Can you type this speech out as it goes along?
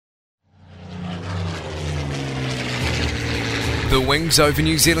The Wings Over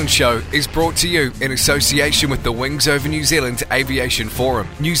New Zealand show is brought to you in association with the Wings Over New Zealand Aviation Forum,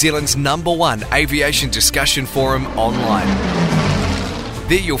 New Zealand's #1 aviation discussion forum online.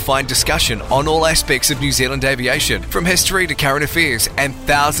 There you'll find discussion on all aspects of New Zealand aviation, from history to current affairs, and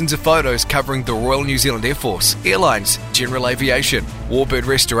thousands of photos covering the Royal New Zealand Air Force, airlines, general aviation, warbird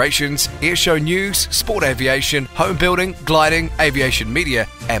restorations, airshow news, sport aviation, home building, gliding, aviation media,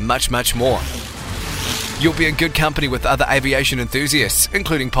 and much, much more. You'll be in good company with other aviation enthusiasts,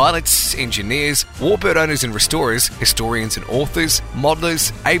 including pilots, engineers, warbird owners and restorers, historians and authors,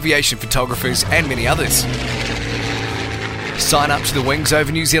 modelers, aviation photographers, and many others. Sign up to the Wings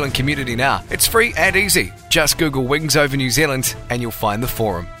Over New Zealand community now. It's free and easy. Just Google Wings Over New Zealand and you'll find the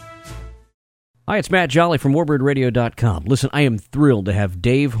forum. Hi, it's Matt Jolly from WarbirdsRadio.com. Listen, I am thrilled to have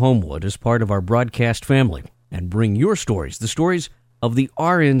Dave Homewood as part of our broadcast family and bring your stories, the stories of the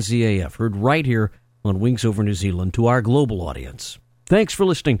RNZAF, heard right here on Wings Over New Zealand, to our global audience. Thanks for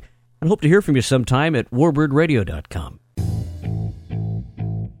listening, and hope to hear from you sometime at WarbirdsRadio.com.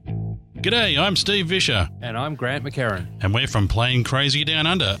 G'day, I'm Steve Vischer. And I'm Grant McCarran. And we're from Plane Crazy Down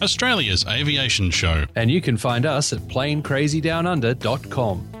Under, Australia's aviation show. And you can find us at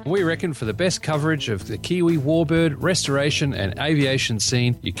planecrazydownunder.com. We reckon for the best coverage of the Kiwi warbird, restoration and aviation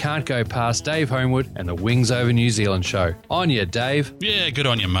scene, you can't go past Dave Homewood and the Wings Over New Zealand show. On you, Dave. Yeah, good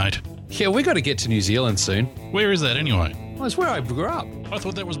on you, mate. Yeah, we got to get to New Zealand soon. Where is that anyway? Well, it's where I grew up. I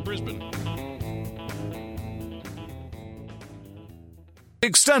thought that was Brisbane.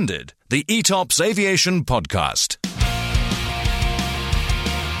 Extended, the ETOPS Aviation Podcast.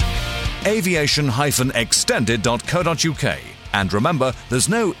 aviation-extended.co.uk. And remember, there's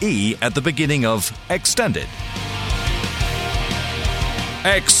no E at the beginning of Extended.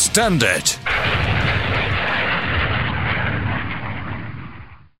 Extended.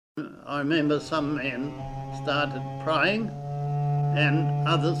 I remember some men started praying and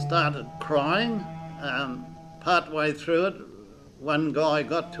others started crying. Part way through it, one guy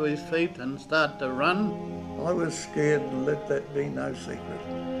got to his feet and started to run. I was scared, and let that be no secret.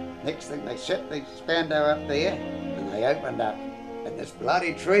 Next thing, they set the spandau up there and they opened up. And there's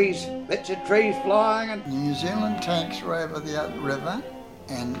bloody trees, bits of trees flying. And New Zealand tanks were over the other river,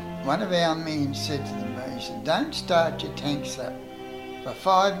 and one of our men said to them, he said, don't start your tanks up. For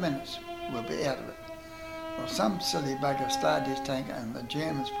 5 minutes, we'll be out of it. Well, some silly bugger started his tank and the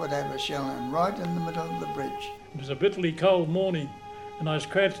Germans put over a shell in right in the middle of the bridge. It was a bitterly cold morning and I was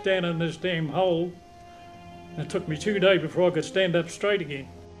crouched down in this damn hole, and it took me 2 days before I could stand up straight again.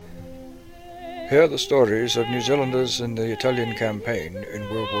 Hear the stories of New Zealanders in the Italian campaign in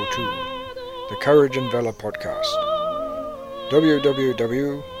World War II. The Courage and Valour podcast.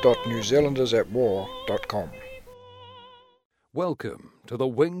 www.newzealandersatwar.com. Welcome to the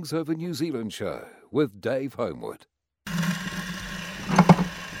Wings Over New Zealand show with Dave Homewood.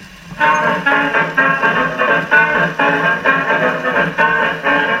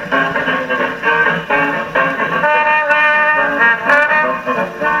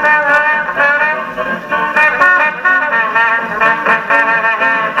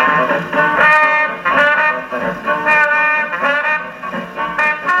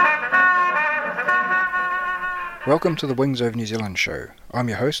 Welcome to the Wings Over New Zealand show. I'm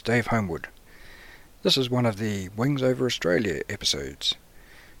your host, Dave Homewood. This is one of the Wings Over Australia episodes.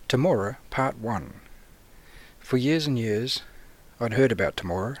 Temora, Part 1. For years and years, I'd heard about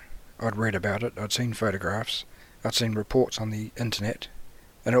Temora, I'd read about it, I'd seen photographs, I'd seen reports on the internet,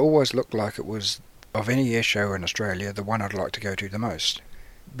 and it always looked like it was, of any airshow in Australia, the one I'd like to go to the most,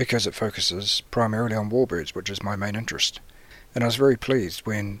 because it focuses primarily on warbirds, which is my main interest. And I was very pleased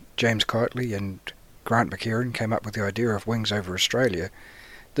when James Kightly and Grant McCarran came up with the idea of Wings Over Australia,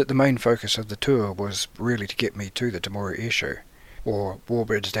 that the main focus of the tour was really to get me to the Temora Airshow, or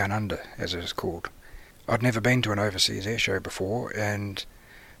Warbirds Downunder as it is called. I'd never been to an overseas airshow before, and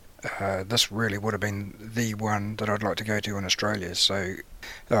this really would have been the one that I'd like to go to in Australia, so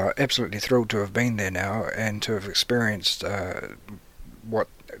absolutely thrilled to have been there now and to have experienced what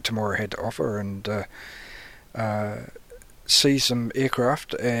Temora had to offer, and see some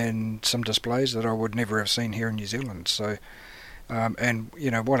aircraft and some displays that I would never have seen here in New Zealand. So, and you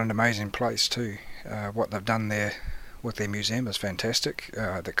know, what an amazing place too. What they've done there with their museum is fantastic.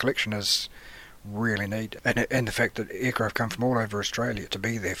 The collection is really neat, and the fact that aircraft come from all over Australia to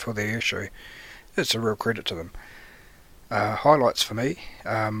be there for the airshow, it's a real credit to them. Highlights for me.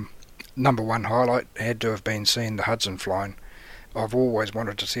 Number one highlight had to have been seeing the Hudson flying. I've always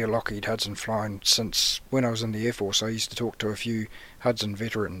wanted to see a Lockheed Hudson flying since when I was in the Air Force. I used to talk to a few Hudson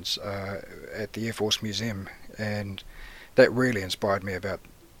veterans at the Air Force Museum, and that really inspired me about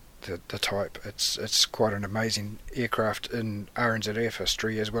the type. It's quite an amazing aircraft in RNZF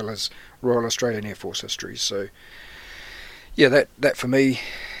history as well as Royal Australian Air Force history. So yeah, that for me,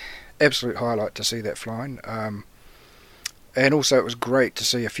 absolute highlight to see that flying. And also it was great to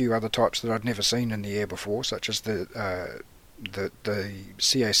see a few other types that I'd never seen in the air before, such as the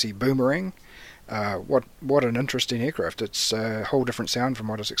CAC Boomerang. What an interesting aircraft. It's a whole different sound from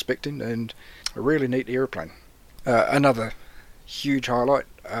what I was expecting, and a really neat aeroplane. Another huge highlight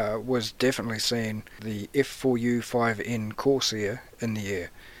was definitely seeing the F4U-5N Corsair in the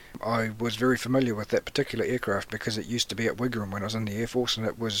air. I was very familiar with that particular aircraft because it used to be at Wigram when I was in the Air Force, and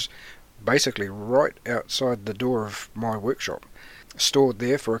it was basically right outside the door of my workshop. Stored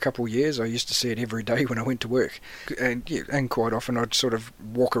there for a couple of years. I used to see it every day when I went to work, and quite often I'd sort of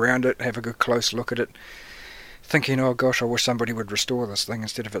walk around it, have a good close look at it, thinking, oh gosh, I wish somebody would restore this thing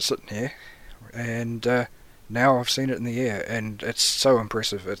instead of it sitting here. And now I've seen it in the air, and it's so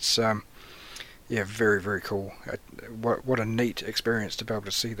impressive. It's very, very cool. What a neat experience to be able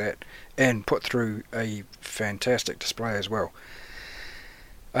to see that and put through a fantastic display as well.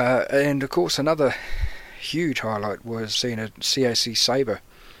 And of course another huge highlight was seeing a CAC Sabre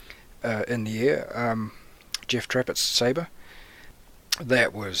in the air, Jeff Trappett's Sabre.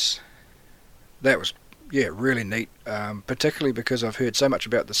 That was really neat, particularly because I've heard so much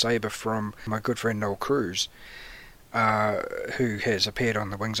about the Sabre from my good friend Noel Cruz, who has appeared on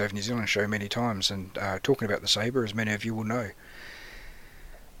the Wings Over New Zealand show many times, and talking about the Sabre, as many of you will know.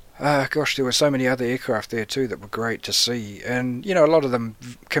 Gosh, there were so many other aircraft there too that were great to see, and a lot of them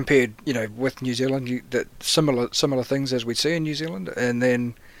compared, with New Zealand, that similar things as we see in New Zealand, and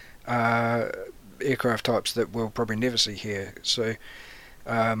then aircraft types that we'll probably never see here. So,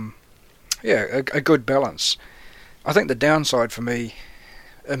 a good balance. I think the downside for me,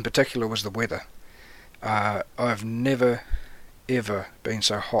 in particular, was the weather. I've never ever been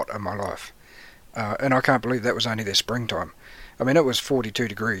so hot in my life, and I can't believe that was only their springtime. I mean, it was 42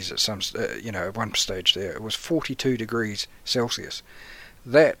 degrees at some, at one stage there. It was 42 degrees Celsius.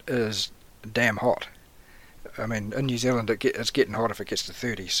 That is damn hot. I mean, in New Zealand, it's getting hot if it gets to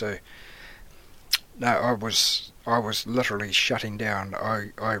 30. So, no, I was literally shutting down.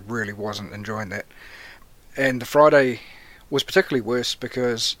 I really wasn't enjoying that. And the Friday was particularly worse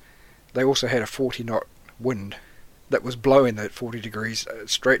because they also had a 40-knot wind that was blowing that 40 degrees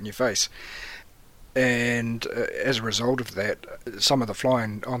straight in your face. And as a result of that, some of the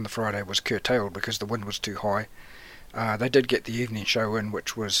flying on the Friday was curtailed because the wind was too high. They did get the evening show in,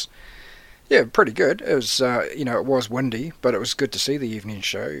 which was pretty good. It was it was windy, but it was good to see the evening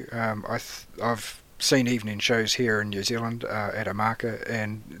show. I've seen evening shows here in New Zealand at Amaka,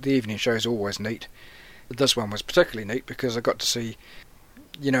 and the evening show is always neat. This one was particularly neat because I got to see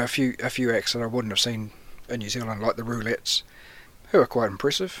a few acts that I wouldn't have seen in New Zealand, like the Roulettes, who are quite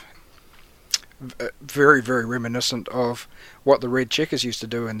impressive. Very, very reminiscent of what the Red Checkers used to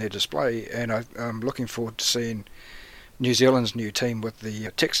do in their display, and I'm looking forward to seeing New Zealand's new team with the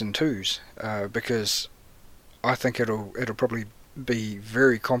Texan 2s, because I think it'll probably be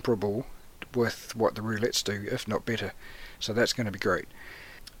very comparable with what the Roulettes do, if not better. So that's going to be great.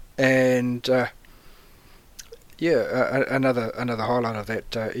 And another highlight of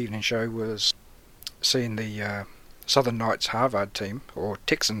that evening show was seeing the Southern Knights Harvard team, or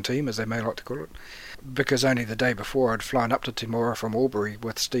Texan team as they may like to call it, because only the day before I'd flown up to Temora from Albury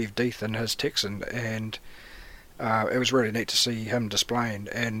with Steve Death and his Texan, and it was really neat to see him displaying,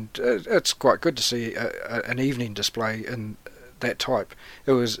 and it's quite good to see an evening display in that type.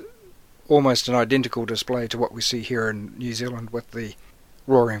 It was almost an identical display to what we see here in New Zealand with the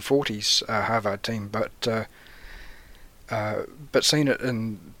Roaring Forties Harvard team, but seeing it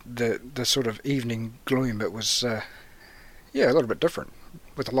in the sort of evening gloom, it was a little bit different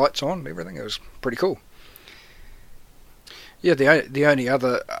with the lights on and everything. It was pretty cool. Yeah, the only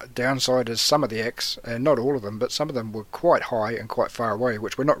other downside is some of the acts, and not all of them, but some of them were quite high and quite far away,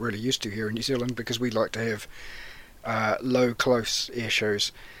 which we're not really used to here in New Zealand because we like to have low, close air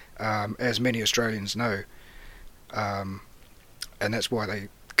shows, as many Australians know, and that's why they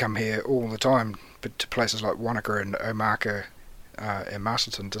come here all the time to places like Wanaka and Omaka and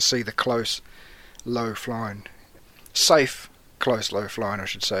Masterton to see the close, low flying. Safe, close, low flying, I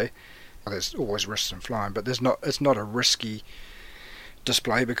should say. There's always risks in flying, but it's not a risky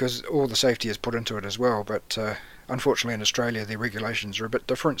display because all the safety is put into it as well. But unfortunately in Australia the regulations are a bit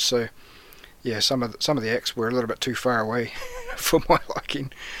different, so yeah, some of the acts were a little bit too far away for my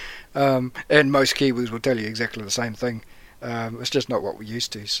liking. And most Kiwis will tell you exactly the same thing. It's just not what we're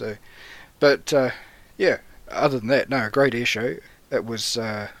used to. So, but other than that, no, great air show. It was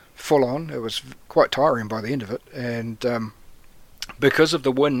full on. It was quite tiring by the end of it, and because of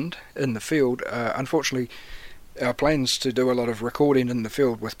the wind in the field, unfortunately, our plans to do a lot of recording in the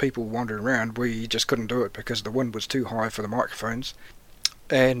field with people wandering around, we just couldn't do it because the wind was too high for the microphones.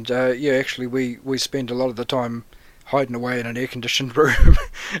 And actually we spend a lot of the time hiding away in an air-conditioned room.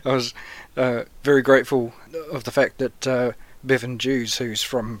 I was very grateful of the fact that Bevan Jews, who's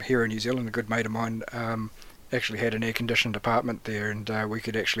from here in New Zealand, a good mate of mine, actually had an air-conditioned apartment there, and we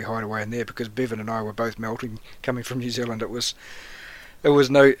could actually hide away in there because Bevan and I were both melting coming from New Zealand. It was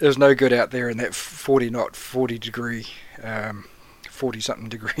no good out there in that 40 degree, 40-something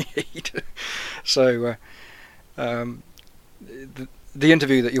degree heat. So the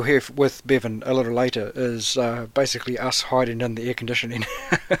interview that you'll hear with Bevan a little later is basically us hiding in the air conditioning.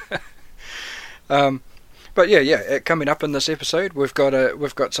 But coming up in this episode, we've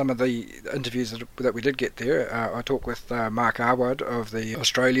got some of the interviews that we did get there. I talked with Mark Awad of the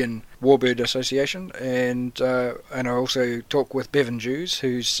Australian Warbird Association, and I also talked with Bevan Jews,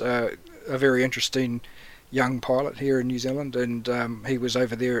 who's a very interesting young pilot here in New Zealand, and he was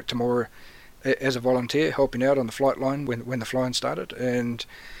over there at Temora as a volunteer, helping out on the flight line when the flying started. And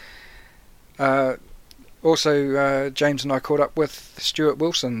also James and I caught up with Stewart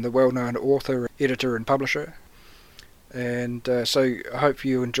Wilson, the well-known author, editor and publisher. And so I hope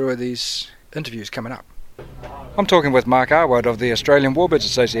you enjoy these interviews coming up. I'm talking with Mark Awad of the Australian Warbirds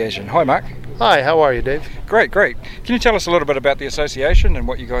Association. Hi, Mark. Hi, how are you, Dave? Great. Can you tell us a little bit about the association and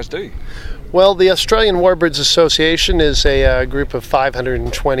what you guys do? Well, the Australian Warbirds Association is a group of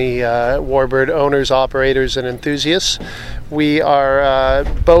 520 warbird owners, operators, and enthusiasts. We are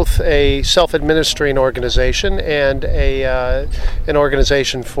both a self-administering organization and an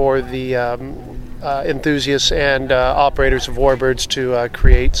organization for the enthusiasts and operators of warbirds to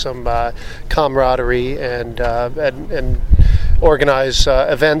create some camaraderie and organize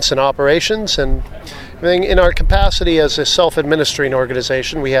events and operations and everything. In our capacity as a self-administering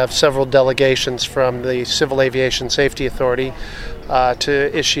organization, we have several delegations from the Civil Aviation Safety Authority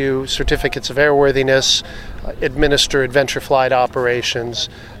to issue certificates of airworthiness, administer adventure flight operations,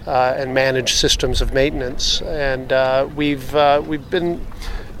 and manage systems of maintenance. And we've been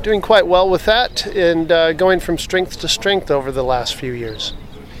doing quite well with that and going from strength to strength over the last few years.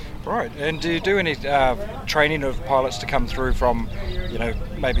 Right, and do you do any training of pilots to come through from,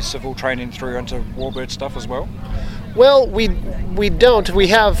 maybe civil training through into warbird stuff as well? Well, we don't. We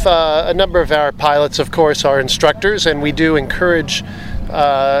have a number of our pilots, of course, are instructors, and we do encourage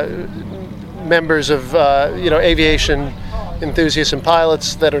members of aviation enthusiasts and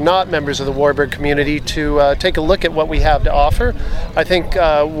pilots that are not members of the warbird community to take a look at what we have to offer. I think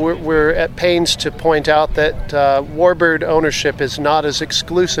we're at pains to point out that warbird ownership is not as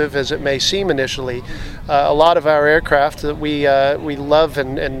exclusive as it may seem initially. A lot of our aircraft that we love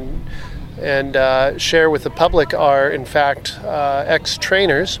and share with the public are in fact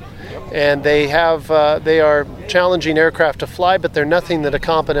ex-trainers, and they are challenging aircraft to fly, but they're nothing that a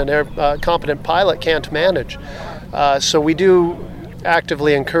competent pilot can't manage. So we do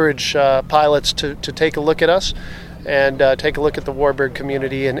actively encourage pilots to take a look at us and take a look at the warbird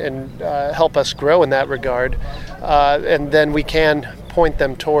community and help us grow in that regard. And then we can point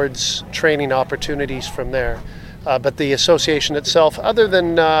them towards training opportunities from there. But the association itself, other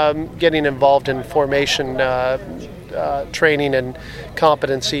than getting involved in formation training and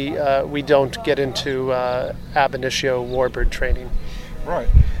competency, we don't get into ab initio warbird training. Right.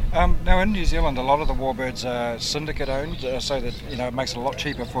 Now in New Zealand, a lot of the warbirds are syndicate owned, so that it makes it a lot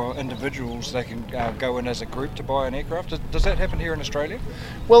cheaper for individuals. They can go in as a group to buy an aircraft. Does that happen here in Australia?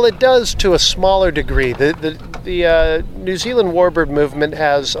 Well, it does to a smaller degree. The New Zealand warbird movement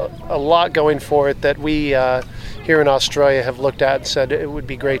has a lot going for it that we here in Australia have looked at and said it would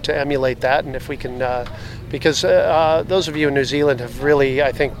be great to emulate that, and if we can, because those of you in New Zealand have really,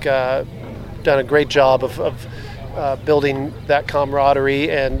 I think, done a great job of building that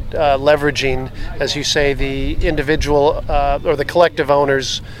camaraderie and leveraging, as you say, the individual or the collective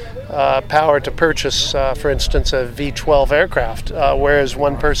owners' power to purchase, for instance, a V-12 aircraft, whereas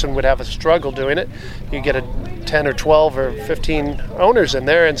one person would have a struggle doing it. You get a 10 or 12 or 15 owners in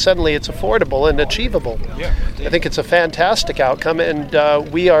there, and suddenly it's affordable and achievable. Yeah, I think it's a fantastic outcome,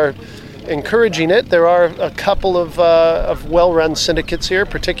 and we are encouraging it. There are a couple of well-run syndicates here,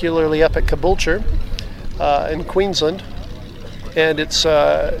 particularly up at Caboolture in Queensland, and it's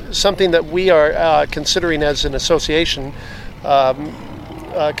something that we are considering as an association,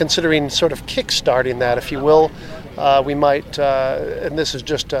 considering sort of kick-starting that, if you will. We might, and this is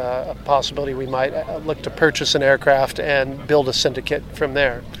just a possibility, we might look to purchase an aircraft and build a syndicate from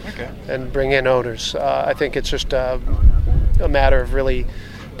there. Okay. And bring in owners. I think it's just a matter of really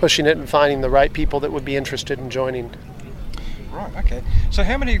pushing it and finding the right people that would be interested in joining. Right. Right, okay. So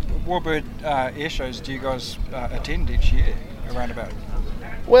how many Warbird air shows do you guys attend each year, around about?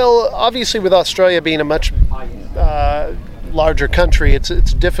 Well, obviously with Australia being a much larger country,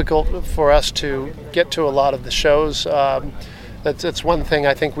 it's difficult for us to get to a lot of the shows. That's one thing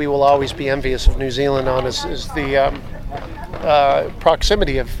I think we will always be envious of New Zealand on is the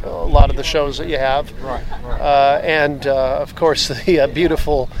proximity of a lot of the shows that you have. Right. And of course the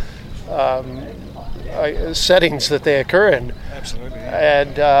beautiful settings that they occur in. Absolutely.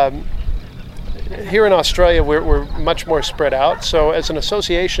 And here in Australia, we're much more spread out. So as an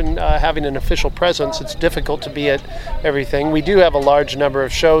association, having an official presence, it's difficult to be at everything. We do have a large number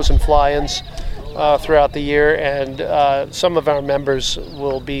of shows and fly-ins throughout the year, and some of our members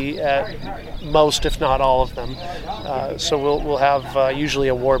will be at most, if not all of them. So we'll have usually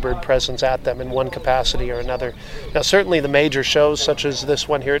a Warbird presence at them in one capacity or another. Now, certainly the major shows, such as this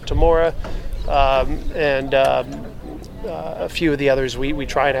one here at Temora, and a few of the others we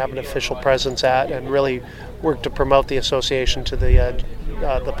try and have an official presence at and really work to promote the association to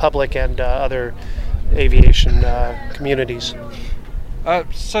the public and other aviation communities.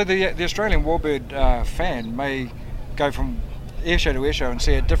 So the Australian Warbird fan may go from airshow to airshow and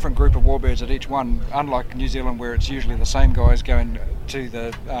see a different group of Warbirds at each one, unlike New Zealand where it's usually the same guys going to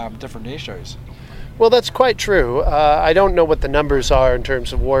the different airshows. Well, that's quite true. I don't know what the numbers are in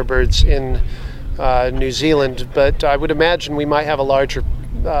terms of Warbirds in New Zealand, but I would imagine we might have a larger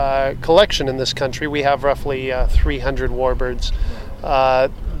collection in this country. We have roughly 300 Warbirds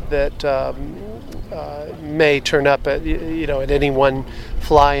that may turn up at at any one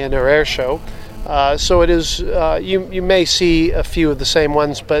fly-in or air show. So it is. You may see a few of the same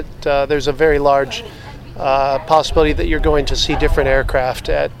ones, but there's a very large possibility that you're going to see different aircraft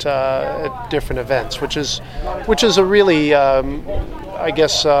at different events, which is a really, I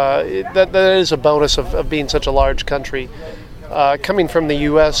guess, that is a bonus of being such a large country. Coming from the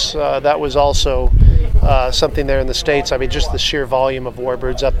U.S., that was also something there in the States. I mean, just the sheer volume of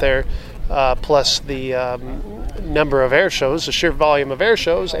Warbirds up there, plus the number of air shows, the sheer volume of air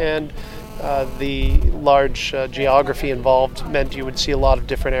shows, and the large geography involved meant you would see a lot of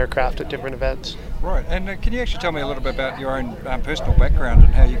different aircraft at different events. Right, and can you actually tell me a little bit about your own personal background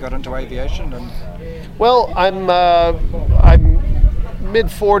and how you got into aviation? Well, I'm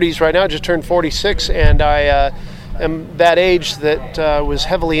mid-40s right now. I just turned 46, and I am that age that was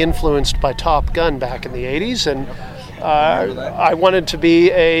heavily influenced by Top Gun back in the 80s, and I wanted to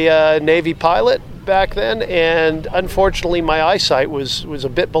be a Navy pilot back then, and unfortunately my eyesight was a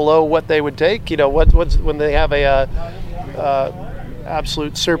bit below what they would take. What's when they have a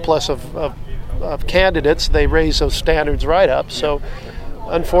absolute surplus of candidates, they raise those standards right up. So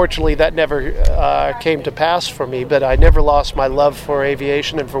unfortunately that never came to pass for me, but I never lost my love for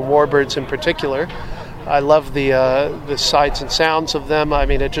aviation and for Warbirds in particular. I love the sights and sounds of them. I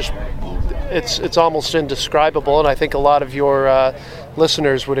mean, it's almost indescribable, and I think a lot of your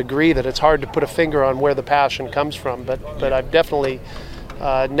listeners would agree that it's hard to put a finger on where the passion comes from, but I've definitely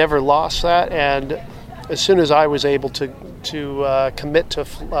never lost that. And as soon as I was able to commit to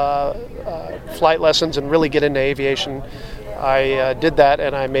flight lessons and really get into aviation, I did that,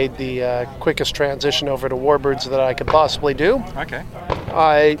 and I made the quickest transition over to Warbirds that I could possibly do. Okay.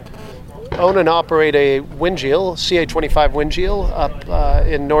 I own and operate a Windgeel, CA-25 Windgeel, up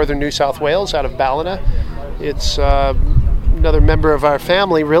in northern New South Wales out of Ballina. It's another member of our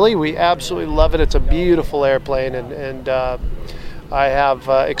family, really. We absolutely love it. It's a beautiful airplane, and I have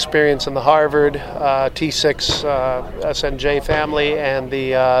experience in the Harvard T6 SNJ family and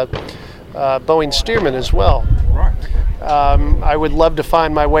the Boeing Stearman as well. Right. I would love to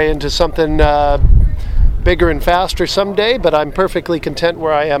find my way into something bigger and faster someday, but I'm perfectly content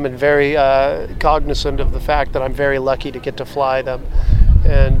where I am and very cognizant of the fact that I'm very lucky to get to fly them.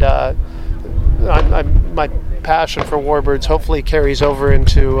 And my passion for Warbirds hopefully carries over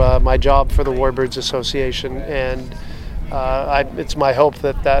into my job for the Warbirds Association, and it's my hope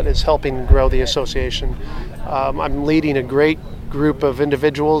that is helping grow the association. I'm leading a great group of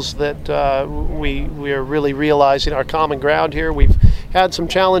individuals that we are really realizing our common ground here. We've had some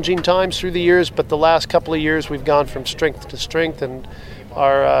challenging times through the years, but the last couple of years we've gone from strength to strength and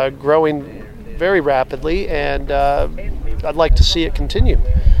are growing very rapidly, and I'd like to see it continue.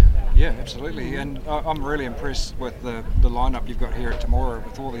 Yeah, absolutely, and I'm really impressed with the lineup you've got here at Temora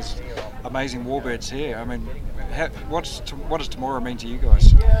with all these amazing Warbirds here. I mean, what does Temora mean to you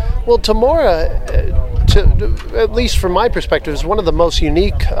guys? Well, Temora, at least from my perspective, is one of the most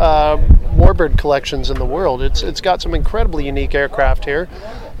unique Warbird collections in the world. It's got some incredibly unique aircraft here,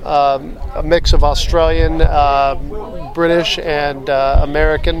 a mix of Australian, British, and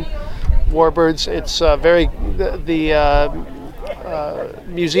American Warbirds. It's very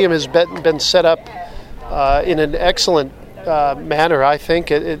museum has been set up in an excellent manner, I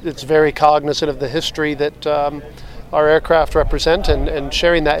think. It's very cognizant of the history that our aircraft represent and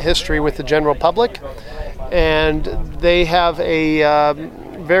sharing that history with the general public. And they have a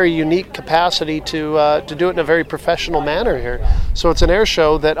very unique capacity to do it in a very professional manner here. So it's an air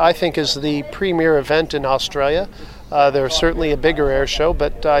show that I think is the premier event in Australia. There's certainly a bigger air show,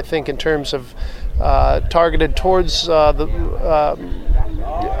 but I think in terms of targeted towards the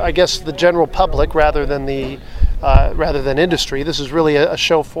general public rather than industry. This is really a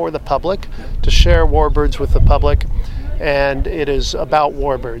show for the public, to share warbirds with the public, and it is about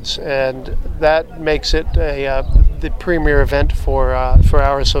warbirds, and that makes it the premier event for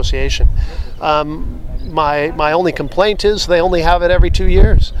our association. My only complaint is they only have it every 2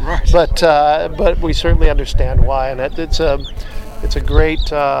 years, right. But we certainly understand why, and it's a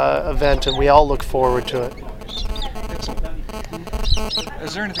great event, and we all look forward to it.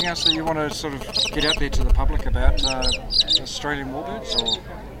 Is there anything else that you want to sort of get out there to the public about Australian Warbirds or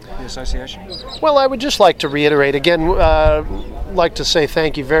the association? Well, I would just like to reiterate again, like to say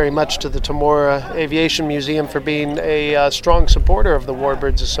thank you very much to the Temora Aviation Museum for being a strong supporter of the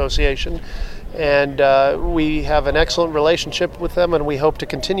Warbirds Association. And we have an excellent relationship with them, and we hope to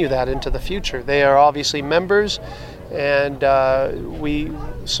continue that into the future. They are obviously members, and we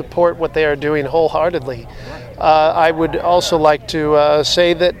support what they are doing wholeheartedly. I would also like to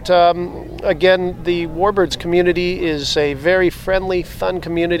say that, again, the Warbirds community is a very friendly, fun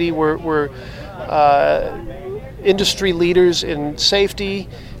community. We're industry leaders in safety,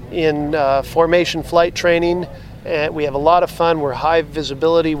 in formation flight training. And we have a lot of fun. We're high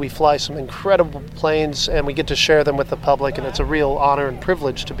visibility. We fly some incredible planes, and we get to share them with the public, and it's a real honor and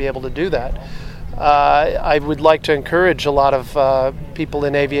privilege to be able to do that. I would like to encourage a lot of people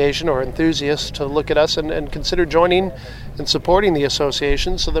in aviation or enthusiasts to look at us and consider joining and supporting the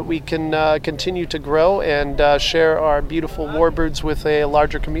association so that we can continue to grow and share our beautiful warbirds with a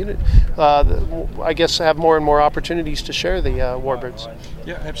larger community. I guess have more and more opportunities to share the warbirds.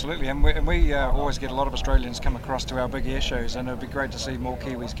 Yeah, absolutely. And we always get a lot of Australians come across to our big air shows, and it would be great to see more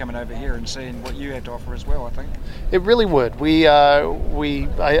Kiwis coming over here and seeing what you have to offer as well, I think. It really would.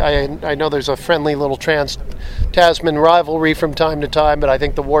 I know there's a friendly little trans-Tasman rivalry from time to time, but I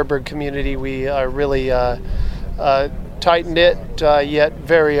think the warbird community, we are really tight-knit, yet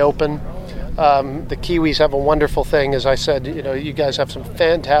very open. The Kiwis have a wonderful thing, as I said. You guys have some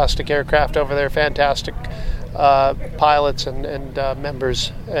fantastic aircraft over there, fantastic pilots and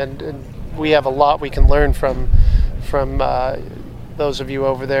members, and we have a lot we can learn from those of you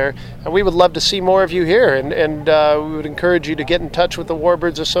over there, and we would love to see more of you here, and we would encourage you to get in touch with the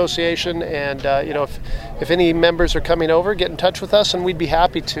Warbirds Association, and if any members are coming over, get in touch with us, and we'd be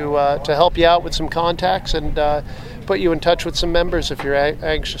happy to help you out with some contacts and put you in touch with some members if you're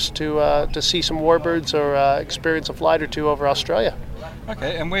anxious to see some warbirds or experience a flight or two over Australia.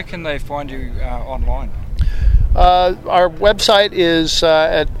 Okay, and where can they find you online? Our website is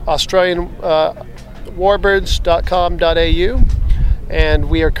at australianwarbirds.com.au, and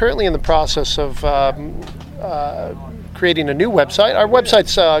we are currently in the process of creating a new website. Our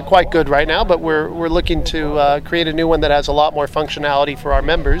website's quite good right now, but we're looking to create a new one that has a lot more functionality for our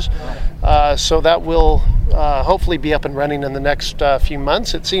members. So that will hopefully be up and running in the next few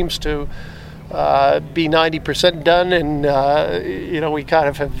months. It seems to be 90% done, and we kind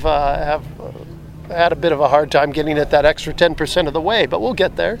of have had a bit of a hard time getting it that extra 10% of the way, but we'll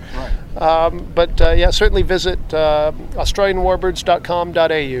get there. Right. Certainly visit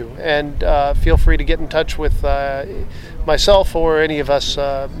australianwarbirds.com.au, and feel free to get in touch with myself or any of us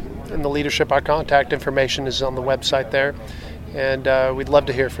in the leadership. Our contact information is on the website there, and we'd love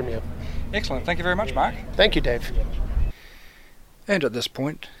to hear from you. Excellent. Thank you very much, Mark. Thank you, Dave. And at this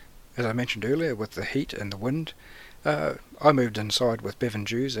point, as I mentioned earlier, with the heat and the wind, I moved inside with Bevan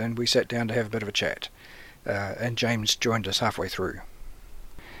Jews, and we sat down to have a bit of a chat. And James joined us halfway through.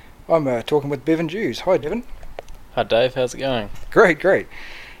 I'm talking with Bevan Jews. Hi, Bevan. Hi, Dave. How's it going? Great.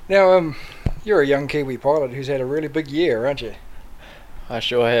 Now, you're a young Kiwi pilot who's had a really big year, aren't you? I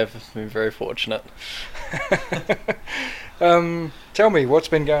sure have. I've been very fortunate. Tell me, what's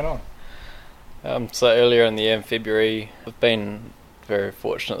been going on? So earlier in the year, in February, I've been very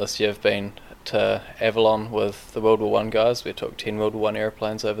fortunate this year. I've been to Avalon with the World War I guys. We took 10 World War I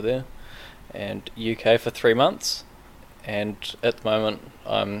airplanes over there, and UK for 3 months, and at the moment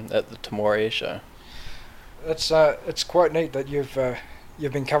I'm at the Temora Airshow. It's quite neat that you've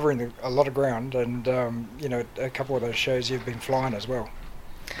been covering a lot of ground, and a couple of those shows you've been flying as well.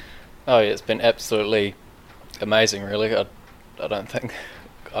 Oh yeah, it's been absolutely amazing, really. I don't think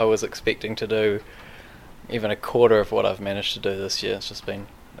I was expecting to do even a quarter of what I've managed to do this year. It's just been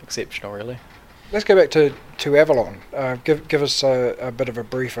exceptional, really. Let's go back to Avalon. Give us a bit of a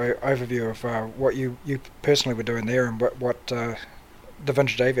brief overview of what you personally were doing there and what the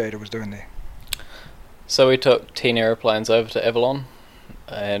Vintage Aviator was doing there. So we took 10 aeroplanes over to Avalon,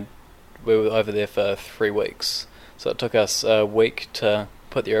 and we were over there for 3 weeks. So it took us a week to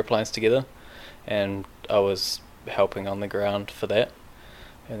put the aeroplanes together, and I was helping on the ground for that.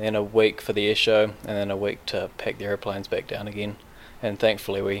 And then a week for the airshow, and then a week to pack the aeroplanes back down again. And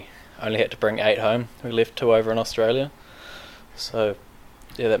thankfully we only had to bring 8 home. We left 2 over in Australia. So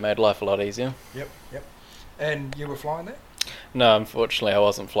yeah, that made life a lot easier. Yep. And you were flying there? No, unfortunately I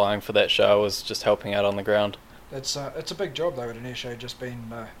wasn't flying for that show. I was just helping out on the ground. It's a big job though at an airshow, just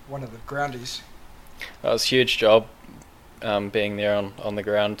being one of the groundies. It was a huge job being there on the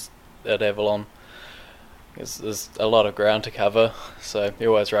ground at Avalon. There's a lot of ground to cover, so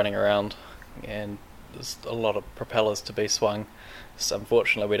you're always running around, and there's a lot of propellers to be swung. So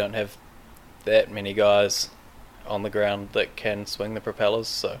unfortunately we don't have that many guys on the ground that can swing the propellers,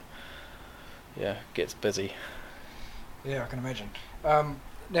 so yeah, it gets busy. Yeah, I can imagine.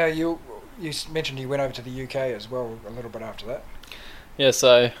 Now you mentioned you went over to the UK as well a little bit after that. Yeah,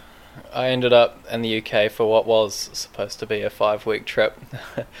 so I ended up in the UK for what was supposed to be a 5-week trip,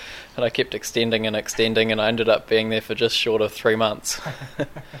 and I kept extending, and I ended up being there for just short of 3 months.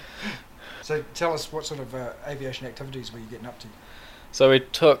 So tell us, what sort of aviation activities were you getting up to? So we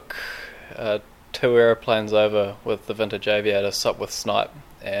took 2 aeroplanes over with the Vintage Aviator, Sopwith Snipe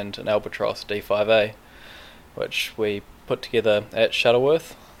and an Albatross D5A, which we put together at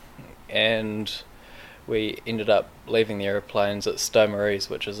Shuttleworth, and we ended up leaving the aeroplanes at Stowe Maries,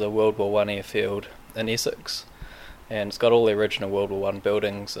 which is a World War I airfield in Essex, and it's got all the original World War I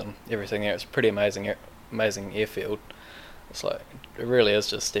buildings and everything there. It's a pretty amazing airfield. It's like, it really is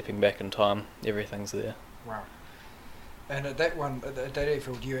just stepping back in time. Everything's there. Wow. And at that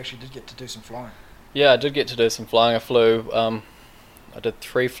airfield, you actually did get to do some flying. Yeah, I did get to do some flying. I flew, I did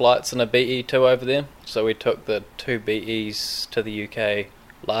 3 flights in a BE2 over there. So we took the 2 BEs to the UK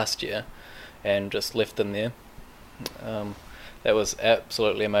last year and just left them there. That was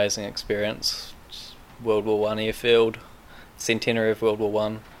absolutely amazing experience. World War I airfield, centenary of World War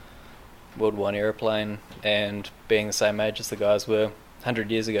I, World War I aeroplane, and being the same age as the guys were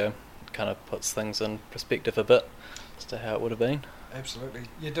 100 years ago kind of puts things in perspective a bit as to how it would have been. Absolutely.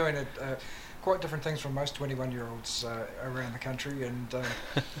 You're doing quite different things from most 21-year-olds around the country, and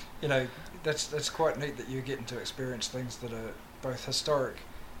you know, that's quite neat that you're getting to experience things that are both historic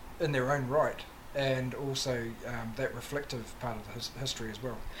in their own right, and also that reflective part of the history as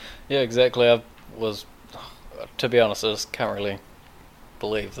well. Yeah, exactly. To be honest, I just can't really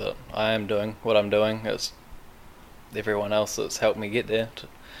believe that I am doing what I'm doing. It's everyone else that's helped me get there.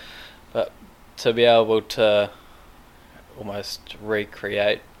 But to be able to almost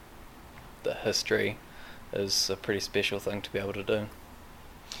recreate the history is a pretty special thing to be able to do.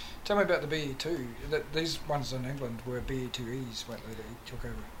 Tell me about the BE2. These ones in England were BE2Es, weren't they, that you took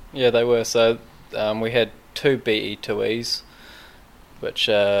over? Yeah, they were. So we had 2 BE2Es, which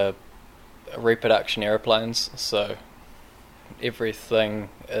are reproduction aeroplanes. So everything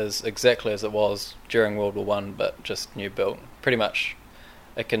is exactly as it was during World War I, but just new built. Pretty much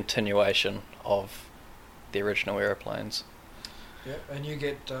a continuation of the original aeroplanes. Yeah, and you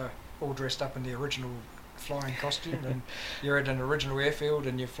get all dressed up in the original flying costume, and you're at an original airfield,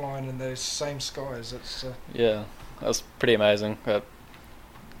 and you're flying in those same skies. It's yeah, that was pretty amazing.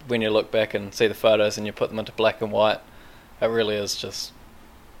 When you look back and see the photos and you put them into black and white, it really is just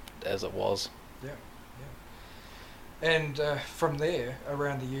as it was. Yeah. And from there,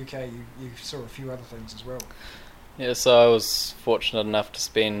 around the UK, you saw a few other things as well. Yeah, so I was fortunate enough to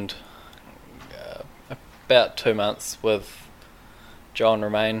spend about 2 months with John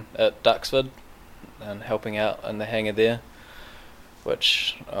Romain at Duxford and helping out in the hangar there,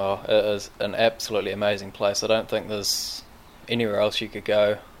 which it is an absolutely amazing place. I don't think there's anywhere else you could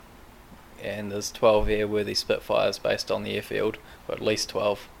go, and there's 12 airworthy Spitfires based on the airfield, or at least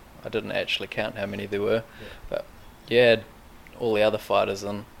 12. I didn't actually count how many there were, but you had all the other fighters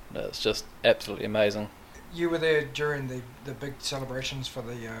in. It's just absolutely amazing. You were there during the big celebrations for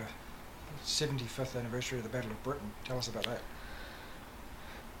the 75th anniversary of the Battle of Britain. Tell us about that.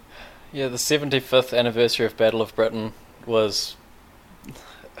 Yeah, the 75th anniversary of Battle of Britain was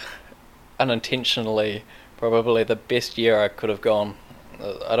unintentionally probably the best year I could have gone.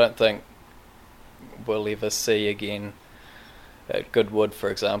 I don't think we'll ever see again. At Goodwood, for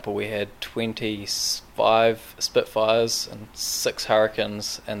example, we had 25 Spitfires and 6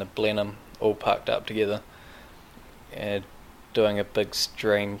 Hurricanes and the Blenheim all parked up together. And doing a big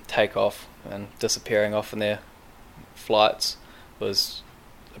stream takeoff and disappearing off in their flights was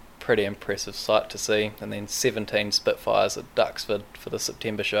a pretty impressive sight to see. And then 17 Spitfires at Duxford for the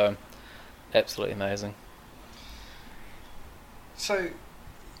September show. Absolutely amazing. So,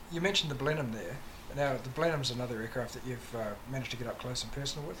 you mentioned the Blenheim there. Now, the Blenheim's another aircraft that you've managed to get up close and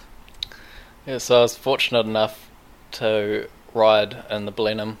personal with. Yeah, so I was fortunate enough to ride in the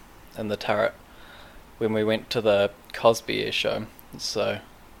Blenheim in the turret when we went to the Cosby Airshow. So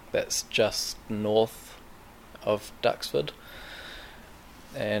that's just north of Duxford.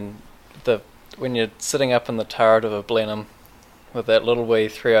 And when you're sitting up in the turret of a Blenheim with that little wee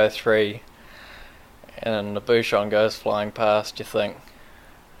 303 and the Bouchon goes flying past, you think,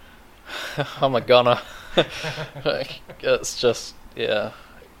 I'm a goner. It's just, yeah.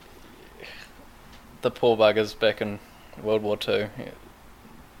 The poor buggers back in World War II,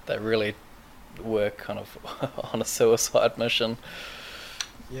 they really were kind of on a suicide mission.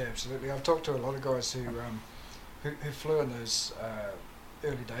 Yeah, absolutely. I've talked to a lot of guys who flew in those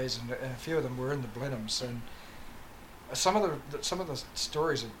early days, and a few of them were in the Blenheims, and some of the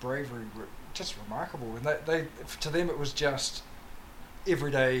stories of bravery were just remarkable. And they to them it was just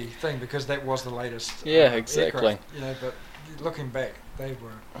everyday thing because that was the latest. Yeah, exactly. Aircraft, but looking back, they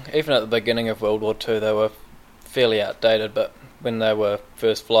were even at the beginning of World War II, they were fairly outdated. But when they were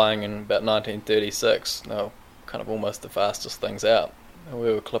first flying in about 1936, they were kind of almost the fastest things out.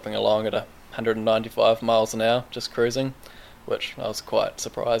 We were clipping along at 195 miles an hour, just cruising, which I was quite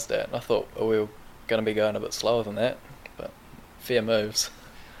surprised at. I thought we were going to be going a bit slower than that, but fair moves.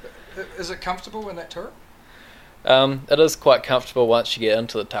 Is it comfortable in that turret? It is quite comfortable once you get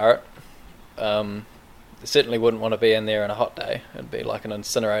into the turret. You certainly wouldn't want to be in there on a hot day. It'd be like an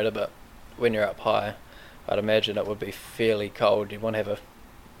incinerator, but when you're up high, I'd imagine it would be fairly cold. You'd want to have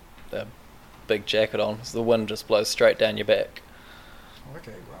a big jacket on, so the wind just blows straight down your back.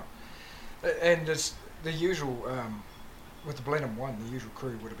 Okay, wow. And it's the usual, with the Blenheim 1, the usual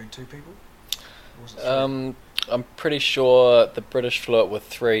crew would have been 2 people? Or was it 3? I'm pretty sure the British flew it with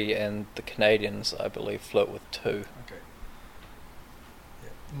 3 and the Canadians, I believe, flew it with 2. Okay.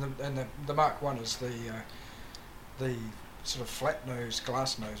 Yeah. And the Mark 1 is the sort of flat nose,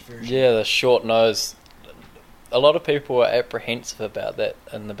 glass nose version. Yeah, the short nose. A lot of people were apprehensive about that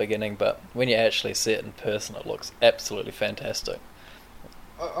in the beginning, but when you actually see it in person, it looks absolutely fantastic.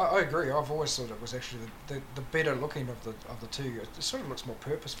 I agree. I've always thought it was actually the better looking of the two. It sort of looks more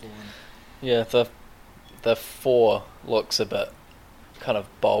purposeful. Yeah, the 4 looks a bit kind of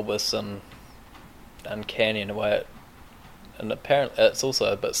bulbous and uncanny in a way. And apparently it's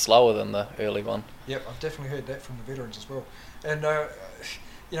also a bit slower than the early one. Yep, I've definitely heard that from the veterans as well. And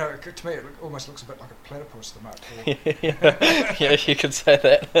to me it almost looks a bit like a platypus, the Mark IV. Yeah, you could say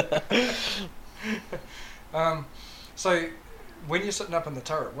that. So when you're sitting up in the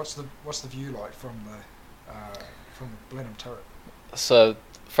turret, what's the view like from the Blenheim turret? So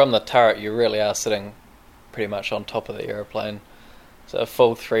from the turret, you really are sitting pretty much on top of the aeroplane. So a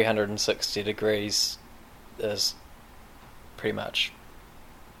full 360 degrees is pretty much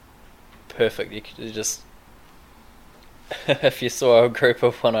perfect. You just if you saw a group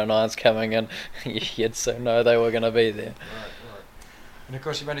of 109s coming in, you'd so know they were going to be there. Right. And of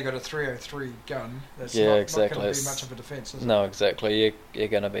course, you've only got a 303 gun. That's yeah, not exactly. going to be much of a defence, is it? No, exactly. You're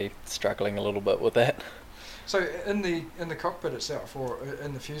going to be struggling a little bit with that. So in the cockpit itself, or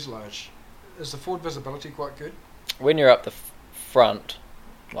in the fuselage, is the forward visibility quite good? When you're up the front,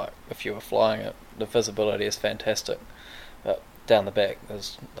 like if you were flying it, the visibility is fantastic. But down the back,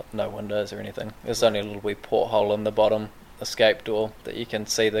 there's no windows or anything. There's only a little wee porthole in the bottom escape door that you can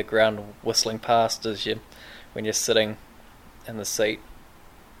see the ground whistling past when you're sitting in the seat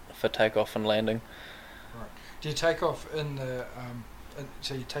for takeoff and landing. Right. Do you take off in the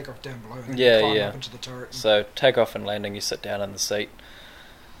so you take off down below and then you climb up into the turret? So takeoff and landing, you sit down in the seat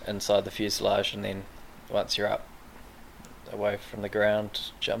inside the fuselage, and then once you're up away from the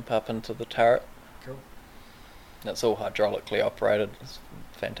ground, jump up into the turret. Cool. It's all hydraulically operated. It's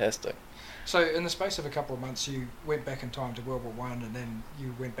fantastic. So in the space of a couple of months, you went back in time to World War I, and then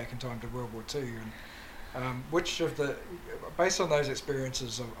you went back in time to World War II. And based on those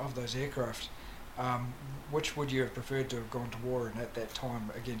experiences of those aircraft, which would you have preferred to have gone to war in at that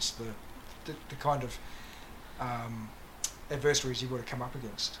time against the kind of adversaries you would have come up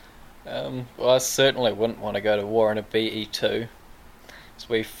against? Well, I certainly wouldn't want to go to war in a BE-2. So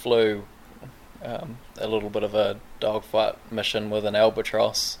we flew a little bit of a dogfight mission with an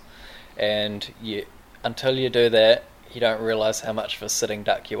Albatross, and until you do that, you don't realise how much of a sitting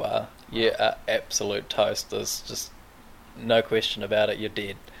duck you are. You are absolute toast. There's just no question about it. You're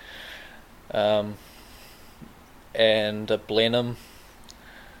dead. and a Blenheim,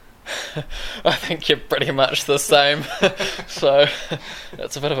 I think you're pretty much the same. So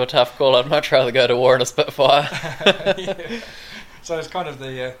it's a bit of a tough call. I'd much rather go to war in a Spitfire. Yeah. So it's kind of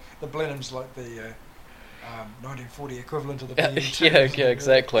the Blenheim's like the 1940 equivalent of the BE2. Yeah,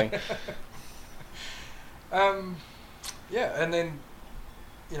 exactly. Yeah, and then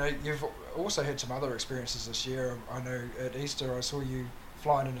you've also had some other experiences this year. I know at Easter I saw you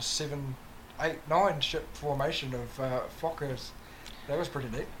flying in a 7, 8, 9 ship formation of Fokkers. That was pretty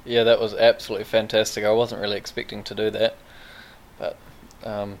neat. Yeah, that was absolutely fantastic. I wasn't really expecting to do that, but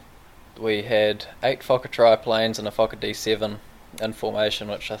we had 8 Fokker triplanes and a Fokker D7 in formation,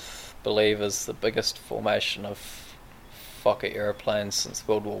 which I believe is the biggest formation of Fokker aeroplanes since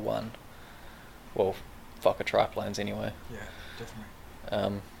World War One. Well, Fokker triplanes anyway. Yeah,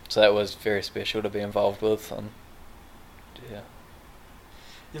 definitely. So that was very special to be involved with, and yeah.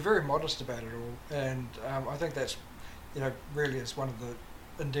 You're very modest about it all, and I think that's, really is one of the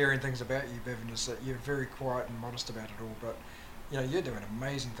endearing things about you, Bevan, is that you're very quiet and modest about it all, but you're doing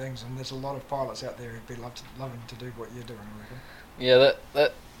amazing things, and there's a lot of pilots out there who'd be loving to do what you're doing, I reckon. Yeah,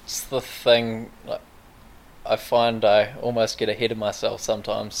 that's the thing. Like, I find I almost get ahead of myself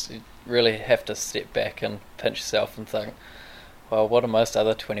sometimes. You really have to step back and pinch yourself and think, well, what are most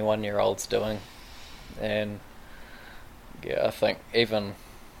other 21-year-olds doing? And yeah, I think even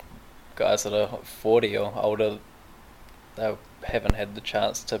guys that are 40 or older, they haven't had the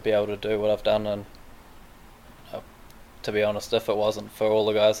chance to be able to do what I've done, and to be honest, if it wasn't for all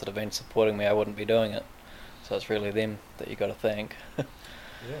the guys that have been supporting me, I wouldn't be doing it. So it's really them that you got to thank. Yeah,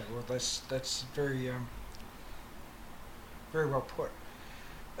 well, that's very very well put.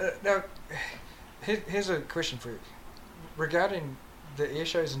 Now, here's a question for you regarding the air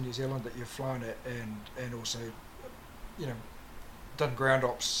shows in New Zealand that you've flown at, and also, done ground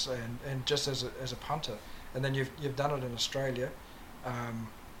ops and just as a punter, and then you've done it in Australia,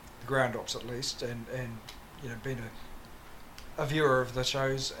 ground ops at least, and been a viewer of the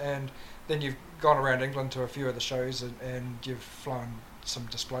shows, and then you've gone around England to a few of the shows, and you've flown some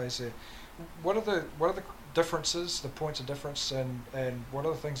displays there. What are the differences, the points of difference, and what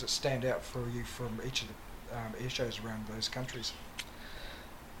are the things that stand out for you from each of the air shows around those countries?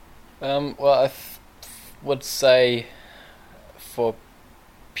 Well, I would say for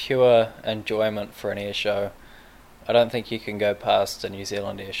pure enjoyment for an air show, I don't think you can go past a New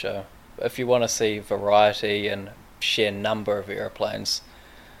Zealand air show. If you want to see variety and sheer number of aeroplanes,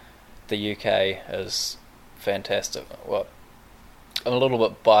 the UK is fantastic. Well, I'm a little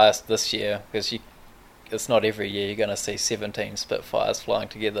bit biased this year because it's not every year you're going to see 17 Spitfires flying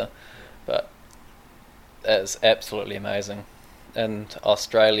together, but it's absolutely amazing. And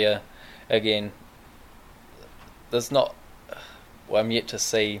Australia, again, I'm yet to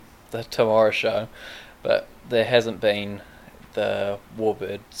see the Temora show, but there hasn't been the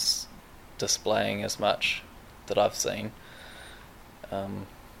Warbirds displaying as much that I've seen, and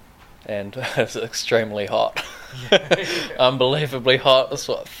it's extremely hot. Yeah. Unbelievably hot. It's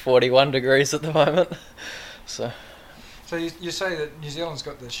 41 degrees at the moment. So you say that New Zealand's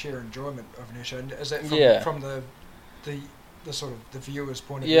got the sheer enjoyment of an air show. Is that from the sort of the viewer's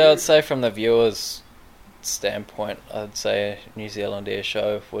point of view? Yeah, I'd say from the viewer's standpoint, I'd say a New Zealand air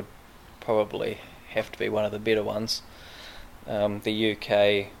show would probably have to be one of the better ones. The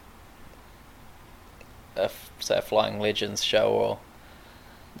UK, say a Flying Legends show or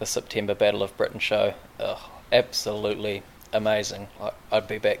the September Battle of Britain show, absolutely amazing. I'd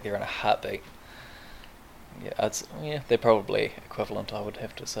be back there in a heartbeat. Yeah, they're probably equivalent, I would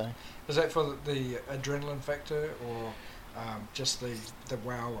have to say. Is that for the adrenaline factor, or just the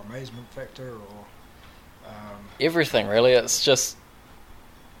wow amazement factor, or everything really? It's just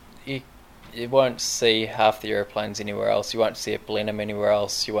you won't see half the airplanes anywhere else. You won't see a Blenheim anywhere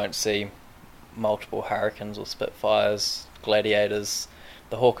else. You won't see multiple Hurricanes or Spitfires, Gladiators.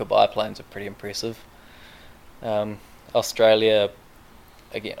 The Hawker biplanes are pretty impressive. Australia,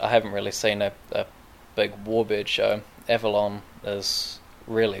 again, I haven't really seen a big Warbird show. Avalon is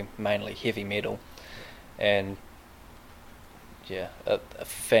really mainly heavy metal, and yeah, a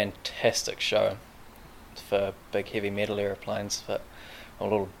fantastic show for big heavy metal aeroplanes. But I'm a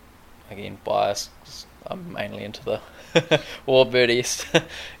little, again, biased 'cause I'm mainly into the Warbird East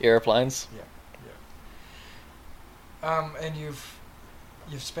aeroplanes. And you've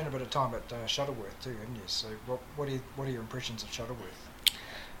spent a bit of time at Shuttleworth too, haven't you? So what are your impressions of Shuttleworth?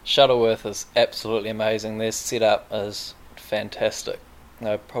 Shuttleworth is absolutely amazing. Their setup is fantastic.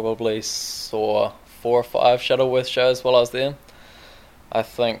 I probably saw 4 or 5 Shuttleworth shows while I was there. I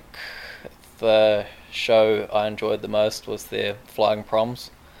think the show I enjoyed the most was their flying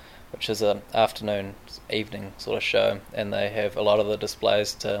proms. which is an afternoon, evening sort of show, and they have a lot of the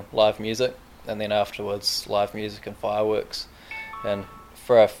displays to live music, and then afterwards live music and fireworks. And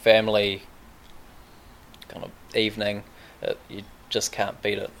for a family kind of evening, you just can't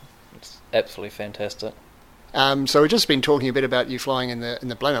beat it. It's absolutely fantastic. So we've just been talking a bit about you flying in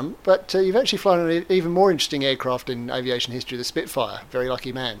the Blenheim, but you've actually flown an even more interesting aircraft in aviation history, the Spitfire. Very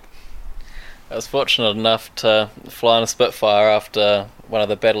lucky man. I was fortunate enough to fly on a Spitfire after one of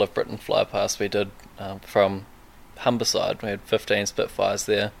the Battle of Britain flypasts we did from Humberside. We had 15 Spitfires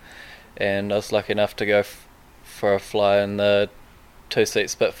there, and I was lucky enough to go for a fly in the two-seat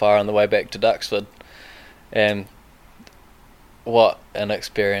Spitfire on the way back to Duxford. And what an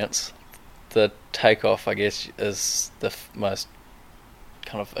experience. The takeoff, I guess, is the most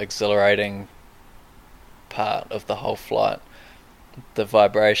kind of exhilarating part of the whole flight. The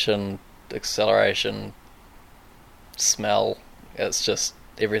vibration, the acceleration, smell, it's just,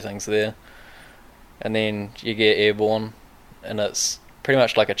 everything's there. And then you get airborne, and it's pretty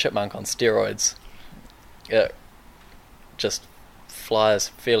much like a chipmunk on steroids. It just flies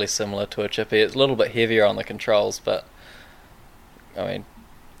fairly similar to a chippy. It's a little bit heavier on the controls, but I mean,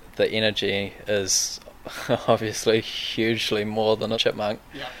 the energy is obviously hugely more than a chipmunk.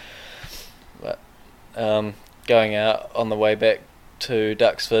 Yeah. But going out on the way back to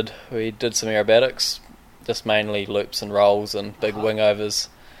Duxford, we did some aerobatics, just mainly loops and rolls and big wing overs,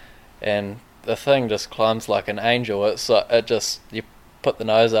 and the thing just climbs like an angel. It's like, you put the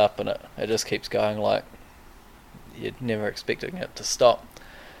nose up and it just keeps going like you're never expecting it to stop.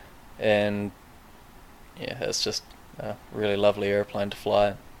 And yeah, it's just a really lovely airplane to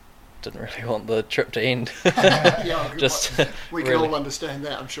fly. Didn't really want the trip to end. Yeah, just we can all understand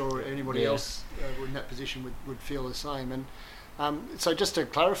that. I'm sure anybody Yeah. else in that position would feel the same. And so just to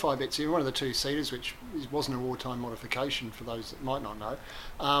clarify a bit, so you're one of the two-seaters, which wasn't a wartime modification for those that might not know.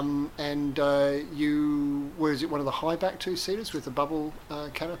 And was it one of the high-back two-seaters with the bubble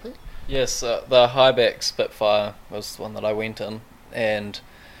canopy? Yes, the high-back Spitfire was the one that I went in, and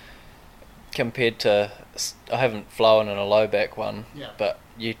compared to, I haven't flown in a low-back one, but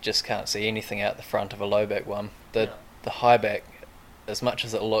you just can't see anything out the front of a low-back one. The high-back, as much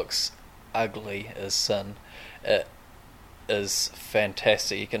as it looks ugly as sin, it is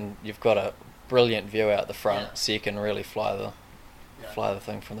fantastic. You've got a brilliant view out the front, so you can really fly the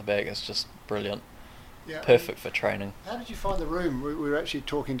thing from the back. It's just brilliant. Yeah. Perfect for training. How did you find the room? We were actually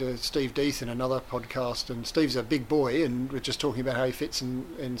talking to Steve Death in another podcast, and Steve's a big boy, and we're just talking about how he fits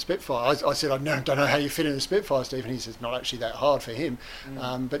in Spitfire. I said, I don't know how you fit in a Spitfire, Steve, and he says, not actually that hard for him.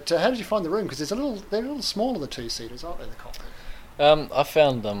 But how did you find the room? Because they're a little smaller, the two-seaters, aren't they, the cockpit? I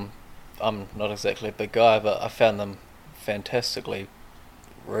found them, I'm not exactly a big guy, but I found them fantastically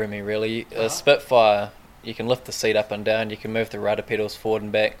roomy, really. A Spitfire, you can lift the seat up and down, you can move the rudder pedals forward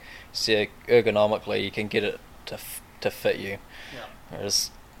and back, so ergonomically you can get it to fit you.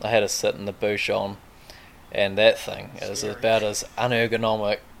 Whereas I had to sit in the Bouchon, and that thing is about as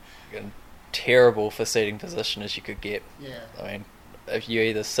unergonomic and terrible for seating position as you could get. I mean, if you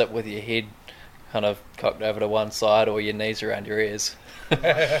either sit with your head kind of cocked over to one side or your knees around your ears. And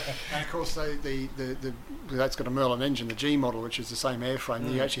of course, that's got a Merlin engine, the G model, which is the same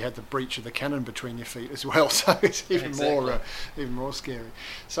airframe. You actually had the breech of the cannon between your feet as well, so it's even more scary.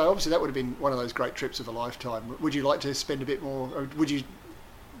 So obviously, that would have been one of those great trips of a lifetime. Would you like to spend a bit more? Or would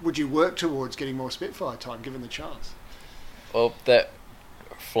you work towards getting more Spitfire time, given the chance? Well, that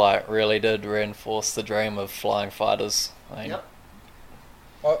flight really did reinforce the dream of flying fighters. I mean,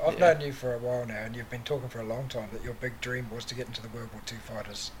 I've known you for a while now, and you've been talking for a long time that your big dream was to get into the World War II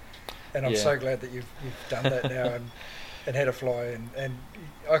fighters. And I'm so glad that you've done that now and had a fly. And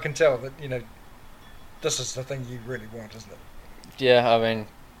I can tell that, this is the thing you really want, isn't it? Yeah, I mean,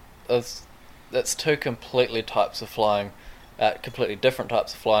 that's two completely types of flying, completely different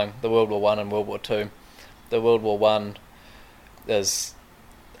types of flying, the World War I and World War II. The World War I is,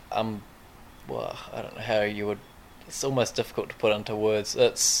 well, I don't know how you would, it's almost difficult to put into words.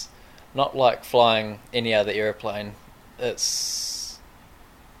 It's not like flying any other airplane.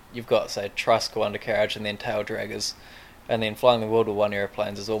 You've got, say, Trusco undercarriage and then tail draggers, and then flying the World War I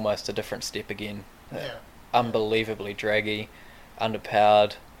airplanes is almost a different step again. Unbelievably draggy,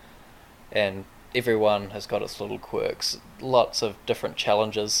 underpowered, and everyone has got its little quirks. Lots of different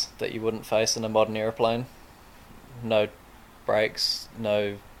challenges that you wouldn't face in a modern airplane. No brakes,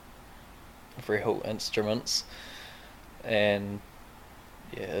 no real instruments, and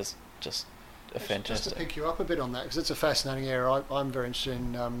it's just fantastic. Just to pick you up a bit on that, because it's a fascinating area I'm very interested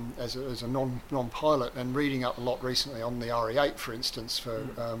in as a non-pilot, and reading up a lot recently on the RE8, for instance, for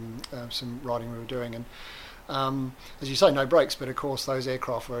some writing we were doing. As you say, no brakes, but of course those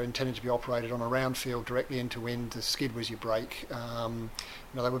aircraft were intended to be operated on a round field directly into wind. The skid was your brake.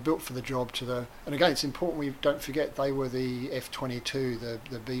 They were built for the job and again, it's important we don't forget they were the F-22,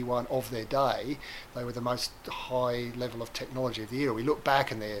 the B-1 of their day. They were the most high level of technology of the era. We look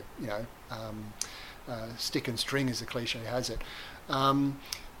back and they're, stick and string, as the cliche has it.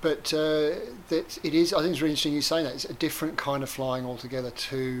 But that it is, I think it's really interesting you saying that. It's a different kind of flying altogether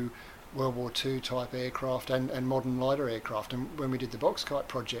to World War II type aircraft and modern lighter aircraft. And when we did the box kite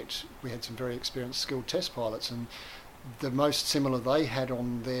project, we had some very experienced, skilled test pilots, and the most similar they had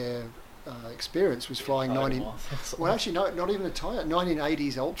on their experience was flying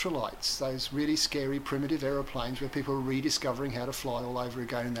 1980s ultralights, those really scary primitive aeroplanes where people were rediscovering how to fly all over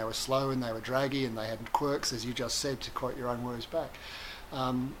again, and they were slow and they were draggy and they had quirks, as you just said, to quote your own words back.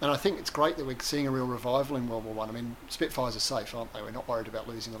 And I think it's great that we're seeing a real revival in World War One. I mean, Spitfires are safe, aren't they? We're not worried about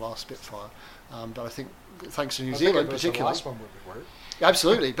losing the last Spitfire. But I think, thanks to New Zealand particularly... The last one would be worried.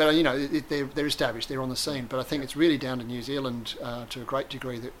 Absolutely, but they're established, they're on the scene. But I think it's really down to New Zealand to a great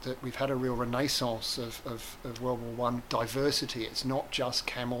degree that we've had a real renaissance of World War One diversity. It's not just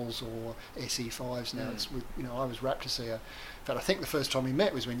Camels or SE5s now. It's I was rapt to see In fact, I think the first time we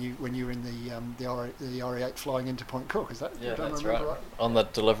met was when you were in the RE8 flying into Point Cook. Is that? Yeah, that's right. On the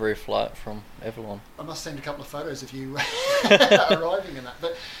delivery flight from Avalon. I must send a couple of photos of you arriving in that.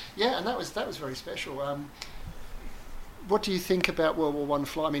 But yeah, and that was very special. What do you think about World War One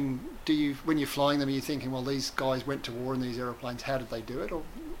flight? I mean, when you're flying them, are you thinking, well, these guys went to war in these aeroplanes, how did they do it? Or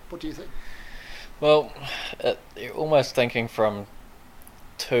what do you think? Well, you're almost thinking from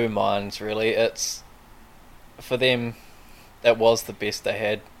two minds, really. It's, for them, it was the best they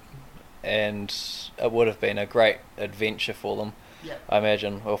had, and it would have been a great adventure for them, I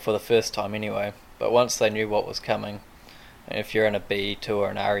imagine, or for the first time anyway. But once they knew what was coming, and if you're in a B2 or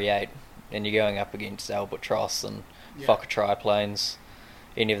an RE8, and you're going up against Albatross and Fokker triplanes,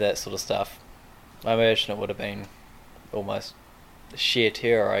 any of that sort of stuff, I imagine it would have been almost sheer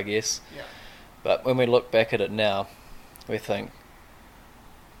terror, I guess. Yeah. But when we look back at it now, we think,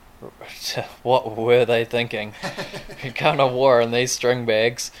 what were they thinking? Going to war in these string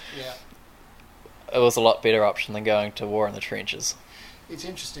bags. Yeah. It was a lot better option than going to war in the trenches. It's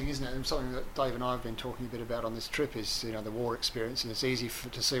interesting, isn't it? And something that Dave and I have been talking a bit about on this trip is, the war experience, and it's easy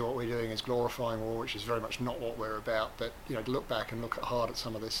to see what we're doing as glorifying war, which is very much not what we're about. But to look back and look hard at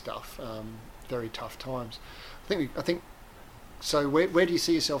some of this stuff, very tough times. I think. So where do you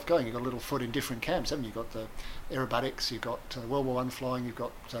see yourself going? You've got a little foot in different camps, haven't you? You've got the aerobatics, you've got World War One flying, you've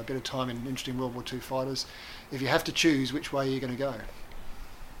got a bit of time in interesting World War II fighters. If you have to choose, which way are you going to go?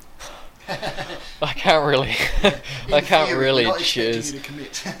 I can't really choose. You to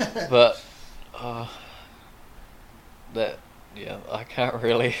commit. But I can't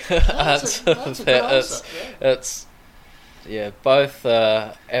really answer that. It's both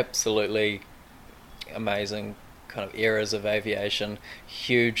absolutely amazing kind of eras of aviation,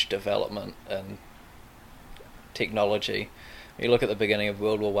 huge development in technology. You look at the beginning of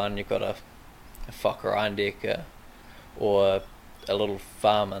World War One, you've got a Fokker Eindecker or a little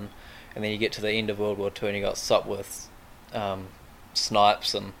Farman. And then you get to the end of World War II and you got Sopwiths,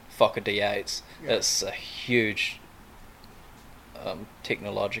 Snipes and Fokker D8s. Yeah. It's a huge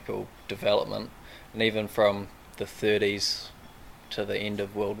technological development. And even from the 30s to the end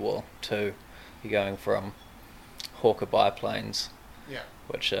of World War II, you're going from Hawker biplanes,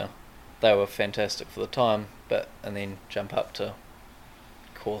 which they were fantastic for the time, and then jump up to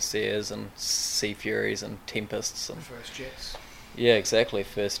Corsairs and Sea Furies and Tempests. And first jets. Yeah, exactly,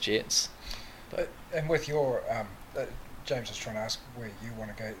 first jets. And with your, James was trying to ask where you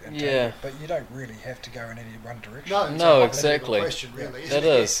want to go, but you don't really have to go in any one direction. No, exactly. Question, really, it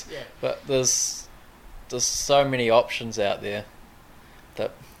is. Yeah. But there's so many options out there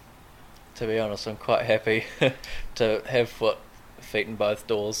that, to be honest, I'm quite happy to have feet in both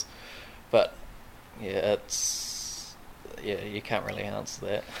doors. But you can't really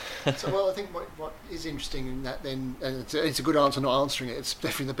answer that. So, I think what is interesting in that then, and it's a good answer not answering it, it's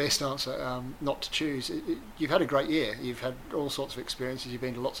definitely the best answer not to choose. You've had a great year. You've had all sorts of experiences. You've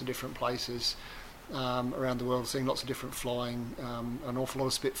been to lots of different places around the world, seeing lots of different flying, an awful lot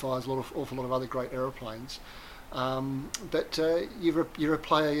of Spitfires, awful lot of other great aeroplanes. But you're a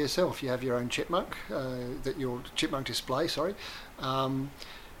player yourself. You have your own Chipmunk, your Chipmunk display, sorry.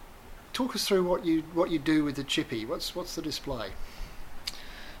 Talk us through what you do with the Chippy. What's the display?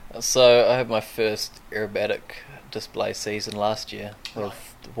 So I had my first aerobatic display season last year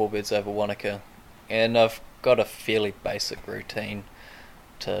with the Warbirds over Wanaka, and I've got a fairly basic routine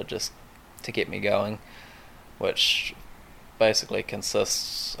to get me going, which basically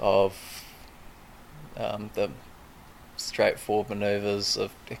consists of the straightforward manoeuvres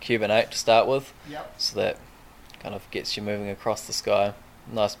of a Cuban 8 to start with. Yep. So that kind of gets you moving across the sky.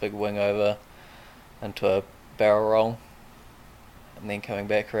 Nice big wing over into a barrel roll, and then coming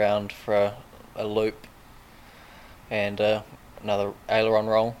back around for a loop and another aileron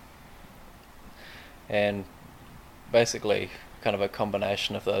roll, and basically kind of a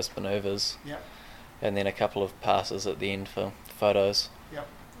combination of those manoeuvres. Yep. And then a couple of passes at the end for photos. Yep.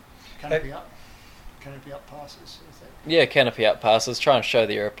 Canopy up passes, I think. Yeah, canopy up passes. Try and show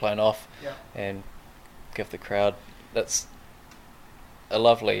the aeroplane off. Yep. And give the crowd. That's a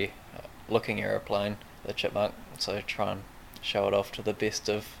lovely looking aeroplane, the Chipmunk. So try and show it off to the best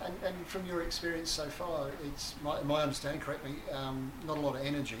of. And from your experience so far, it's my understanding, correct me, not a lot of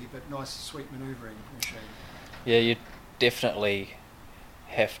energy, but nice, sweet manoeuvring machine. Yeah, you definitely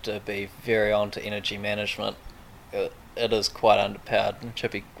have to be very on to energy management. It is quite underpowered.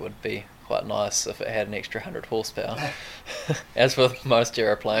 Chippy would be quite nice if it had an extra 100 horsepower. As with most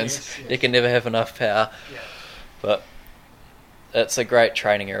aeroplanes, yes. You can never have enough power. Yeah. But it's a great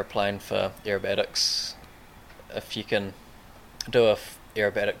training aeroplane for aerobatics. If you can do a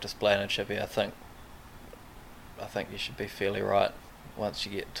aerobatic display in a Chippy, I think you should be fairly right once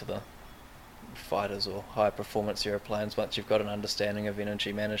you get to the fighters or high performance aeroplanes, once you've got an understanding of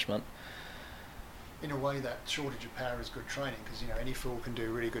energy management. In a way, that shortage of power is good training, because any fool can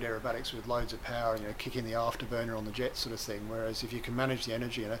do really good aerobatics with loads of power, kick in the afterburner on the jet sort of thing, whereas if you can manage the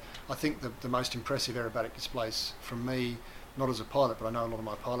energy, I think the most impressive aerobatic displays from me, not as a pilot, but I know a lot of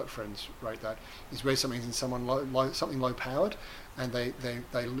my pilot friends rate that, is where something's in something low powered, and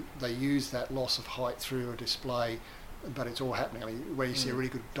they use that loss of height through a display, but it's all happening. I mean, where you see a really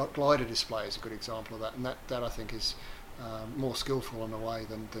good glider display is a good example of that, and that I think is more skillful in a way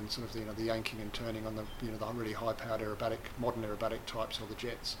than sort of the yanking and turning on the really high powered modern aerobatic types or the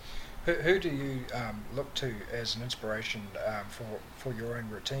jets. Who do you look to as an inspiration for your own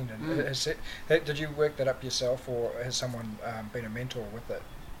routine? And did you work that up yourself, or has someone been a mentor with it?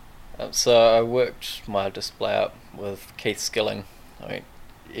 So I worked my display up with Keith Skilling. I mean,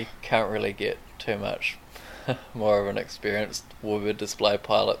 you can't really get too much more of an experienced warbird display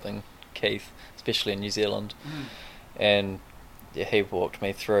pilot than Keith, especially in New Zealand. And yeah, he walked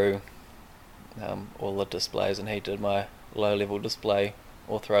me through all the displays, and he did my low-level display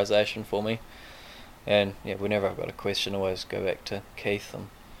authorization for me. And yeah, whenever I've got a question, I always go back to Keith. And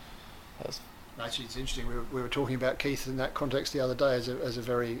actually, it's interesting. We were talking about Keith in that context the other day as a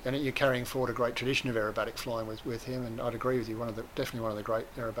very, and you're carrying forward a great tradition of aerobatic flying with him. And I'd agree with you. Definitely one of the great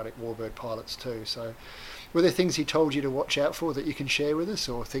aerobatic warbird pilots too. So, were there things he told you to watch out for that you can share with us,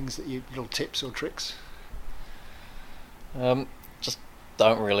 or things little tips or tricks? Just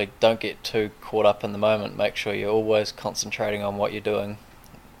don't get too caught up in the moment. Make sure you're always concentrating on what you're doing.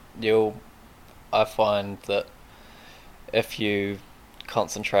 I find that if you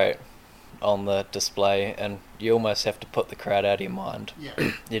concentrate on the display, and you almost have to put the crowd out of your mind.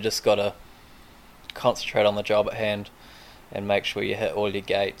 Yeah. You just got to concentrate on the job at hand and make sure you hit all your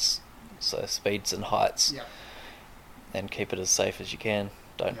gates, so speeds and heights, and keep it as safe as you can.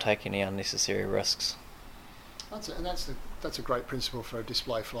 Don't take any unnecessary risks. That's a great principle for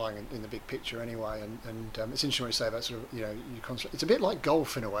display flying in the big picture anyway, and it's interesting what you say about sort of, you concentrate. It's a bit like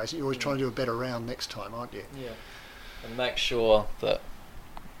golf in a way, isn't it? You're always trying to do a better round next time, aren't you? Yeah. And make sure that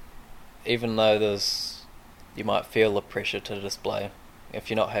even though you might feel the pressure to display, if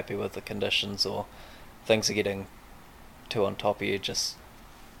you're not happy with the conditions or things are getting too on top of you, just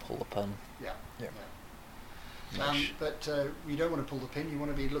pull the pin. Yeah. But you don't want to pull the pin. You want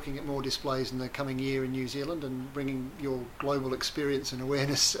to be looking at more displays in the coming year in New Zealand and bringing your global experience and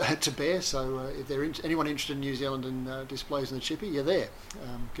awareness to bear. So if there's anyone interested in New Zealand and displays in the Chippy, you're there.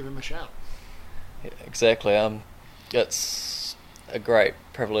 Give them a shout. Yeah, exactly. It's a great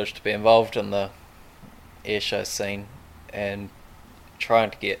privilege to be involved in the airshow scene and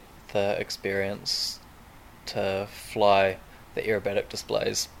trying to get the experience to fly the aerobatic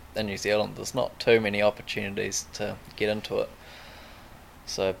displays in New Zealand. There's not too many opportunities to get into it,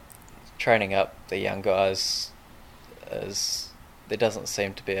 so training up the young guys there doesn't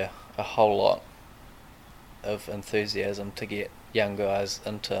seem to be a whole lot of enthusiasm to get young guys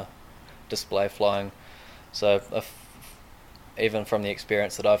into display flying. So even from the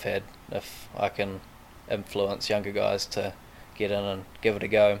experience that I've had, if I can influence younger guys to get in and give it a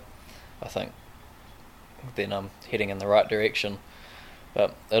go, I think then I'm heading in the right direction.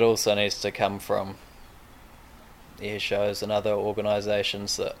 But it also needs to come from air shows and other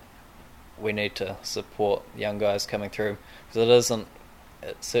organisations that we need to support young guys coming through, because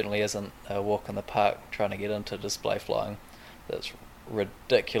it certainly isn't a walk in the park trying to get into display flying. That's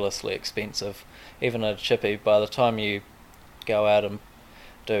ridiculously expensive. Even a chippy, by the time you go out and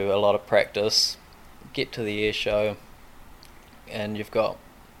do a lot of practice, get to the air show, and you've got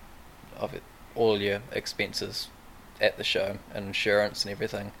all your expenses at the show and insurance and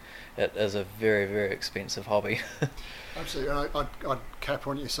everything. It is a very, very expensive hobby. Absolutely. I'd cap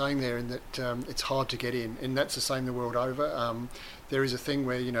on what you're saying there in that it's hard to get in, and that's the same the world over. There is a thing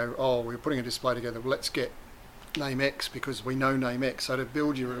where, we're putting a display together, well, let's get name X because we know name X. So to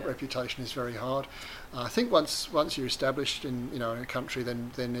build your reputation is very hard. I think once you're established in a country,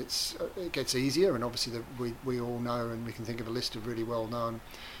 then it gets easier, and obviously we all know, and we can think of a list of really well-known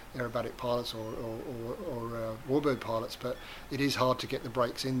aerobatic pilots or warbird pilots, but it is hard to get the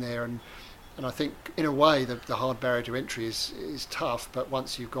breaks in there, and I think in a way the hard barrier to entry is tough, but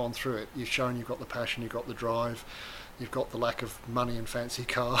once you've gone through it, you've shown you've got the passion, you've got the drive, you've got the lack of money and fancy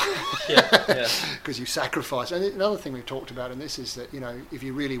car, because you sacrifice. And another thing we've talked about in this is that if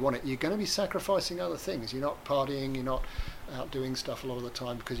you really want it, you're going to be sacrificing other things. You're not partying, you're not out doing stuff a lot of the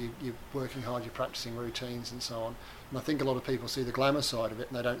time because you're working hard, you're practicing routines and so on. And I think a lot of people see the glamour side of it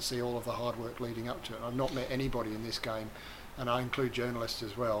and they don't see all of the hard work leading up to it. I've not met anybody in this game, and I include journalists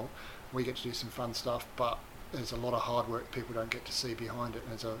as well. We get to do some fun stuff, but there's a lot of hard work people don't get to see behind it.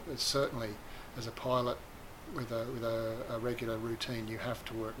 And it's certainly, as a pilot with a regular routine, you have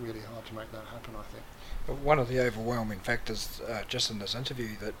to work really hard to make that happen, I think. One of the overwhelming factors just in this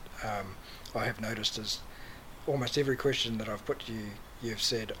interview that I have noticed is almost every question that I've put to you, you've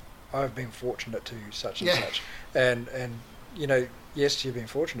said, I've been fortunate to such and such. And yes, you've been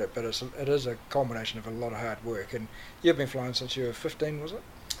fortunate, but it is a combination of a lot of hard work. And you've been flying since you were 15, was it?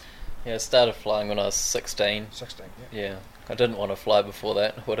 Yeah, I started flying when I was 16. 16, yeah. I didn't want to fly before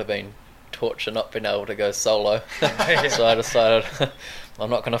that. It would have been torture not being able to go solo. So I decided I'm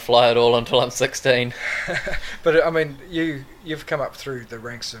not going to fly at all until I'm 16. But I mean, you've come up through the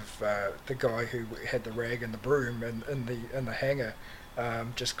ranks of the guy who had the rag and the broom in the hangar,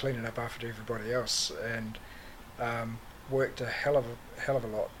 just cleaning up after everybody else, and worked a hell of a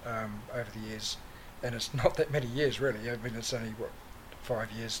lot over the years. And it's not that many years really. I mean, it's only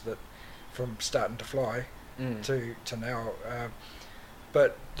 5 years that from starting to fly to now.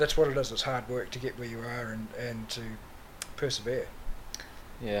 But that's what it is. It's hard work to get where you are and to persevere.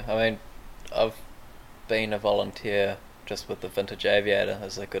 Yeah, I mean, I've been a volunteer just with the Vintage Aviator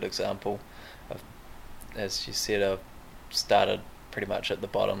as a good example. As you said, I've started pretty much at the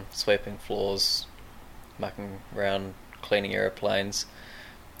bottom, sweeping floors, mucking around, cleaning aeroplanes,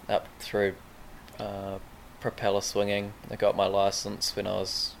 up through propeller swinging. I got my license when I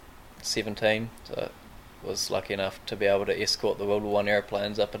was 17, so was lucky enough to be able to escort the World War I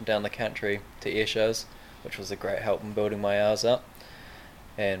airplanes up and down the country to air shows, which was a great help in building my hours up.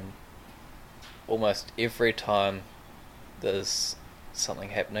 And almost every time there's something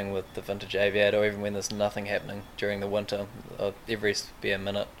happening with the Vintage Aviator, or even when there's nothing happening during the winter, every spare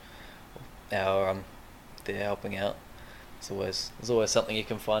minute, hour, I'm there helping out. There's always something you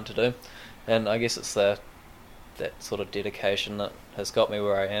can find to do, and I guess it's that sort of dedication that has got me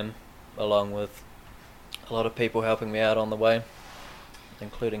where I am, along with a lot of people helping me out on the way,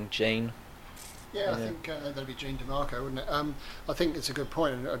 including Gene. Yeah, I think that'd be Gene DeMarco, wouldn't it? I think it's a good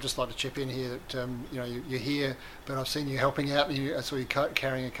point, and I'd just like to chip in here that you're here, but I've seen you helping out, and I saw you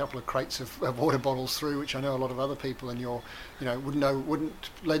carrying a couple of crates of water bottles through, which I know a lot of other people in your,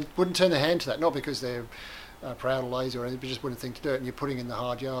 wouldn't turn their hand to that, not because they're proud or lazy or anything, but just wouldn't think to do it, and you're putting in the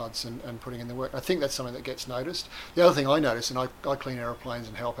hard yards and putting in the work. I think that's something that gets noticed. The other thing I notice, and I clean aeroplanes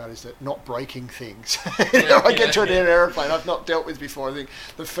and help out, is that not breaking things. I get to an aeroplane I've not dealt with before. I think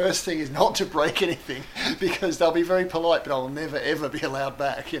the first thing is not to break anything, because they'll be very polite, but I will never ever be allowed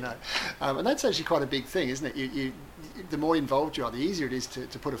back. And that's actually quite a big thing, isn't it? You the more involved you are, the easier it is to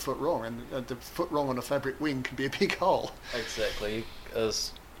put a foot wrong, and the foot wrong on a fabric wing can be a big hole. Exactly.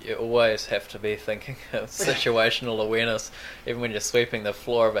 You always have to be thinking of situational awareness. Even when you're sweeping the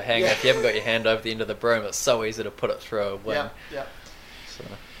floor of a hangar, if you haven't got your hand over the end of the broom, it's so easy to put it through a wing. Yeah. So,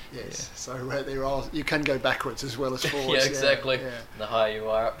 so you can go backwards as well as forwards. Yeah, exactly. Yeah. The higher you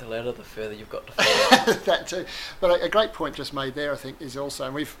are up the ladder, the further you've got to fall. That too. But a great point just made there, I think, is also,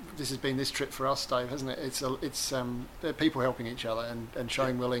 and this has been this trip for us, Dave, hasn't it? It's people helping each other and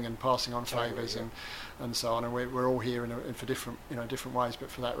showing willing and passing on favours and so on, and we're all here for different ways, but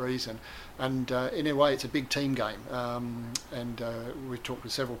for that reason. And in a way, it's a big team game. And we've talked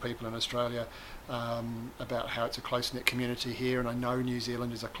with several people in Australia about how it's a close-knit community here, and I know New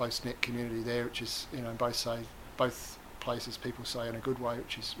Zealand is a close-knit community there, which is both places people say in a good way,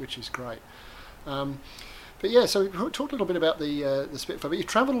 which is great. But But yeah, so we talked a little bit about the Spitfire. But you've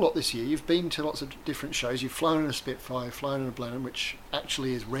travelled a lot this year. You've been to lots of different shows. You've flown in a Spitfire, flown in a Blenheim, which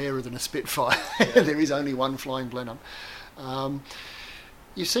actually is rarer than a Spitfire. There is only one flying Blenheim.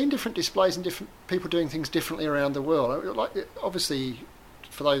 You've seen different displays and different people doing things differently around the world. Like, obviously,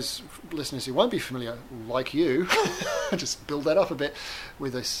 for those listeners who won't be familiar, like you, just build that up a bit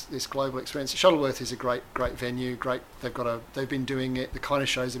with this global experience. Shuttleworth is a great venue. They've been doing it. The kind of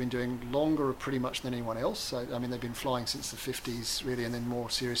shows they've been doing longer, pretty much than anyone else. So I mean, they've been flying since the 50s, really, and then more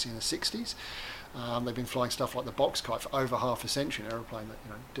seriously in the 60s. They've been flying stuff like the box kite for over half a century, an aeroplane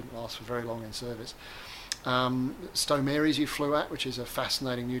that didn't last for very long in service. Stowe Marys you flew at, which is a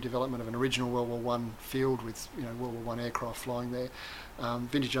fascinating new development of an original World War One field with World War One aircraft flying there.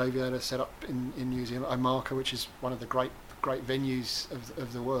 Vintage Aviator set up in New Zealand. Omaka, which is one of the great venues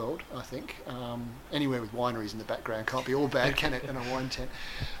of the world, I think. Anywhere with wineries in the background can't be all bad, can it? In a wine tent.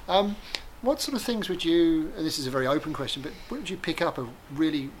 What sort of things would you, and this is a very open question, but what would you pick up of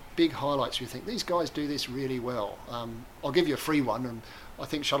really big highlights where you think these guys do this really well? I'll give you a free one, and I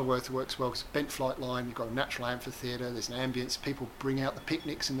think Shuttleworth works well because bent flight line, you've got a natural amphitheatre, there's an ambience, people bring out the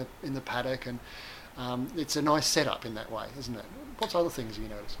picnics in the paddock, and it's a nice setup in that way, isn't it? What's other things have you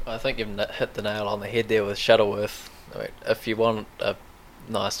noticed? I think you've hit the nail on the head there with Shuttleworth. I mean, if you want a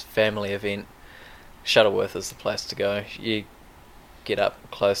nice family event, Shuttleworth is the place to go. You get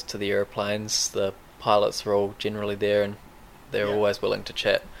up close to the aeroplanes, the pilots are all generally there and they're always willing to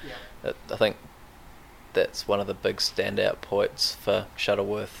chat. I think that's one of the big standout points for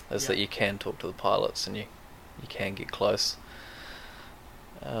Shuttleworth is that you can talk to the pilots and you can get close.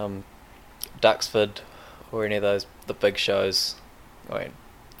 Duxford or any of those, the big shows, I mean,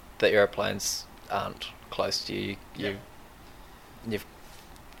 the aeroplanes aren't close to you. You've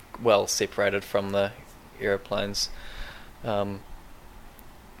well separated from the aeroplanes.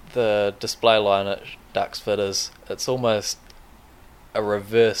 The display line at Duxford it's almost a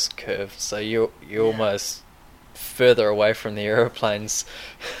reverse curve, so you're almost further away from the aeroplanes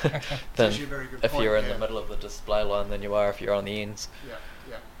than if you're in the middle of the display line than you are if you're on the ends.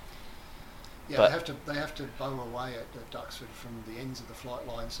 Yeah, they have to bow away at Duxford from the ends of the flight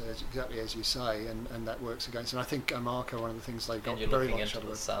line, so it's exactly as you say, and that works against. And I think Omaka, one of the things they've got very looking into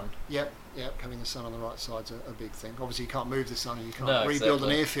the sun. Yep, having the sun on the right side's a big thing. Obviously, you can't move the sun and you can't rebuild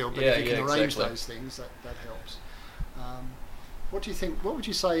an airfield, but if you can arrange those things, that helps. What do you think? What would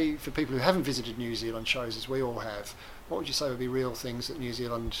you say for people who haven't visited New Zealand shows, as we all have? What would you say would be real things that New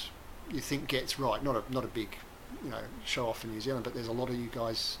Zealand you think gets right? Not a big, show off for New Zealand, but there's a lot of you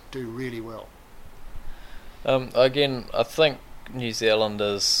guys do really well. Again, I think New Zealand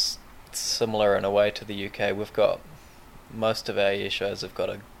is similar in a way to the UK. We've got most of our air shows have got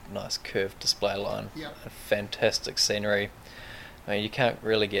a nice curved display line, a fantastic scenery. I mean, you can't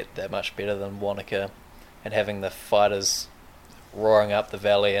really get that much better than Wanaka, and having the fighters roaring up the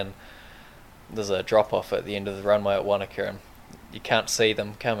valley, and there's a drop off at the end of the runway at Wanaka, and you can't see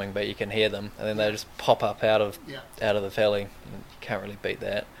them coming, but you can hear them, and then they just pop up out of the valley. You can't really beat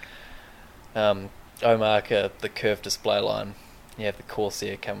that. Omaka, the curved display line, you have the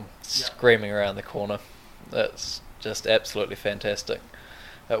Corsair come screaming around the corner. That's just absolutely fantastic.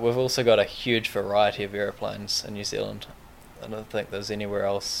 We've also got a huge variety of aeroplanes in New Zealand. I don't think there's anywhere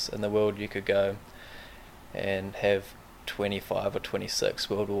else in the world you could go and have 25 or 26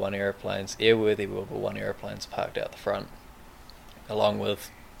 World War One aeroplanes, airworthy World War One aeroplanes parked out the front, along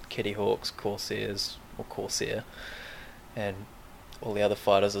with Kitty Hawks, Corsairs, or Corsair, and all the other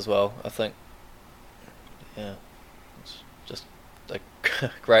fighters as well. I think, it's just a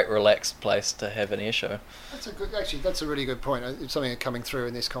great relaxed place to have an air show. That's a really good point. Something coming through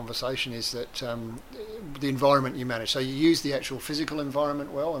in this conversation is that the environment you manage. So you use the actual physical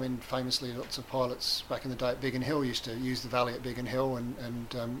environment well. I mean, famously, lots of pilots back in the day at Biggin Hill used to use the valley at Biggin Hill,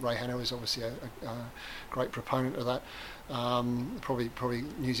 and Ray Hanna is obviously a great proponent of that. Probably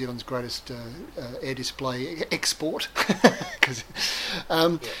New Zealand's greatest air display export.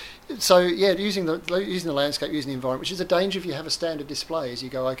 Using the landscape, using the environment, which is a danger if you have a standard display. Is you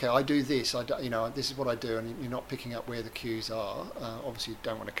go, okay, I do this, this is what I do, and you're not picking up where the cues are. Obviously, you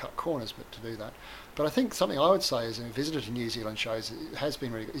don't want to cut corners, but to do that. But I think something I would say as a visitor to New Zealand shows, it has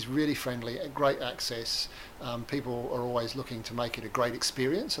been really good, is really friendly, great access. People are always looking to make it a great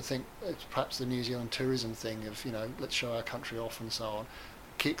experience. I think it's perhaps the New Zealand tourism thing of, let's show our country off and so on,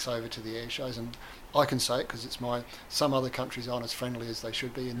 kicks over to the air shows. And I can say it because some other countries aren't as friendly as they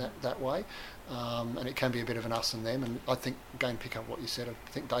should be in that way. And it can be a bit of an us and them. And I think, again, pick up what you said, I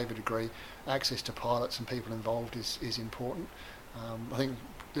think David would agree, access to pilots and people involved is important. I think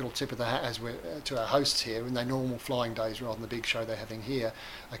little tip of the hat as we're to our hosts here, in their normal flying days rather than the big show they're having here,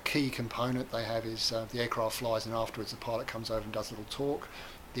 a key component they have is the aircraft flies, and afterwards the pilot comes over and does a little talk.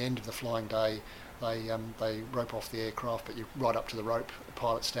 At the end of the flying day, they rope off the aircraft, but you right up to the rope, the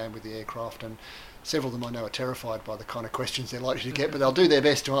pilots stand with the aircraft, and several of them I know are terrified by the kind of questions they're likely to get, but they'll do their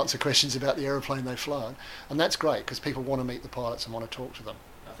best to answer questions about the aeroplane they've flown, and that's great because people want to meet the pilots and want to talk to them.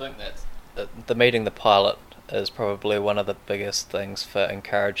 I think that's the meeting the pilot is probably one of the biggest things for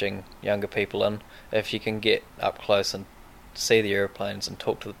encouraging younger people in. If you can get up close and see the aeroplanes and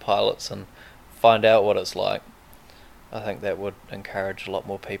talk to the pilots and find out what it's like, I think that would encourage a lot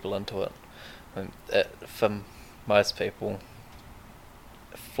more people into it. And for most people,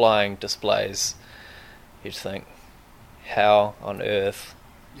 flying displays, you'd think, how on earth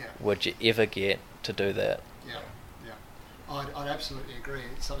would you ever get to do that? I'd absolutely agree.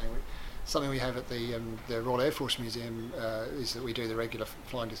 It's something we have at the Royal Air Force Museum is that we do the regular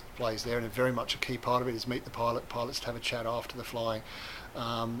flying displays there, and very much a key part of it is meet the pilots to have a chat after the flying.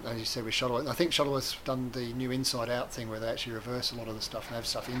 As you said with Shuttleworth, I think Shuttleworth's done the new Inside Out thing where they actually reverse a lot of the stuff and have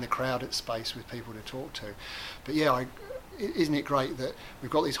stuff in the crowded space with people to talk to. But isn't it great that we've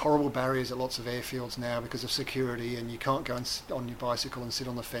got these horrible barriers at lots of airfields now because of security, and you can't go and on your bicycle and sit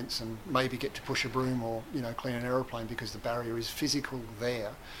on the fence and maybe get to push a broom or clean an aeroplane because the barrier is physical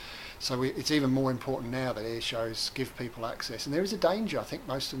there. So it's even more important now that air shows give people access. And there is a danger. I think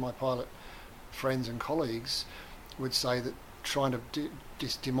most of my pilot friends and colleagues would say that trying to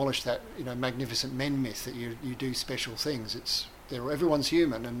just demolish that magnificent men myth that you do special things. Everyone's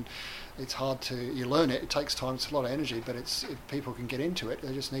human, and it's hard you learn it. It takes time. It's a lot of energy, but if people can get into it,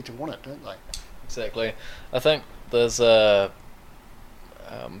 they just need to want it, don't they? Exactly. I think there's a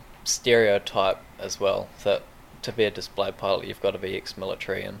stereotype as well that to be a display pilot you've got to be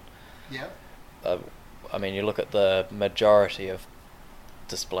ex-military, and I mean, you look at the majority of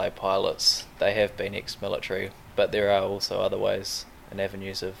display pilots, they have been ex-military, but there are also other ways and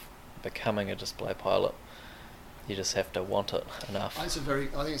avenues of becoming a display pilot. You just have to want it enough. I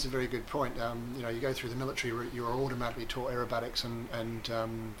think it's a very good point. You go through the military route, you're automatically taught aerobatics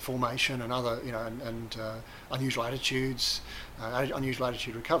and formation and other, and unusual attitudes, unusual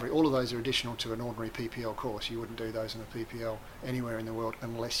attitude recovery. All of those are additional to an ordinary PPL course. You wouldn't do those in a PPL anywhere in the world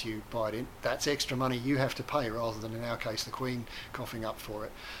unless you buy it in. That's extra money you have to pay rather than, in our case, the Queen coughing up for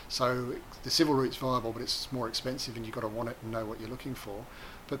it. So the civil route's viable, but it's more expensive, and you've got to want it and know what you're looking for.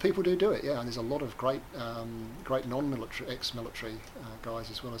 But people do it, and there's a lot of great non-military, ex-military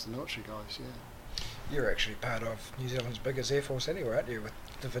guys as well as the military guys, You're actually part of New Zealand's biggest air force anyway, aren't you, with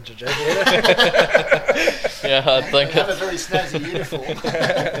the vintage aviator? Yeah, I think they have a very snazzy uniform.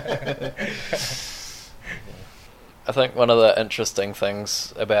 I think one of the interesting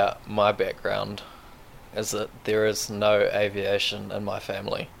things about my background is that there is no aviation in my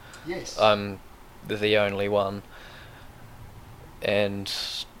family. Yes. I'm the only one. And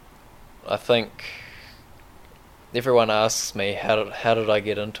I think everyone asks me how did I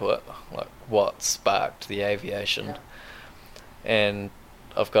get into it, like what sparked the aviation, and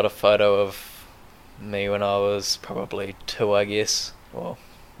I've got a photo of me when I was probably 2, I guess, or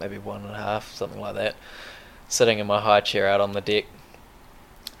maybe 1.5, something like that, sitting in my high chair out on the deck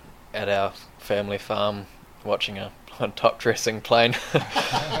at our family farm watching a top dressing plane.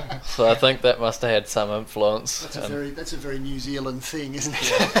 So I think that must have had some influence. That's a very New Zealand thing, isn't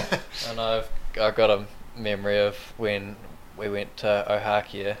it? And I've got a memory of when we went to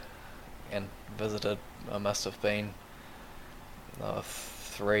Ohakea and visited. I must have been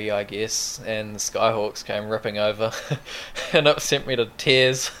 3, I guess, and the Skyhawks came ripping over, and it sent me to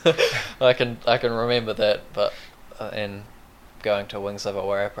tears. I can remember that, but and going to Wings Over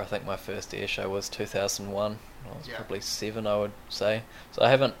Warrapper, I think my first air show was 2001. I was probably 7, I would say. So I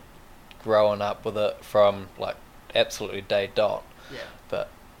haven't grown up with it from like absolutely day dot. Yeah. But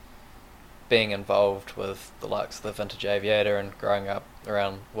being involved with the likes of the Vintage Aviator and growing up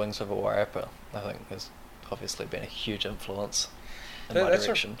around Wings Over Warrapper, I think has obviously been a huge influence in my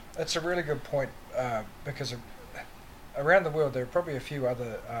direction. That's a really good point, because around the world there are probably a few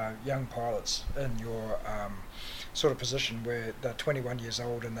other young pilots in your sort of position where they're 21 years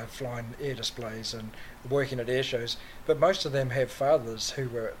old and they're flying air displays and working at air shows, but most of them have fathers who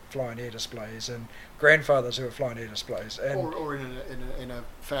were flying air displays and grandfathers who were flying air displays, and or in a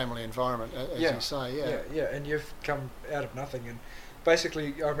family environment, as you say. Yeah, and you've come out of nothing. And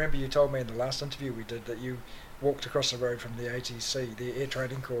basically, I remember you told me in the last interview we did that you walked across the road from the ATC, the Air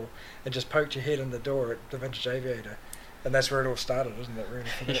Training Corps, and just poked your head in the door at the Vintage Aviator. And that's where it all started, isn't it,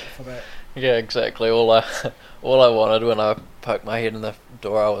 really, for that? Yeah, exactly. All I wanted when I poked my head in the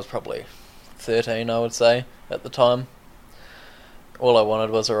door, I was probably 13, I would say, at the time. all I wanted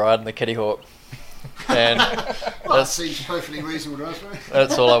was a ride in the Kitty Hawk. And well, that seems perfectly reasonable to us, mate.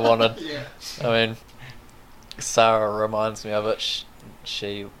 That's all I wanted. Yeah. I mean, Sarah reminds me of it.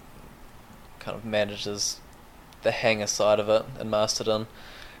 She kind of manages the hangar side of it in Masterton.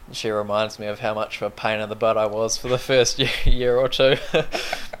 And she reminds me of how much of a pain in the butt I was for the first year or two.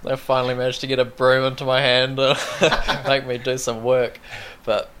 I finally managed to get a broom into my hand and make me do some work.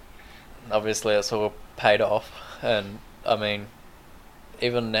 But obviously it's all paid off. And I mean,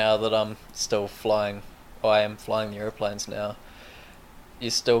 even now that I'm still flying, I am flying the aeroplanes now,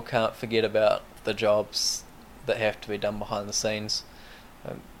 you still can't forget about the jobs that have to be done behind the scenes.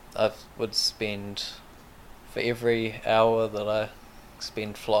 I would spend, for every hour that I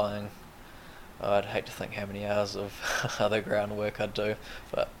spend flying, I'd hate to think how many hours of other ground work I'd do,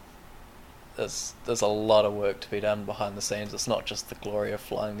 but there's a lot of work to be done behind the scenes. It's not just the glory of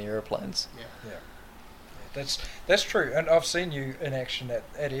flying the aeroplanes. Yeah. That's true, and I've seen you in action at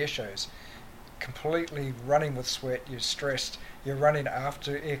air shows, completely running with sweat. You're stressed. You're running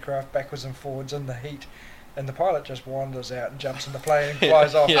after aircraft backwards and forwards in the heat, and the pilot just wanders out and jumps in the plane and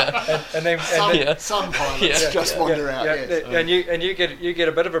flies off. And then some pilots just wander out. And you get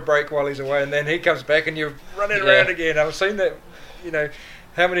a bit of a break while he's away, and then he comes back and you're running around again. I've seen that,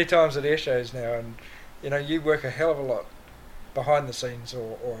 how many times at air shows now, and you work a hell of a lot behind the scenes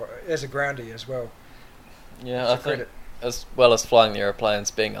or as a groundie as well. Yeah, I think as well as flying the aeroplanes,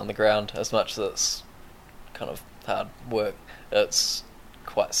 being on the ground, as much as it's kind of hard work, it's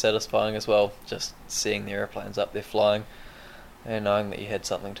quite satisfying as well, just seeing the aeroplanes up there flying and knowing that you had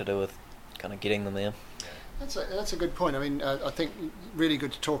something to do with kind of getting them there. That's a good point. I mean, I think really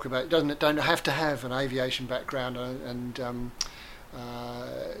good to talk about. Don't have to have an aviation background, and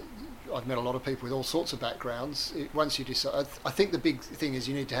I've met a lot of people with all sorts of backgrounds. Once you decide, I think the big thing is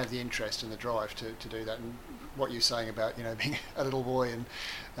you need to have the interest and the drive to do that. And what you're saying about being a little boy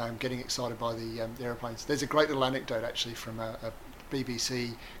and getting excited by the aeroplanes. There's a great little anecdote actually from a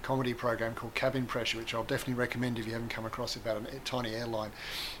BBC comedy program called Cabin Pressure, which I'll definitely recommend if you haven't come across it, about a tiny airline.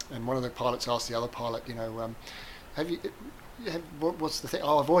 And one of the pilots asked the other pilot, what's the thing?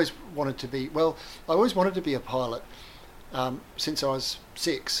 Oh, I've always wanted to be. Well, I always wanted to be a pilot. Since I was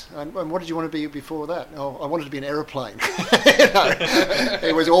 6, and what did you want to be before that? Oh, I wanted to be an aeroplane.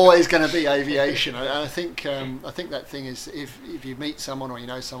 It was always going to be aviation. And I think that thing is if you meet someone or you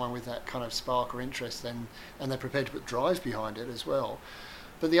know someone with that kind of spark or interest, and they're prepared to put drive behind it as well.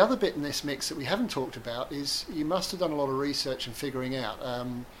 But the other bit in this mix that we haven't talked about is you must have done a lot of research and figuring out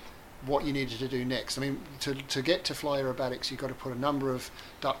what you needed to do next. I mean, to get to fly aerobatics, you've got to put a number of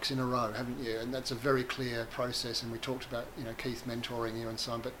ducks in a row, haven't you? And that's a very clear process. And we talked about, Keith mentoring you and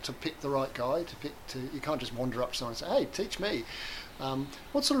so on. But to pick the right guy, you can't just wander up to someone and say, "Hey, teach me."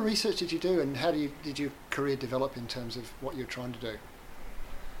 What sort of research did you do, and how did your career develop in terms of what you're trying to do?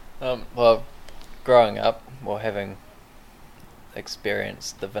 Well, growing up, or having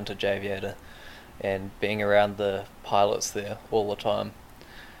experienced the Vintage Aviator, and being around the pilots there all the time.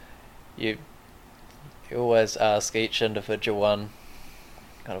 You always ask each individual one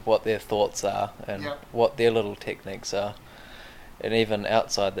kind of what their thoughts are and what their little techniques are. And even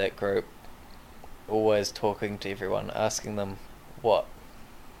outside that group, always talking to everyone, asking them what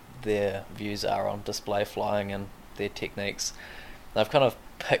their views are on display flying and their techniques. And I've kind of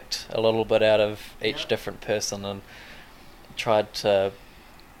picked a little bit out of each different person and tried to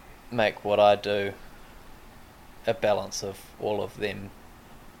make what I do a balance of all of them.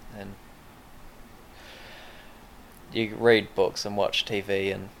 And you read books and watch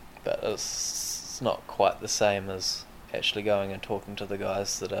TV, but it's not quite the same as actually going and talking to the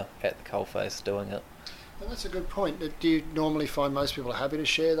guys that are at the coalface doing it. Well, that's a good point. Do you normally find most people are happy to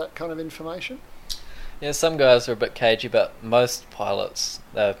share that kind of information? Yeah, some guys are a bit cagey, but most pilots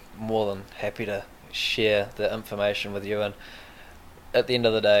are more than happy to share the information with you. And at the end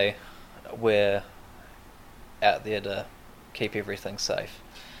of the day, we're out there to keep everything safe.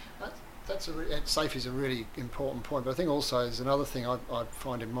 Safe is a really important point, but I think also there's another thing I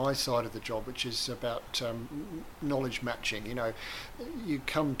find in my side of the job, which is about knowledge matching. You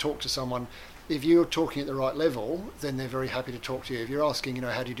come talk to someone. If you're talking at the right level, then they're very happy to talk to you. If you're asking,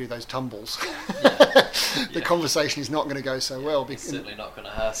 how do you do those tumbles, the conversation is not going to go so well. You're certainly not going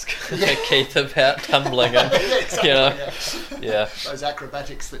to ask Keith about tumbling and those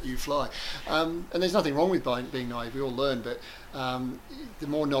acrobatics that you fly. And there's nothing wrong with being naive. We all learn, but the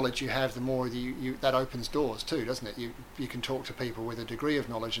more knowledge you have, the more that opens doors too, doesn't it? You can talk to people with a degree of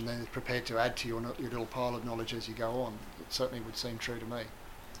knowledge, and they're prepared to add to your little pile of knowledge as you go on. It certainly would seem true to me.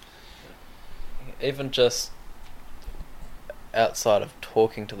 Even just outside of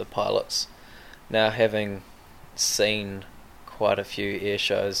talking to the pilots, now having seen quite a few air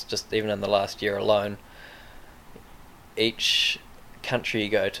shows, just even in the last year alone. Each country you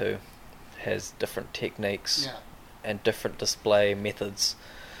go to has different techniques and different display methods,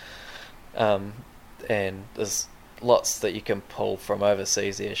 and there's lots that you can pull from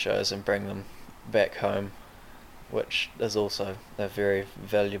overseas air shows and bring them back home, which is also a very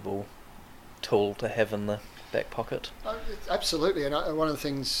valuable tool to have in the back pocket. Absolutely, and one of the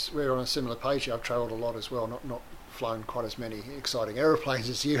things, we're on a similar page here. I've travelled a lot as well, not flown quite as many exciting aeroplanes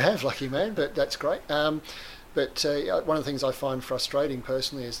as you have, lucky man, but that's great. But one of the things I find frustrating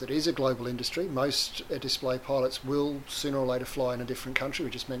personally is that it is a global industry. Most display pilots will sooner or later fly in a different country.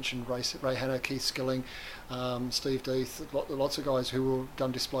 We just mentioned Ray Hanna, Keith Skilling, Steve Death, lots of guys who have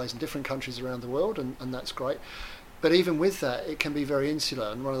done displays in different countries around the world, and that's great. But even with that, it can be very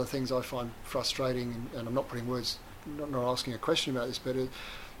insular. And one of the things I find frustrating, and I'm not putting words, not asking a question about this, but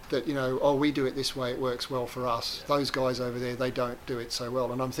that, we do it this way, it works well for us. Those guys over there, they don't do it so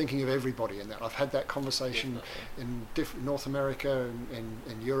well. And I'm thinking of everybody in that. I've had that conversation in North America and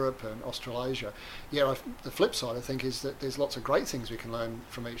in Europe and Australasia. Yeah, the flip side, I think, is that there's lots of great things we can learn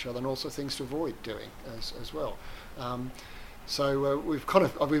from each other, and also things to avoid doing as well. So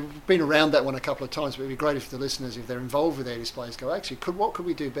we've been around that one a couple of times, but it'd be great if the listeners, if they're involved with their displays, go, actually, what could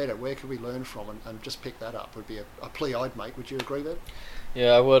we do better? Where could we learn from? And just pick that up would be a plea I'd make. Would you agree, Bevan?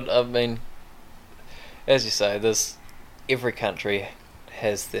 Yeah, I would. I mean, as you say, every country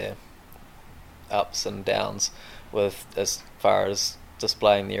has their ups and downs with as far as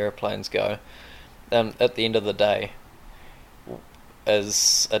displaying the aeroplanes go. At the end of the day,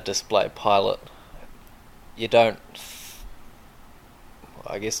 as a display pilot, you don't...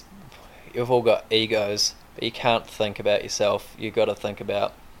 I guess you've all got egos, but you can't think about yourself. You've got to think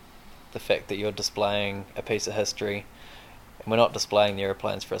about the fact that you're displaying a piece of history, and we're not displaying the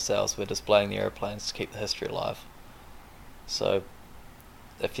aeroplanes for ourselves, we're displaying the aeroplanes to keep the history alive. So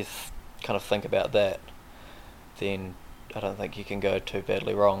if you kind of think about that, then I don't think you can go too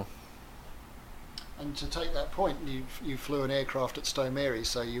badly wrong. And to take that point, you flew an aircraft at Stowe Mary,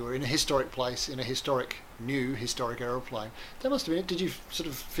 so you were in a historic place, in a new historic aeroplane. That must have been it. Did you sort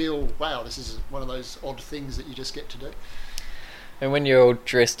of feel, wow, this is one of those odd things that you just get to do? And when you're all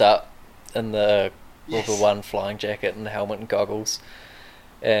dressed up in the World War One flying jacket and the helmet and goggles,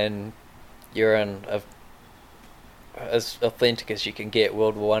 and you're in as authentic as you can get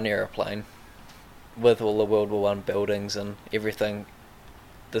World War One aeroplane, with all the World War One buildings and everything,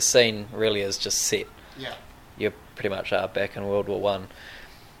 the scene really is just set. Yeah. You pretty much are back in World War One,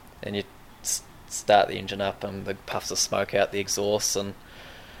 and you start the engine up and the puffs of smoke out the exhaust, and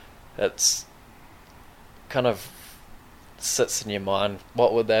it's kind of sits in your mind,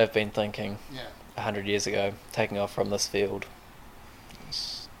 what would they have been thinking 100 years ago, taking off from this field?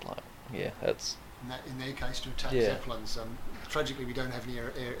 It's like, it's... In their case, to attack Zeppelins. Tragically, we don't have any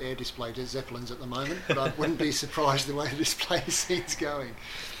air display Zeppelins at the moment, but I wouldn't be surprised the way the display scene's going.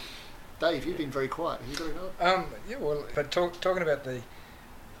 Dave, you've been very quiet. Have you got another? But talking about the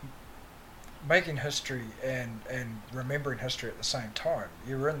making history and remembering history at the same time,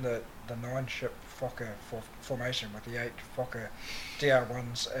 you were in the 9-ship Fokker formation with the 8 Fokker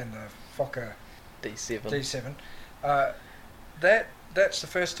DR1s and the Fokker D7. That's the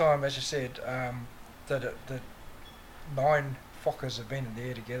first time, as you said, that 9 Fokkers have been in the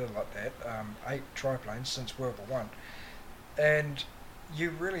air together like that, 8 triplanes since World War One, and you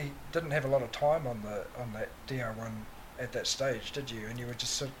really didn't have a lot of time on that DR1 at that stage, did you? And you were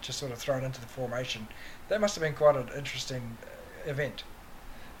just sort of thrown into the formation. That must have been quite an interesting event.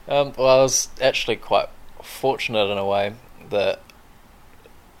 Well, I was actually quite fortunate in a way that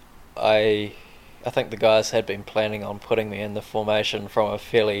I think the guys had been planning on putting me in the formation from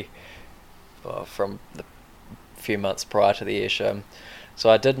the few months prior to the air show. So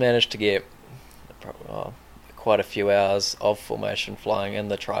I did manage to get quite a few hours of formation flying in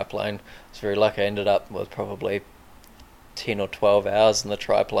the triplane. I was very lucky. I ended up with probably 10 or 12 hours in the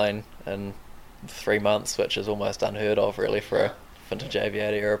triplane in 3 months, which is almost unheard of really for a vintage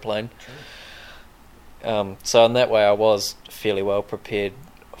aviator aeroplane. So in that way I was fairly well prepared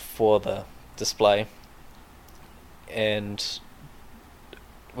for the display. And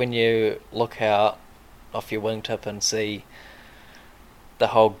when you look out off your wingtip and see the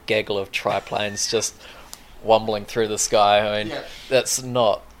whole gaggle of triplanes just wombling through the sky, I mean, that's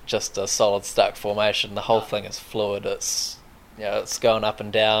not just a solid stuck formation. The whole thing is fluid. It's it's going up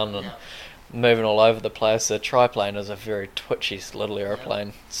and down and moving all over the place. A triplane is a very twitchy little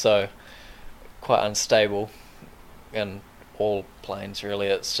aeroplane, so quite unstable in all planes really.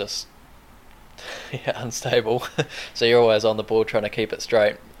 It's just unstable. So you're always on the board trying to keep it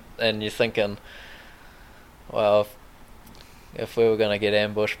straight, and you're thinking, well, if we were going to get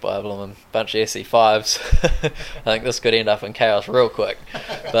ambushed by a bunch of SE5s, I think this could end up in chaos real quick.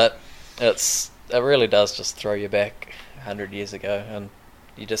 But it really does just throw you back 100 years ago, and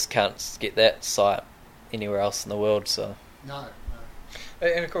you just can't get that sight anywhere else in the world. So No.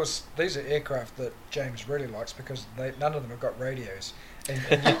 And of course, these are aircraft that James really likes because none of them have got radios. And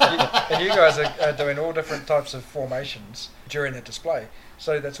you guys are doing all different types of formations during the display.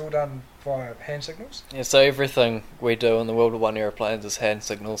 So that's all done via hand signals? Yeah, so everything we do in the World War I airplanes is hand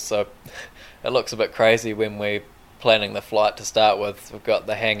signals, so it looks a bit crazy when we're planning the flight to start with. We've got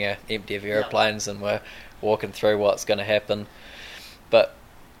the hangar empty of airplanes and we're walking through what's going to happen. But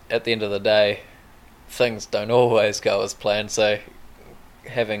at the end of the day, things don't always go as planned, so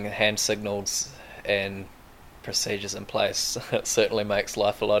having hand signals and procedures in place, it certainly makes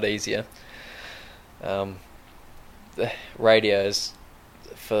life a lot easier. The radios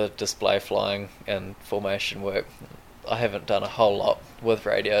for display flying and formation work, I haven't done a whole lot with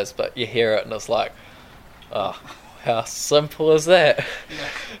radios, but you hear it and it's like, oh, how simple is that?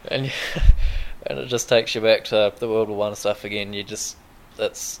 Yeah. And it just takes you back to the World War I stuff again. It's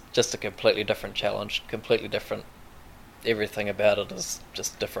just a completely different challenge, completely different. Everything about it is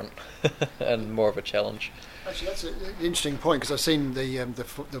just different and more of a challenge. Actually, that's an interesting point, because I've seen the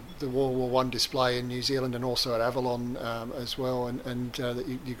World War I display in New Zealand and also at Avalon as well, and that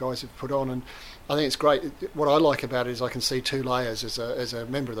you guys have put on, and I think it's great. What I like about it is I can see two layers. As a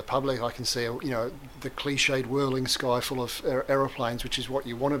member of the public, I can see the cliched whirling sky full of aeroplanes, which is what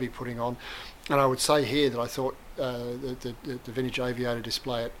you want to be putting on. And I would say here that I thought the Vintage Aviator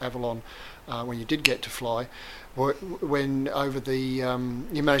display at Avalon, when you did get to fly, when over the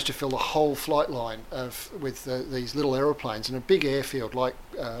you managed to fill the whole flight line with these little aeroplanes, and a big airfield like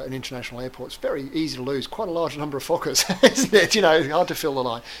an international airport, it's very easy to lose quite a large number of Fokkers, isn't it? Hard to fill the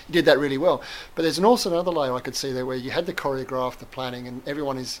line. You did that really well. But there's also another layer I could see there where you had the choreograph, the planning, and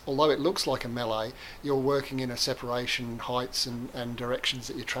everyone is, although it looks like a melee, you're working in a separation, heights and directions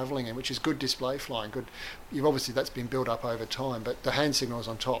that you're travelling in, which is good display flying. Good. Obviously that's been built up over time, but the hand signals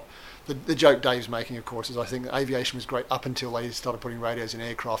on top. The joke Dave's making, of course, is I think aviation was great up until they started putting radios in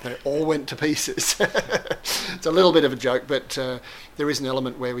aircraft, and it all went to pieces. It's a little bit of a joke, but there is an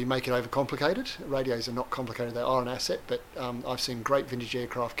element where we make it overcomplicated. Radios are not complicated; they are an asset. But I've seen great vintage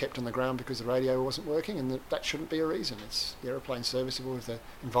aircraft kept on the ground because the radio wasn't working, and that shouldn't be a reason. It's the aeroplane serviceable if the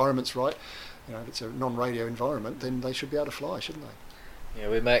environment's right. If it's a non-radio environment, then they should be able to fly, shouldn't they? Yeah,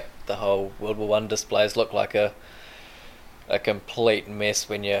 we make the whole World War I displays look like a complete mess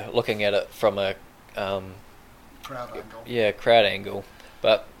when you're looking at it from a crowd angle. Yeah, crowd angle.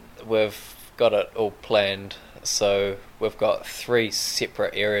 But we've got it all planned, so we've got 3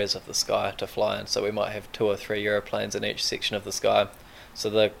 separate areas of the sky to fly in. So we might have 2 or 3 aeroplanes in each section of the sky. So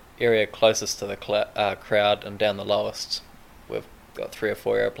the area closest to the crowd and down the lowest, we've got 3 or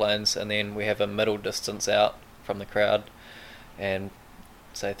 4 aeroplanes, and then we have a middle distance out from the crowd, and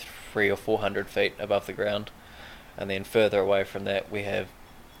say 300 or 400 feet above the ground. And then further away from that, we have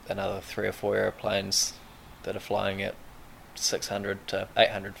another 3 or 4 aeroplanes that are flying at 600 to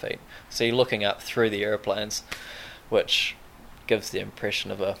 800 feet. So you're looking up through the aeroplanes, which gives the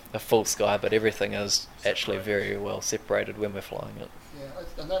impression of a full sky, but everything is actually very well separated when we're flying it.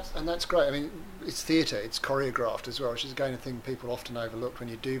 Yeah, and that's great. I mean, it's theatre, it's choreographed as well, which is again a thing people often overlook when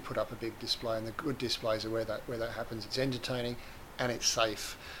you do put up a big display. And the good displays are where that happens. It's entertaining and it's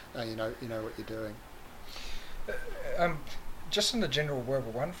safe. You know what you're doing. Just in the general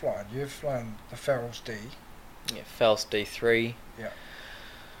World War I flying, you've flown the Farrell's D. Yeah, Farrell's D3. Yeah.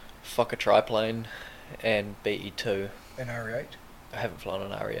 Fokker triplane and BE2. And RE8? I haven't flown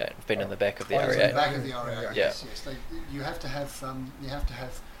an RE8. I've been in the back of the In RE8. the back of the RE8. Yeah. Yes. You have to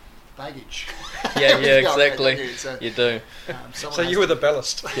have baggage. Yeah, exactly. You do. So you were the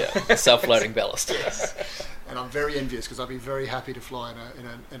ballast. Yeah, self-loading ballast. Yes. And I'm very envious because I'd be very happy to fly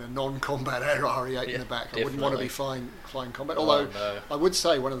in a non-combat RE8 in the back. I wouldn't want to be flying combat. Although I would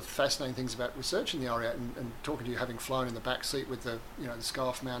say one of the fascinating things about researching the RE8 and talking to you, having flown in the back seat with the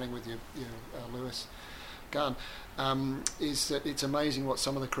scarf mounting with your Lewis gun, is that it's amazing what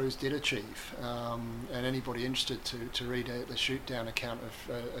some of the crews did achieve. And anybody interested to read the shoot down account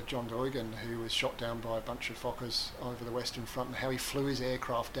of John Doigan, who was shot down by a bunch of Fokkers over the Western Front, and how he flew his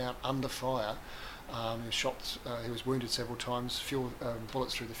aircraft down under fire. He was shot. He was wounded several times.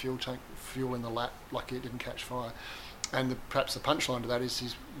 Bullets through the fuel tank, fuel in the lap. Lucky it didn't catch fire. And perhaps the punchline to that is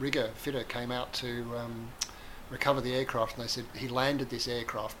his fitter came out to recover the aircraft, and they said he landed this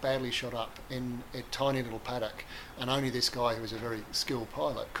aircraft badly shot up in a tiny little paddock, and only this guy who was a very skilled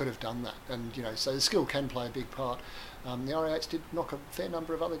pilot could have done that. And so the skill can play a big part. The RE8s did knock a fair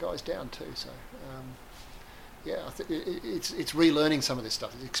number of other guys down too. So it's relearning some of this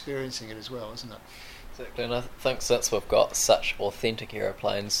stuff. It's experiencing it as well, isn't it? Exactly, and I think since we've got such authentic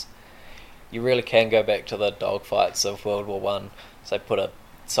aeroplanes, you really can go back to the dogfights of World War One. So put a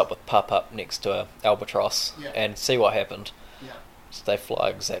Sopwith pup up next to a albatross and see what happened. Yeah. So they fly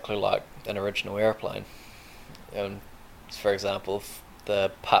exactly like an original aeroplane. And for example,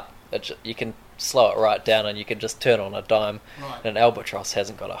 the pup, you can slow it right down and you can just turn on a dime. Right. And an albatross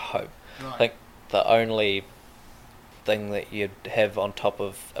hasn't got a hope. Right. I think the only thing that you'd have on top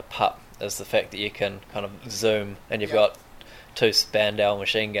of a pup is the fact that you can kind of zoom and you've got 2 Spandau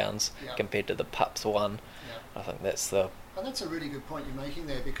machine guns compared to the pup's one. I think that's the... And that's a really good point you're making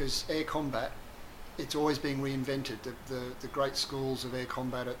there, because air combat, it's always being reinvented. The great schools of air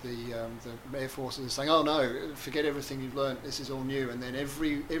combat at the Air Forces are saying, oh no, forget everything you've learnt, this is all new. And then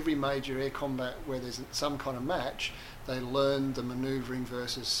every major air combat where there's some kind of match, they learn the manoeuvring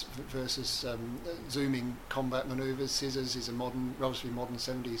versus zooming combat manoeuvres. Scissors is a obviously modern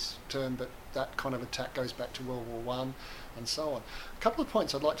 70s term, but that kind of attack goes back to World War One and so on. A couple of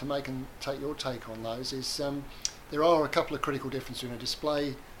points I'd like to make and take your take on those is there are a couple of critical differences in a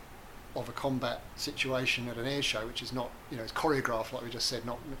display of a combat situation at an air show, which is not, it's choreographed like we just said.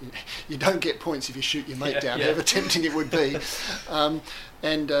 Not, you don't get points if you shoot your mate down, however tempting it would be.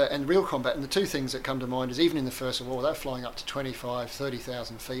 And real combat. And the two things that come to mind is even in the First World War, they're flying up to 25,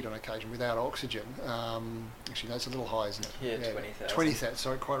 30,000 feet on occasion without oxygen. Actually, that's a little high, isn't it? Yeah, 20,000. 20,000.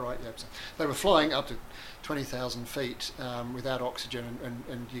 Sorry, quite right. Yeah. So they were flying up to 20,000 feet without oxygen,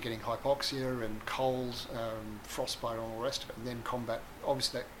 and you're getting hypoxia and cold, frostbite, and all the rest of it. And then combat,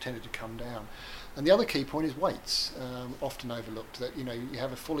 obviously, that tended to come down. And the other key point is weights, often overlooked. That you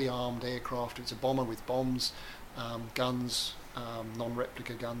have a fully armed aircraft. It's a bomber with bombs, guns,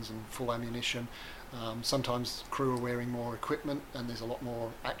 non-replica guns, and full ammunition. Sometimes crew are wearing more equipment, and there's a lot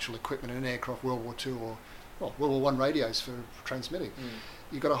more actual equipment in an aircraft. World War II or World War One radios for transmitting.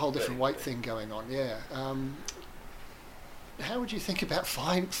 You've got a whole different weight thing going on. Yeah. How would you think about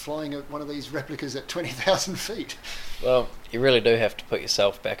flying one of these replicas at 20,000 feet? Well, you really do have to put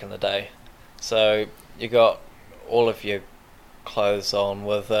yourself back in the day. So you got all of your clothes on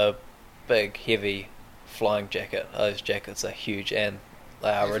with a big, heavy flying jacket. Those jackets are huge and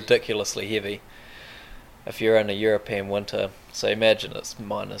they are ridiculously heavy. If you're in a European winter, so imagine it's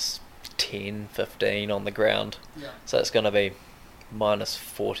minus 10, 15 on the ground. Yeah. So it's going to be minus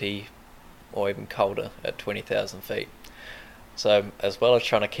 40 or even colder at 20,000 feet. So as well as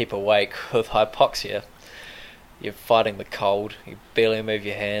trying to keep awake with hypoxia, you're fighting the cold, you barely move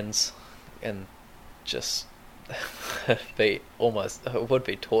your hands, and just it would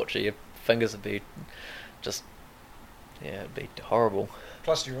be torture. Your fingers would be just, it'd be horrible.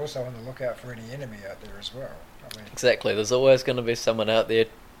 Plus you're also on the lookout for any enemy out there as well. Exactly, there's always going to be someone out there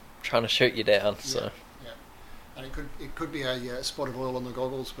trying to shoot you down. Yeah. And it could be a spot of oil on the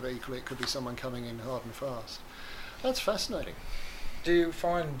goggles, but equally it could be someone coming in hard and fast. That's fascinating. Do you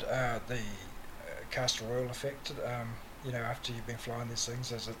find the castor oil effect, after you've been flying these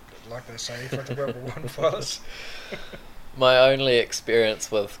things, is it like they say for the World War One pilots? My only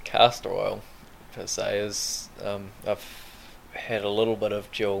experience with castor oil, per se, is I've had a little bit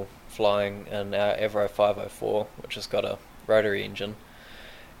of dual flying in our Avro 504, which has got a rotary engine,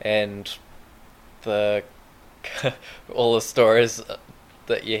 and all the stories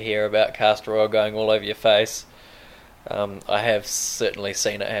that you hear about castor oil going all over your face, I have certainly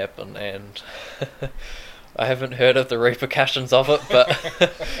seen it happen, and I haven't heard of the repercussions of it, but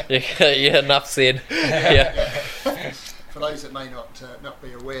enough said. Yeah. For those that may not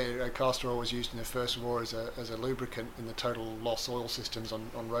be aware, castor oil was used in the First War as a lubricant in the total loss oil systems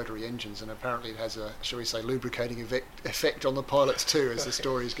on rotary engines, and apparently it has a, shall we say, lubricating effect on the pilots too, as the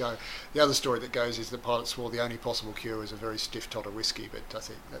stories go. The other story that goes is that pilots swore the only possible cure was a very stiff tot of whiskey, but I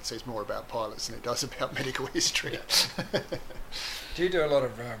think that says more about pilots than it does about medical history. Do you do a lot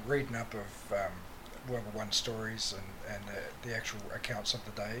of reading up of World War One stories and the actual accounts of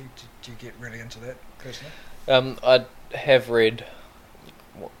the day? Do you get really into that personally? I have read,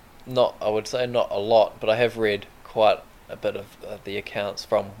 I would say not a lot, but I have read quite a bit of the accounts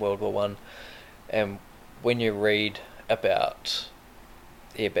from World War One. And when you read about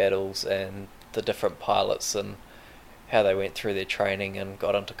air battles and the different pilots and how they went through their training and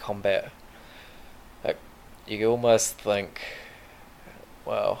got into combat, you almost think,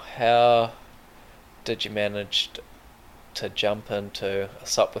 well, how did you manage to jump into a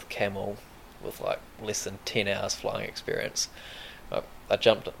Sopwith Camel with like less than 10 hours flying experience? I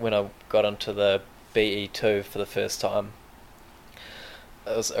jumped when I got into the BE2 for the first time.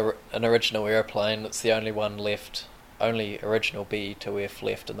 It was an original aeroplane. It's the only one left, only original BE2F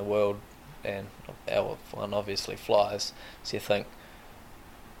left in the world and our one obviously flies, so you think,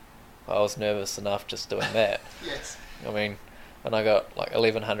 I was nervous enough just doing that. Yes. I mean, when I got like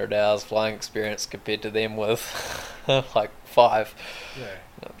 1,100 hours flying experience compared to them with like 5,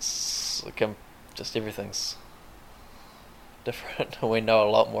 it's like just everything's different. We know a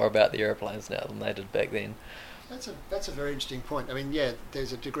lot more about the airplanes now than they did back then. That's a very interesting point. I mean, yeah,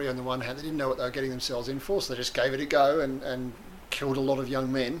 there's a degree on the one hand, they didn't know what they were getting themselves in for, so they just gave it a go and killed a lot of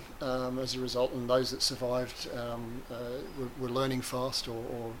young men as a result, and those that survived were learning fast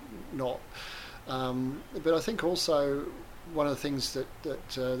or not. But I think also one of the things that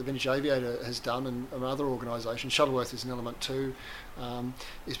the Vintage Aviator has done, and other organisations, Shuttleworth is an element too,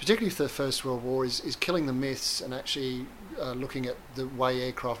 is particularly for the First World War, is killing the myths and actually looking at the way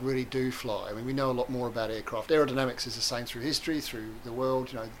aircraft really do fly. I mean, we know a lot more about aircraft. Aerodynamics is the same through history, through the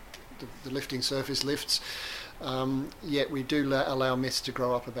world, the lifting surface lifts. Yet we do allow myths to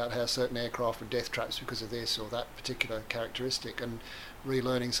grow up about how certain aircraft were death traps because of this or that particular characteristic, and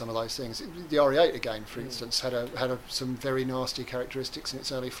relearning some of those things. The RE8 again, for instance, had some very nasty characteristics in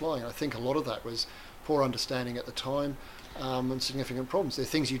its early flying. I think a lot of that was poor understanding at the time, and significant problems. There are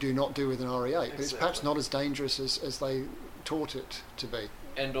things you do not do with an RE8, but it's perhaps not as dangerous as they taught it to be.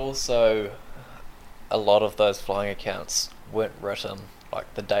 And also, a lot of those flying accounts weren't written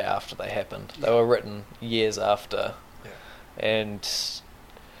like the day after they happened. They were written years after. Yeah. And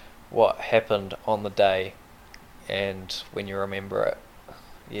what happened on the day and when you remember it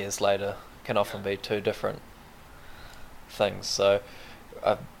years later can often be two different things. So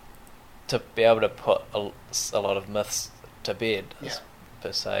to be able to put a lot of myths to bed,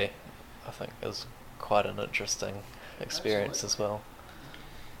 per se, I think is quite an interesting experience as well.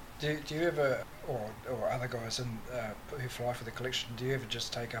 Do you ever, or other guys who fly for the collection, do you ever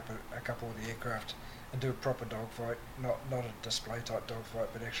just take up a couple of the aircraft and do a proper dogfight, not a display type dogfight,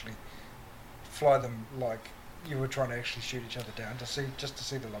 but actually fly them like you were trying to actually shoot each other down to see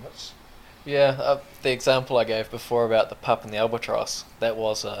the limits? Yeah, the example I gave before about the pup and the albatross, that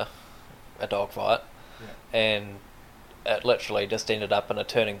was a dogfight, and it literally just ended up in a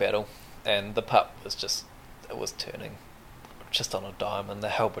turning battle, and the pup was turning just on a dime, and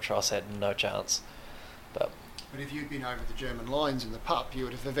the albatross had no chance. But if you'd been over the German lines in the pup, you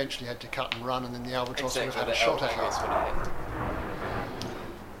would have eventually had to cut and run, and then the albatross would have had a shot at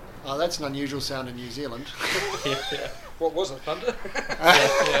you. That's an unusual sound in New Zealand. What was it, thunder?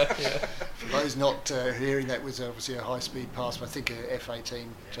 For those not hearing, that was obviously a high-speed pass, but I think a F-18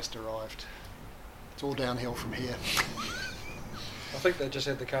 just arrived. It's all downhill from here. I think they just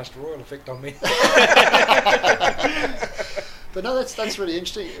had the Castor Royal effect on me. But no, that's really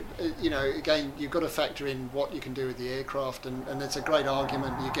interesting. Again, you've got to factor in what you can do with the aircraft, and it's a great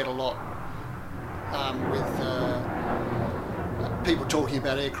argument. You get a lot with people talking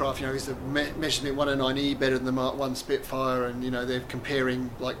about aircraft. Is the Messerschmitt 109E better than the Mark 1 Spitfire? And they're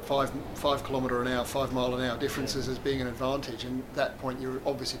comparing like 5 km an hour, 5 mile an hour differences as being an advantage. And at that point, you're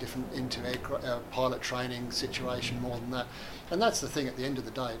obviously different into pilot training situation more than that. And that's the thing. At the end of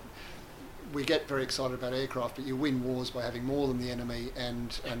the day, we get very excited about aircraft, but you win wars by having more than the enemy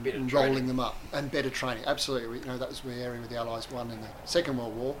and rolling them up, and better training. Absolutely, that was the area where the Allies won in the Second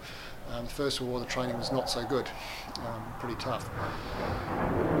World War. The First World War, the training was not so good, pretty tough.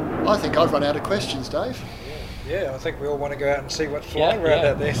 I think I've run out of questions, Dave. Yeah, I think we all want to go out and see what's flying around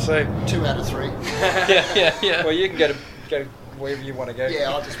out there. So 2 out of 3. yeah. Well, you can go wherever you want to go. Yeah,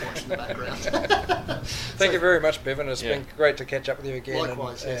 I'll just watch in the background. Thank you very much, Bevan. It's been great to catch up with you again.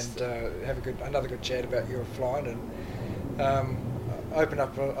 Likewise, and have another good chat about your flying, and open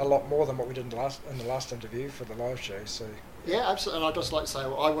up a lot more than what we did in the last interview for the live show. So. Yeah, absolutely. And I'd just like to say,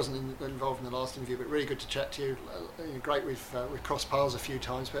 I wasn't involved in the last interview, but really good to chat to you. Great, we've crossed paths a few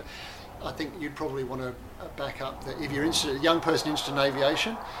times, but I think you'd probably want to back up that if you're interested, a young person interested in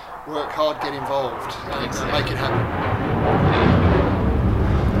aviation, work hard, get involved, and make it happen.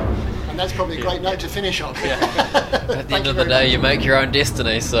 And that's probably a great note to finish on. At the end of the day, you make your own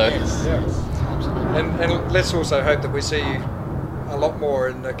destiny. So. Yes, absolutely. And let's also hope that we see you a lot more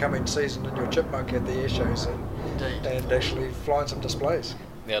in the coming season in your chipmunk at the air shows and actually flying some displays.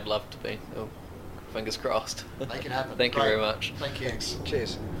 Yeah, I'd love to be. Oh, fingers crossed. Make it happen. Thank you very much. Thank you. Thanks.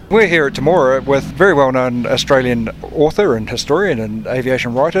 Cheers. We're here at Temora with very well-known Australian author and historian and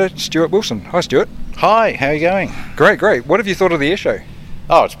aviation writer, Stewart Wilson. Hi, Stewart. Hi, how are you going? Great. What have you thought of the air show?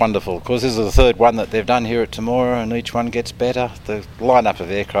 Oh, it's wonderful. Of course, this is the third one that they've done here at Temora, and each one gets better. The lineup of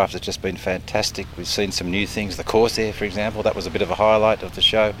aircraft has just been fantastic. We've seen some new things. The Corsair, for example, that was a bit of a highlight of the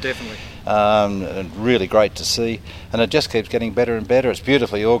show. Definitely. And really great to see. And it just keeps getting better and better. It's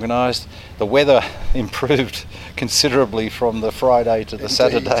beautifully organised. The weather improved considerably from the Friday to the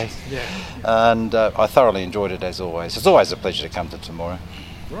Saturday. Yeah. And I thoroughly enjoyed it, as always. It's always a pleasure to come to Temora.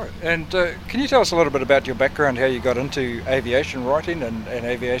 Right. And can you tell us a little bit about your background, how you got into aviation writing and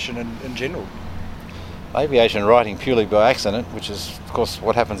aviation in general? Aviation writing purely by accident, which is, of course,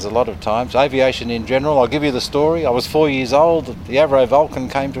 what happens a lot of times. Aviation in general, I'll give you the story. I was 4 years old. The Avro Vulcan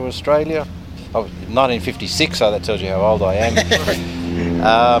came to Australia. I was 1956, so that tells you how old I am.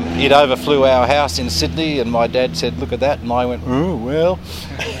 It overflew our house in Sydney, and my dad said, "Look at that," and I went, "Oh, well."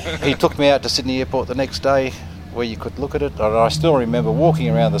 He took me out to Sydney Airport the next day, where you could look at it, and I still remember walking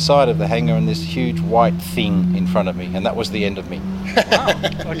around the side of the hangar and this huge white thing in front of me, and that was the end of me. Wow.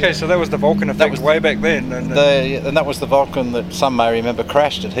 Okay, so that was the Vulcan effect way back then. And that was the Vulcan that some may remember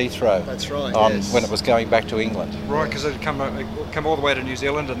crashed at Heathrow. That's right, yes. When it was going back to England. Right, because it had come all the way to New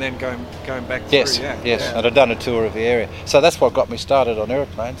Zealand and then going back through. Yes, and I'd done a tour of the area. So that's what got me started on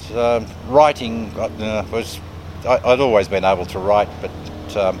aeroplanes. Writing I'd always been able to write, but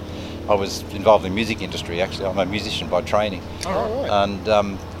I was involved in the music industry, actually. I'm a musician by training. Oh, right.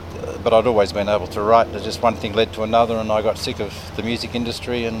 And but I'd always been able to write. Just one thing led to another, and I got sick of the music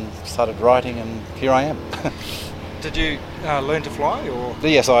industry and started writing, and here I am. Did you learn to fly? Or?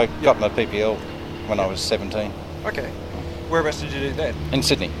 Yes, I got my PPL when I was 17. Okay. Whereabouts did you do that? In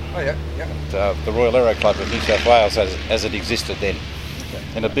Sydney. Oh, yeah. At the Royal Aero Club of New South Wales, as it existed then,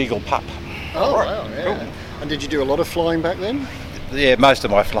 in a Beagle pup. Oh, wow, yeah. Cool. And did you do a lot of flying back then? Yeah, most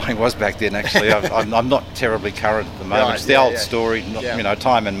of my flying was back then, actually. I'm not terribly current at the moment. Right, it's the old story,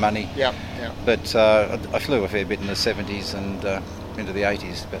 time and money. Yeah. But I flew a fair bit in the 70s and into the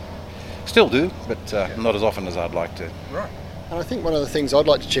 80s, but still do, but not as often as I'd like to. Right. And I think one of the things I'd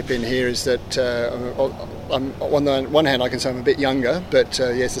like to chip in here is that on one hand I can say I'm a bit younger, but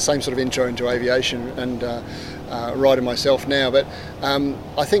it's the same sort of intro into aviation and writer myself now. But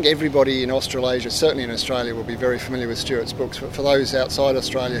I think everybody in Australasia, certainly in Australia, will be very familiar with Stewart's books. But for those outside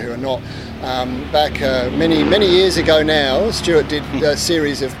Australia who are not, back many years ago now, Stewart did a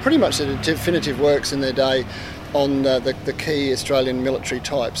series of pretty much the definitive works in their day on the key Australian military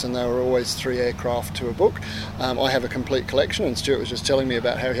types, and they were always 3 aircraft to a book. I have a complete collection, and Stewart was just telling me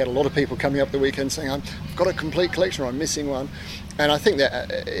about how he had a lot of people coming up the weekend saying, "I've got a complete collection, or I'm missing one." And I think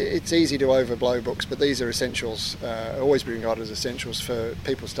that it's easy to overblow books, but these are essentials, always be regarded as essentials for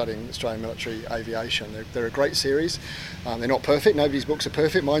people studying Australian military aviation. They're a great series. They're not perfect. Nobody's books are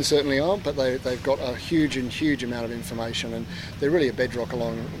perfect. Mine certainly aren't, but they've got a huge amount of information, and they're really a bedrock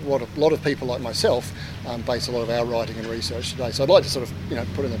along what a lot of people like myself base a lot of our writing and research today. So I'd like to sort of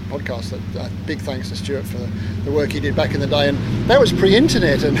put in the podcast that big thanks to Stewart for the work he did back in the day, and that was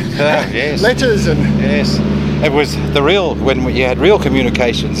pre-internet and yes. letters and yes. It was when you had real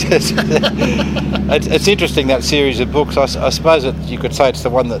communications. It's interesting, that series of books. I suppose you could say it's the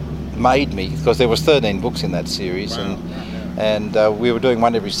one that made me, because there was 13 books in that series. Wow. and we were doing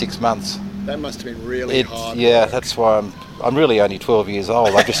one every 6 months. That must have been really hard. Yeah, work. That's why I'm really only 12 years old.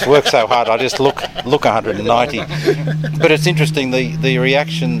 I just work so hard. I just look 190. But it's interesting, the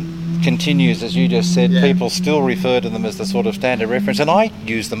reaction continues, as you just said. Yeah. People still refer to them as the sort of standard reference, and I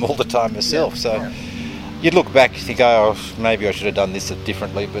use them all the time myself. You'd look back and think, oh, maybe I should have done this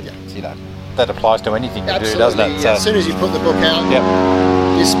differently, but that applies to anything you do, doesn't it? Yeah. As soon as you put the book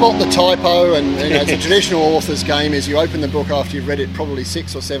out, you spot the typo, and the traditional author's game is you open the book after you've read it probably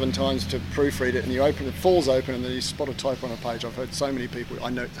 6 or 7 times to proofread it, and it falls open, and then you spot a typo on a page. I've heard so many people, I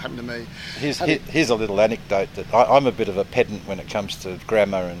know it's happened to me. Here's a little anecdote that I'm a bit of a pedant when it comes to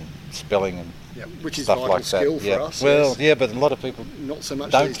grammar and spelling and which is stuff vital like skill that. for us. Well, but a lot of people not so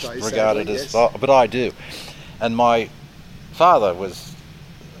much don't these days, regard sadly, it as, but I do. And my father was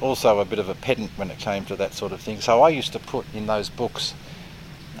also a bit of a pedant when it came to that sort of thing. So I used to put in those books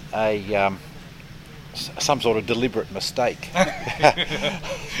some sort of deliberate mistake. A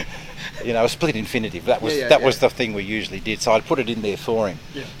split infinitive. That was the thing we usually did. So I'd put it in there for him.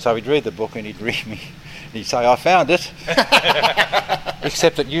 Yeah. So he'd read the book and he'd read me. And he'd say, "I found it,"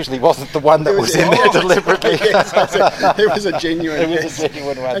 except it usually wasn't the one that was in there deliberately. It was a genuine. It was a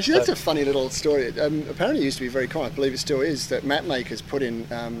genuine one. Actually, that's a funny little story. Apparently, it used to be very common. I believe it still is, that map makers put in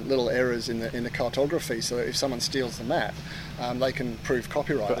little errors in the cartography, so that if someone steals the map, they can prove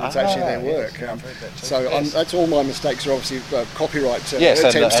copyright. It's actually their work. Yes, that's all my mistakes are obviously copyright yes,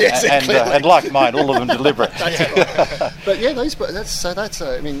 attempts. And and like mine, all of them deliberate. That's right. But yeah, these books. That's.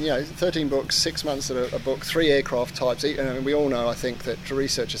 I mean, 13 books, 6 months at a book, 3 aircraft types. And we all know, I think, that to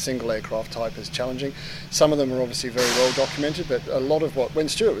research a single aircraft type is challenging. Some of them are obviously very well documented, but a lot of when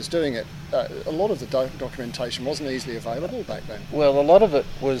Stewart was doing it, a lot of the documentation wasn't easily available back then. Well, a lot of it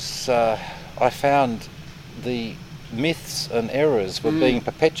was. I found the myths and errors were being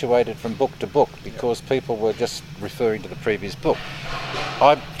perpetuated from book to book because people were just referring to the previous book.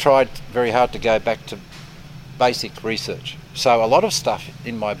 I tried very hard to go back to basic research. So a lot of stuff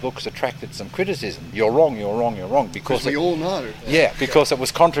in my books attracted some criticism. You're wrong, because we all know. Yeah, because it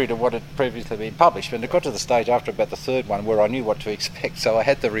was contrary to what had previously been published. And it got to the stage after about the third one where I knew what to expect, so I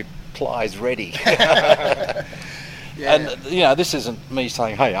had the replies ready. And this isn't me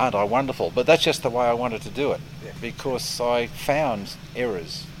saying, hey, aren't I wonderful? But that's just the way I wanted to do it, because I found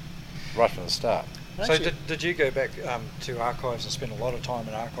errors right from the start. So did you go back to archives and spend a lot of time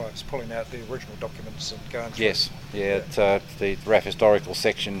in archives pulling out the original documents and going through? Yes, at the RAF Historical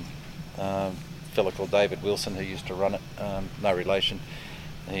section, a fellow called David Wilson, who used to run it, no relation,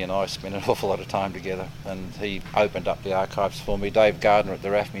 he and I spent an awful lot of time together, and he opened up the archives for me. Dave Gardner at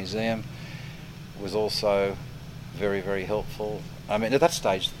the RAF Museum was also very, very helpful. I mean, at that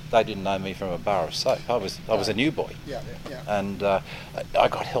stage, they didn't know me from a bar of soap. I was a new boy. And I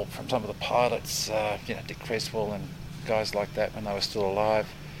got help from some of the pilots, Dick Creswell and guys like that when they were still alive,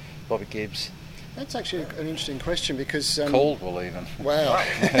 Bobby Gibbs. That's actually an interesting question because... Caldwell even. Wow.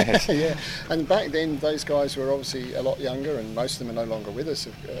 Yeah. And back then, those guys were obviously a lot younger, and most of them are no longer with us,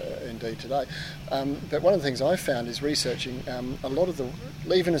 indeed, today. But one of the things I found is researching a lot of the,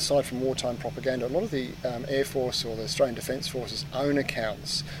 even aside from wartime propaganda, a lot of the Air Force or the Australian Defence Force's own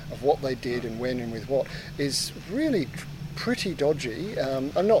accounts of what they did and when and with what is really pretty dodgy.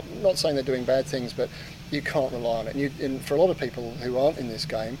 I'm not saying they're doing bad things, but you can't rely on it. And for a lot of people who aren't in this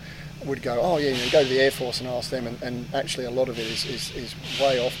game, would go, go to the Air Force and ask them, and actually a lot of it is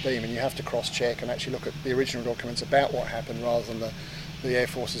way off beam, and you have to cross-check and actually look at the original documents about what happened rather than the Air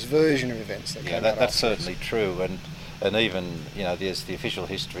Force's version of events that came out. That's certainly true, and even, there's the official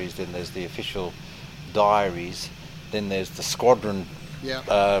histories, then there's the official diaries, then there's the squadron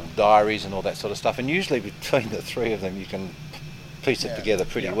diaries and all that sort of stuff, and usually between the three of them you can piece it together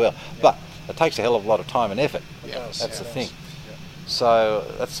pretty well. But it takes a hell of a lot of time and effort. That's the thing. So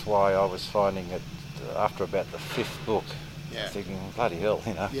that's why I was finding it after about the 5th book, thinking, bloody hell,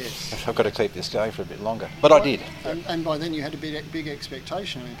 I've got to keep this going for a bit longer. But I did. And by then you had a big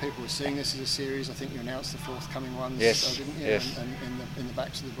expectation. I mean, people were seeing this as a series. I think you announced the forthcoming ones, didn't you? Yes. And in the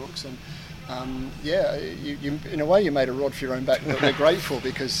backs of the books. And you in a way you made a rod for your own back, but we're grateful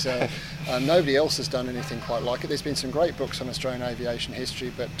because nobody else has done anything quite like it. There's been some great books on Australian aviation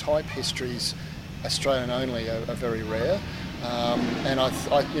history, but type histories, Australian only, are very rare. And I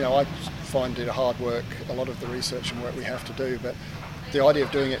find it hard work, a lot of the research and work we have to do, but the idea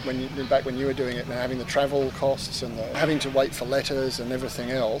of doing it back when you were doing it and having the travel costs and having to wait for letters and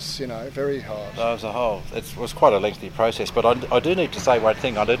everything else, very hard. As a whole, it was quite a lengthy process, but I do need to say one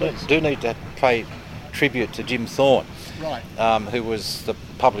thing. I do need to pay tribute to Jim Thorne, who was the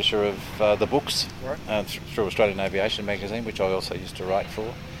publisher of the books through Australian Aviation magazine, which I also used to write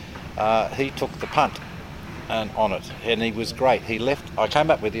for. He took the punt on it, and he was great. I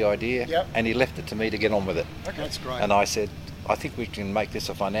came up with the idea, and he left it to me to get on with it. Okay, that's great. And I said, I think we can make this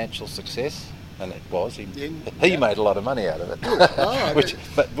a financial success, and it was. He made a lot of money out of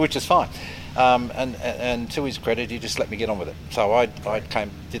it, which is fine. And to his credit, he just let me get on with it. So I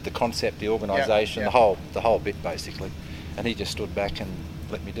did the concept, the organisation, the whole bit basically, and he just stood back and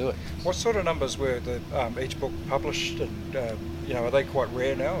let me do it. What sort of numbers were each book published? And are they quite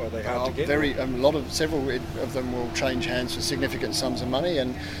rare now? Are they hard to get? Several of them will change hands for significant sums of money,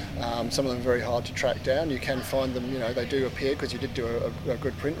 and some of them are very hard to track down. You can find them, they do appear because you did do a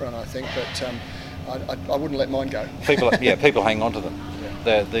good print run, I think, but I wouldn't let mine go. People hang on to them.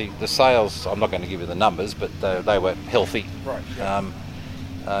 The sales, I'm not going to give you the numbers, but they were healthy,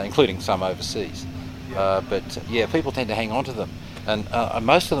 including some overseas. But people tend to hang on to them. And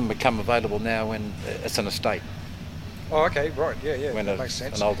most of them become available now when it's an estate. Oh, okay, right, yeah, when that makes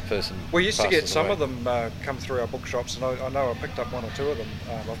sense. An older person. We used to get some away. of them come through our bookshops, and I know I picked up one or two of them.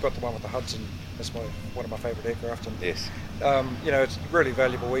 I've got the one with the Hudson. That's one of my favourite aircraft. And, yes. It's really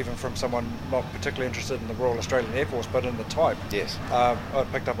valuable even from someone not particularly interested in the Royal Australian Air Force, but in the type. Yes. I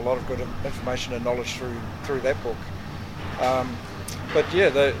picked up a lot of good information and knowledge through that book. But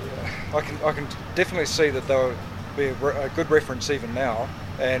yeah, I can definitely see that they'll be a good reference even now,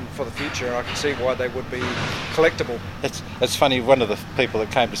 and for the future I can see why they would be collectible. It's funny, one of the people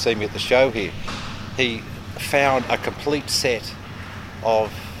that came to see me at the show here, he found a complete set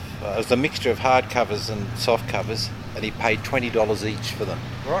of it was a mixture of hard covers and soft covers, and he paid $20 each for them.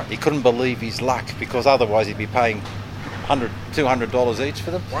 Right. He couldn't believe his luck, because otherwise he'd be paying $200 each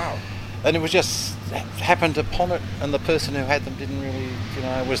for them. Wow. And it was just happened upon it, and the person who had them didn't really,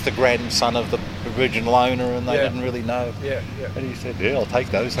 was the grandson of the original owner, and they didn't really know. Yeah. And he said, "Yeah, I'll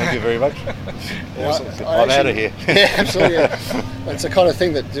take those. Thank you very much." Well, I'm out of here. Yeah, absolutely. Yeah. It's the kind of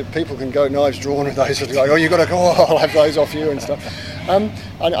thing that people can go knives drawn with those. Go, you've got to go. I'll have those off you and stuff.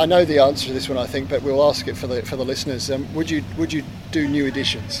 I know the answer to this one, I think, but we'll ask it for the listeners. Would you do new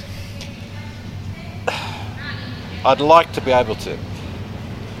editions? I'd like to be able to.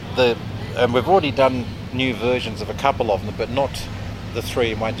 And we've already done new versions of a couple of them, but not the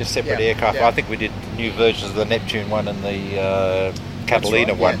three in one, just separate aircraft. Yeah. I think we did new versions of the Neptune one and the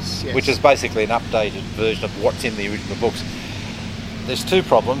Catalina one, yes. which is basically an updated version of what's in the original books. There's two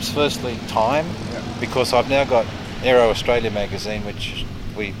problems. Firstly, time, because I've now got Aero Australia magazine, which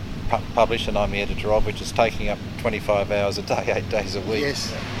we publish and I'm the editor of, which is taking up 25 hours a day, 8 days a week.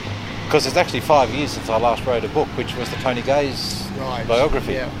 Yes. Because it's actually 5 years since I last wrote a book, which was the Tony Gaze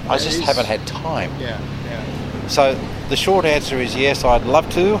biography. Yeah. I just haven't had time. Yeah. So the short answer is yes, I'd love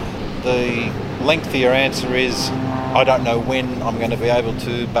to. The lengthier answer is I don't know when I'm going to be able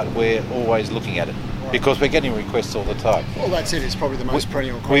to, but we're always looking at it. Because we're getting requests all the time. Well, that's it. It's probably the most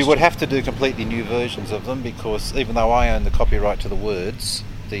perennial question. We would have to do completely new versions of them, because even though I own the copyright to the words,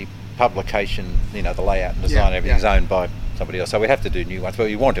 the publication, the layout and design, everything's owned by somebody else. So we'd have to do new ones, but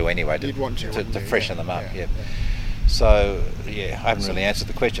we want to anyway to freshen them up. Yeah. So, I haven't really answered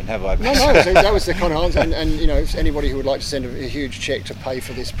the question, have I? No, that was the kind of answer. And anybody who would like to send a huge cheque to pay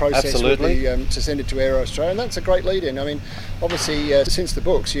for this process, absolutely, would be, to send it to Aero Australia, and that's a great lead-in. I mean, obviously, since the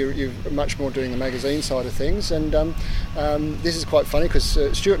books, you're much more doing the magazine side of things, and this is quite funny because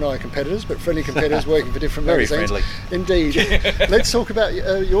Stewart and I are competitors, but friendly competitors working for different very magazines. Friendly. Indeed. Let's talk about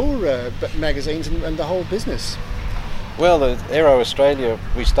your magazines and the whole business. Well, the Aero Australia,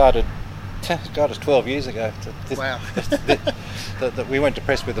 we started, it's 12 years ago. Wow. We went to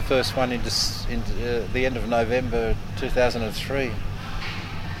press with the first one in the end of November 2003.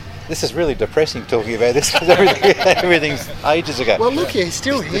 This is really depressing talking about this, because everything's ages ago. Well, look, you're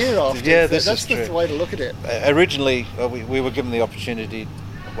still here after. Yeah, that's the way to look at it. Originally, we were given the opportunity.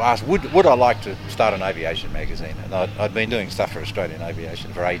 Asked, would I like to start an aviation magazine? And I'd been doing stuff for Australian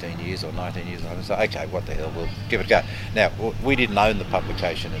aviation for 18 years or 19 years, and I was like, okay, what the hell, we'll give it a go. Now, we didn't own the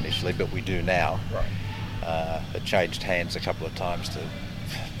publication initially, but we do now. Right. It changed hands a couple of times to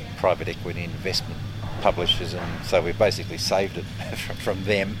private equity investment publishers, and so we've basically saved it from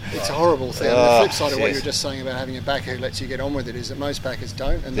them. It's a horrible thing. The flip side of what you were just saying about having a backer who lets you get on with it is that most backers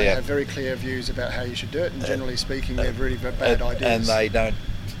don't, and they have very clear views about how you should do it, and generally speaking, they're really bad ideas. And they don't.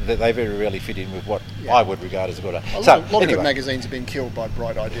 They very rarely fit in with what I would regard as a good idea. A lot of good magazines have been killed by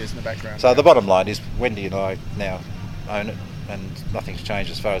bright ideas in the background. So the bottom line is Wendy and I now own it, and nothing's changed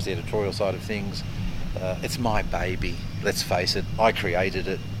as far as the editorial side of things. It's my baby, let's face it. I created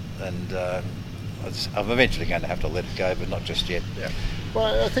it, and I'm eventually going to have to let it go, but not just yet. Yeah.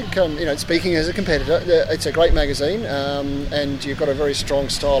 Well, I think, speaking as a competitor, it's a great magazine, and you've got a very strong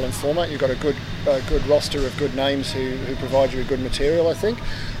style and format. You've got a good roster of good names who provide you with good material, I think.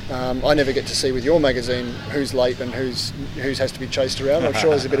 I never get to see with your magazine who's late and who's has to be chased around. I'm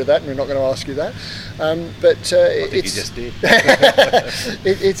sure there's a bit of that, and we're not going to ask you that. I think you just did.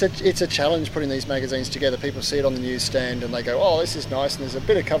 It's a challenge putting these magazines together. People see it on the newsstand and they go, "Oh, this is nice," and there's a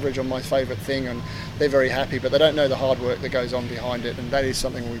bit of coverage on my favourite thing, and they're very happy, but they don't know the hard work that goes on behind it, and that is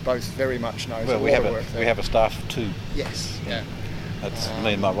something we both very much know. Well, we have a staff of 2. Yes. Yeah. That's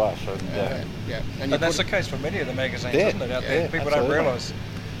me and my wife. And that's the case for many of the magazines, isn't it, out there? People absolutely. don't realise.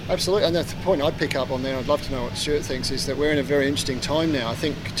 Absolutely, and that's the point I'd pick up on there. I'd love to know what Stewart thinks, is that we're in a very interesting time now. I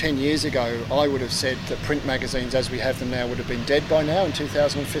think 10 years ago I would have said that print magazines as we have them now would have been dead by now in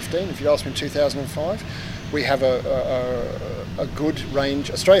 2015. If you'd asked me in 2005, we have a good range.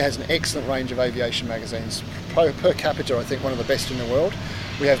 Australia has an excellent range of aviation magazines. Per capita, I think one of the best in the world.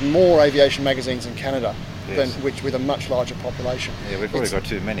 We have more aviation magazines in Canada with a much larger population. Yeah, we've probably got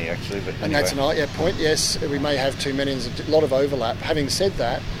too many actually. But and that's an point. Yes, we may have too many. There's a lot of overlap. Having said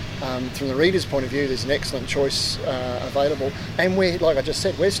that, from the reader's point of view, there's an excellent choice available. And like I just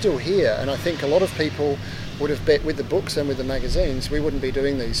said, we're still here. And I think a lot of people would have bet with the books and with the magazines, we wouldn't be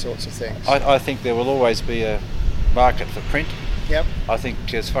doing these sorts of things. I think there will always be a market for print. Yep. I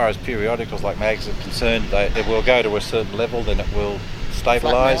think as far as periodicals like mags are concerned, it will go to a certain level, then it will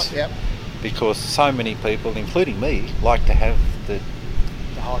stabilise. Yep. Because so many people, including me, like to have the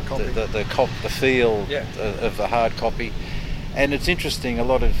hard copy, the feel of the hard copy. And it's interesting, a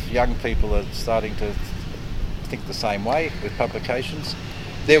lot of young people are starting to think the same way with publications.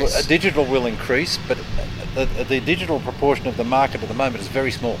 Digital will increase, but the digital proportion of the market at the moment is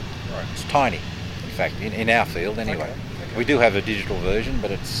very small. Right. It's tiny, in fact, in our field anyway. Okay. We do have a digital version,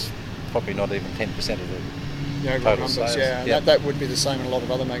 but it's probably not even 10% of the total sales. That would be the same in a lot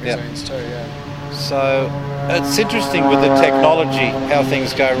of other magazines too, So it's interesting with the technology, how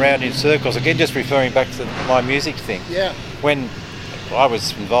things go around in circles. Again, just referring back to my music thing. Yeah. When I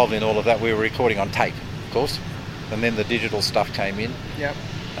was involved in all of that, we were recording on tape, of course, and then the digital stuff came in. Yep.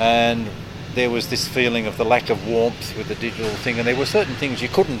 And there was this feeling of the lack of warmth with the digital thing, and there were certain things you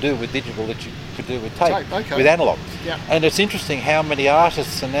couldn't do with digital that you could do with tape, with analogue. Yeah. And it's interesting how many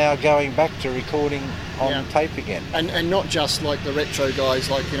artists are now going back to recording on tape again. And not just like the retro guys,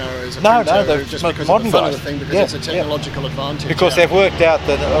 like, you know, as a printer, just because modern of the fun guys. of the thing, because it's a technological advantage. Because they've worked out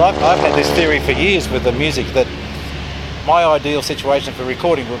that, I've had this theory for years with the music, that my ideal situation for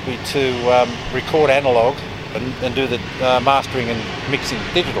recording would be to record analogue and do the mastering and mixing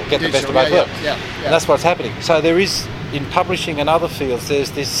digital, get the best of both worlds. And that's what's happening. So there is, in publishing and other fields, there's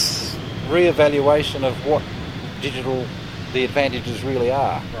this re-evaluation of what digital, the advantages really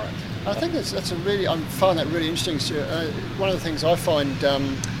are. Right. I think that's a really, I find that really interesting, Stuart. One of the things I find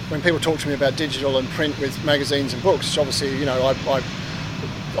when people talk to me about digital and print with magazines and books, obviously, you know,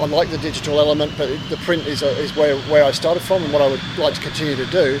 I like the digital element, but the print is where I started from and what I would like to continue to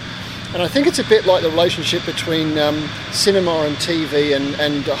do. And I think it's a bit like the relationship between cinema and TV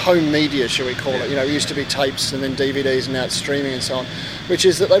and home media, shall we call it. You know, it used to be tapes and then DVDs and now it's streaming and so on, which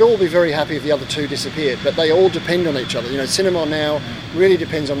is that they'd all be very happy if the other two disappeared, but they all depend on each other. You know, cinema now really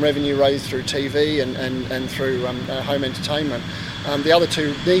depends on revenue raised through TV and through home entertainment. The other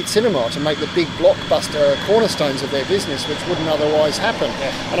two need cinema to make the big blockbuster cornerstones of their business, which wouldn't otherwise happen.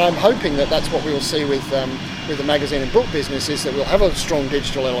 And I'm hoping that that's what we will see with the magazine and book business, is that we'll have a strong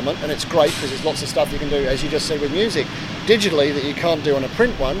digital element, and it's great because there's lots of stuff you can do, as you just said, with music digitally that you can't do on a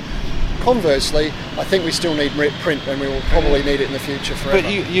print one. Conversely, I think we still need print, and we will probably need it in the future forever.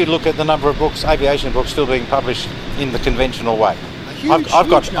 But you look at the number of books, aviation books, still being published in the conventional way. I've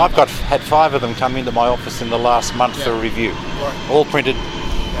had 5 of them come into my office in the last month for review. Right. All printed,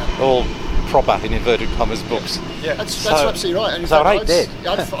 all proper, in inverted commas, books. Yeah, that's absolutely right. And so it ain't dead.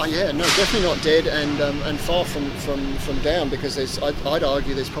 No, definitely not dead, and far from down, because I'd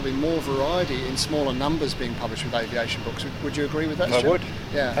argue there's probably more variety in smaller numbers being published with aviation books. Would you agree with that, Stuart? I would.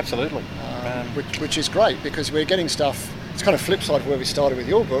 Yeah, absolutely. Which is great, because we're getting stuff. It's kind of flip side of where we started with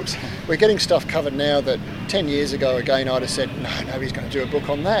your books. We're getting stuff covered now that 10 years ago, again, I'd have said, no, nobody's going to do a book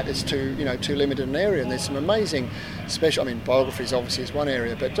on that. It's too limited an area. And there's some amazing special, biographies obviously is one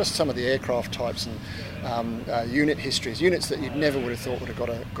area, but just some of the aircraft types and unit histories, units that you never would have thought would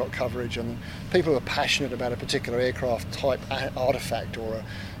have got coverage, and people who are passionate about a particular aircraft type artefact, or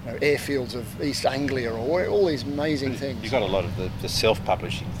airfields of East Anglia, or all these amazing things. You've got a lot of the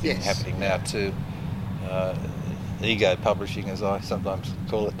self-publishing thing happening now too. Ego publishing, as I sometimes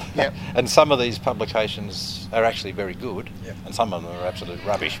call it. Yep. And some of these publications are actually very good, and some of them are absolute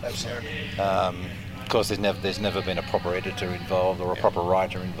rubbish. Absolutely. Of course, there's never been a proper editor involved or a proper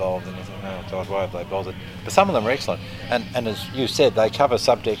writer involved, and you think, oh God, why have they bothered? But some of them are excellent, and as you said, they cover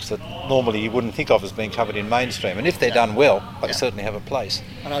subjects that normally you wouldn't think of as being covered in mainstream, and if they're done well, they certainly have a place.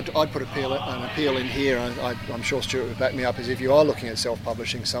 And I'd put an appeal in here, and I'm sure Stewart would back me up, is if you are looking at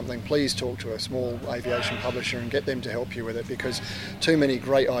self-publishing something, please talk to a small aviation publisher and get them to help you with it, because too many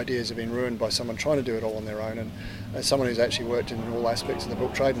great ideas have been ruined by someone trying to do it all on their own. And as someone who's actually worked in all aspects of the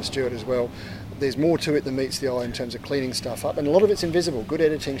book trade, and Stewart as well, there's more to it than meets the eye in terms of cleaning stuff up, and a lot of it's invisible. Good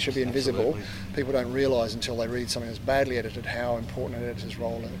editing should be invisible. Absolutely. People don't realise until they read something that's badly edited how important an editor's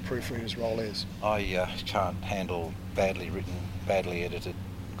role and a proofreader's role is. I can't handle badly written, badly edited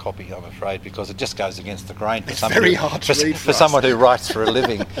copy, I'm afraid, because it just goes against the grain for someone who writes for a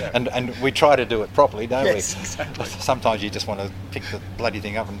living. and we try to do it properly, don't we? Exactly. Sometimes you just want to pick the bloody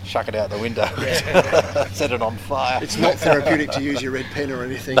thing up and chuck it out the window, set it on fire. It's not therapeutic to use your red pen or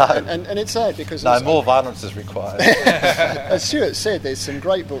anything. No. And it's sad, because more violence is required. As Stewart said, there's some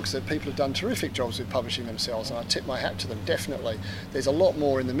great books that people have done terrific jobs with publishing themselves, and I tip my hat to them, definitely. There's a lot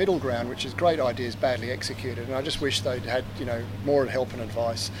more in the middle ground, which is great ideas badly executed, and I just wish they'd had more help and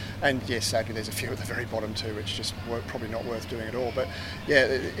advice. And yes, sadly, there's a few at the very bottom too, which just probably not worth doing at all. But yeah,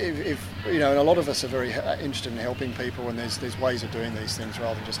 if and a lot of us are very interested in helping people, and there's ways of doing these things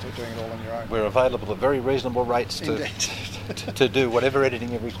rather than just doing it all on your own. We're available at very reasonable rates to do whatever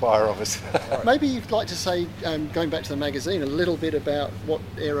editing you require of us. Maybe you'd like to say, going back to the magazine, a little bit about what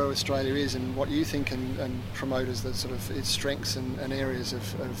Aero Australia is and what you think and promote as the sort of its strengths and areas of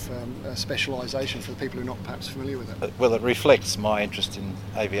specialisation for the people who are not perhaps familiar with it. Well, it reflects my interest in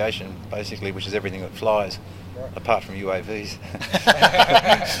aviation, basically, which is everything that flies. apart from UAVs.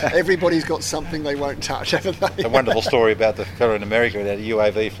 Everybody's got something they won't touch, haven't they? A wonderful story about the fellow in America who had a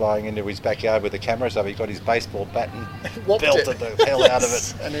UAV flying into his backyard with a camera, so he got his baseball bat and belted the hell out of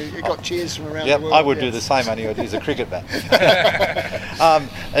it. And he got cheers from around the world. I would do the same, only I'd use a cricket bat.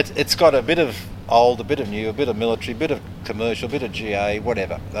 It's got a bit of old, a bit of new, a bit of military, a bit of commercial, a bit of GA,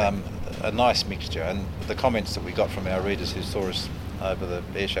 whatever. A nice mixture. And the comments that we got from our readers who saw us over the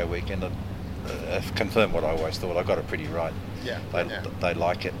Airshow weekend have confirmed what I always thought. I got it pretty right. Yeah. They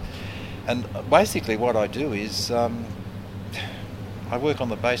like it. And basically what I do is I work on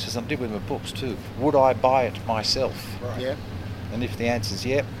the basis, I did with my books too, would I buy it myself? Right. Yeah. And if the answer's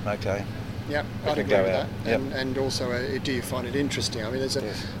yep, okay. Yeah, I'd agree with that. And also, do you find it interesting? I mean,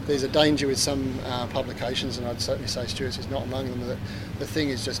 there's a danger with some publications, and I'd certainly say Stewart's is not among them, that the thing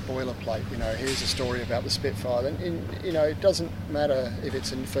is just boilerplate. You know, here's a story about the Spitfire. And you know, it doesn't matter if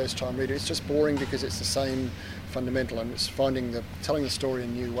it's a first-time reader. It's just boring because it's the same fundamental, and it's telling the story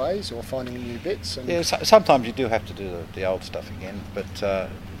in new ways or finding new bits. And sometimes you do have to do the old stuff again, but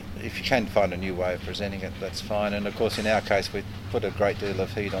if you can find a new way of presenting it, that's fine. And of course, in our case, we put a great deal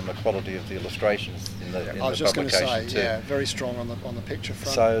of heat on the quality of the illustrations in the publication. I was just going to say, too. very strong on the picture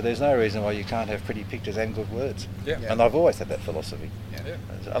front. So there's no reason why you can't have pretty pictures and good words. Yeah. And I've always had that philosophy. Yeah.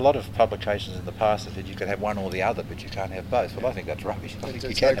 A lot of publications in the past have said you can have one or the other, but you can't have both. Well, I think that's rubbish.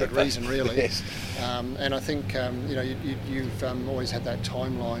 It's no good reason, really. Yes. And I think you've always had that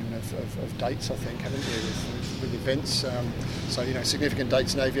timeline of dates, I think, haven't you, with events. So significant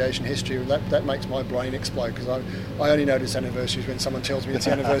dates in aviation history. That makes my brain explode, because I only notice anniversaries when someone tells me it's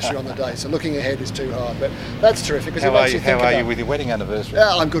the anniversary on the day. So looking ahead is too hard. But that's terrific. How are you with your wedding anniversary?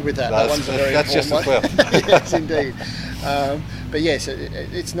 Yeah, I'm good with that. That one's a very important one. Just as well. Yes, indeed. But yes,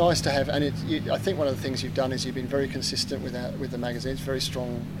 it's nice to have, and I think one of the things you've done is you've been very consistent with the magazine. It's very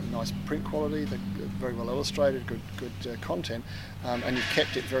strong, nice print quality, very well illustrated, good content, and you've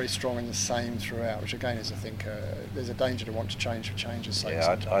kept it very strong and the same throughout, which again is, I think, there's a danger to want to change for change's sake.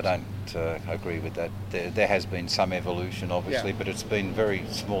 Yeah, I don't agree with that. There has been some evolution, obviously, but it's been very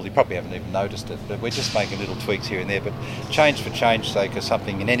small. You probably haven't even noticed it, but we're just making little tweaks here and there. But change for change's sake is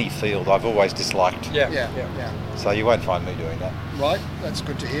something in any field I've always disliked. Yeah. So you won't find me doing that. Right, that's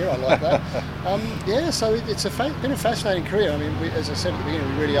good to hear. I like that. So it's been a fascinating career. I mean, as I said at the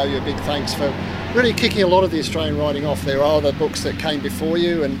beginning, we really owe you a big thanks for really kicking a lot of the Australian writing off. There are other books that came before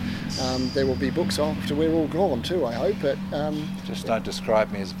you, and there will be books after we're all gone too, I hope. But just don't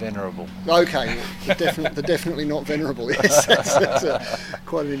describe me as venerable. Okay, they're definitely not venerable. Yes, that's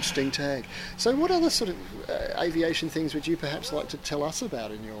quite an interesting tag. So, what other sort of aviation things would you perhaps like to tell us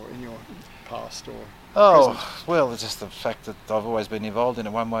about in your past or? Oh, well, it's just the fact that I've always been involved in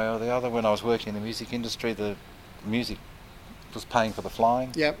it one way or the other. When I was working in the music industry, the music was paying for the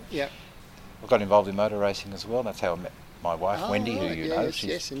flying. Yep. I got involved in motor racing as well. That's how I met my wife, Wendy, who you know.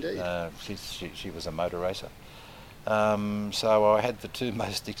 Yes, indeed. She was a motor racer. So I had the two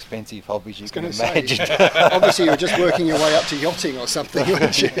most expensive hobbies you can imagine. Obviously, you were just working your way up to yachting or something,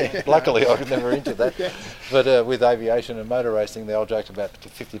 weren't you? Luckily, I was never into that. Yeah. But with aviation and motor racing, the old joke about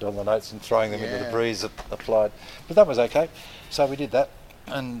 $50 notes and throwing them into the breeze applied. But that was okay. So we did that.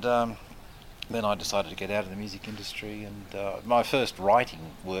 And then I decided to get out of the music industry. And my first writing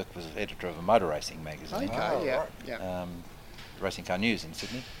work was editor of a motor racing magazine. Okay, Racing Car News in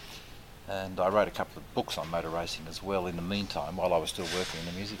Sydney. And I wrote a couple of books on motor racing as well in the meantime, while I was still working in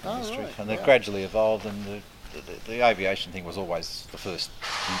the music industry. Right. And they gradually evolved, and the aviation thing was always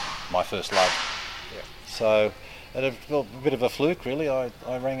my first love. Yeah. So, at a bit of a fluke, really, I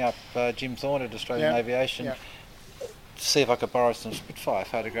rang up Jim Thorne at Australian Aviation to see if I could borrow some Spitfire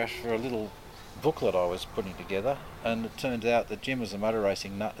photographs for a little booklet I was putting together, and it turned out that Jim was a motor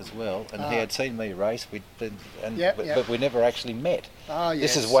racing nut as well, and he had seen me race, but we never actually met.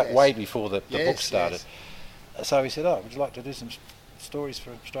 This is way before the book started. Yes. So he said, would you like to do some stories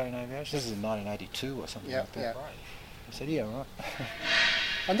for Australian Aviation? This is in 1982 or something like that. Yeah. I said, yeah, right.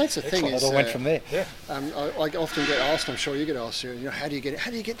 And that's the thing. It all went from there. Yeah. I often get asked, I'm sure you get asked, how do you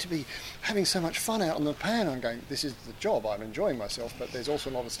get to be having so much fun out on the pan? I'm going, this is the job. I'm enjoying myself, but there's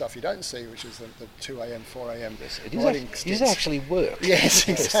also a lot of stuff you don't see, which is the 2 a.m., 4 a.m. It is actually work. Yes,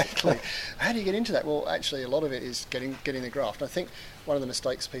 exactly. How do you get into that? Well, actually, a lot of it is getting the graft. I think one of the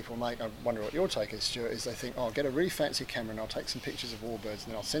mistakes people make, I wonder what your take is, Stuart, is they think, I'll get a really fancy camera and I'll take some pictures of warbirds and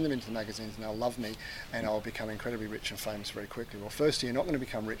then I'll send them into the magazines and they'll love me and I'll become incredibly rich and famous very quickly. Well, firstly, you're not going to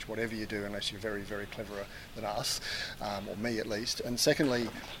become rich whatever you do unless you're very, very cleverer than us, or me at least. And secondly,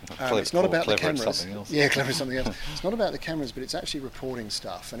 it's not about the cameras. Yeah, clever at something else. It's not about the cameras, but it's actually reporting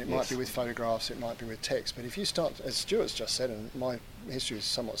stuff, and it might be with photographs, it might be with text. But if you start, as Stuart's just said, and my history is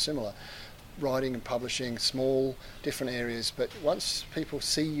somewhat similar, writing and publishing, small, different areas, but once people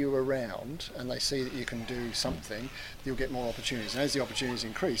see you around and they see that you can do something, you'll get more opportunities. And as the opportunities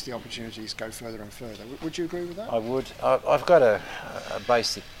increase, the opportunities go further and further. Would you agree with that? I would. I've got a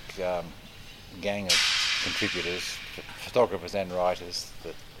basic gang of contributors, photographers and writers,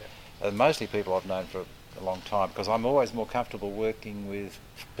 that are mostly people I've known for a long time, because I'm always more comfortable working with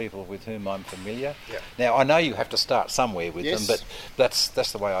people with whom I'm familiar. Yeah. Now, I know you have to start somewhere with them, but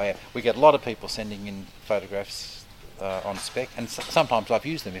that's the way I am. We get a lot of people sending in photographs on spec, and sometimes I've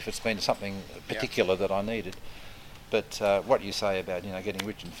used them if it's been something particular that I needed. But what you say about getting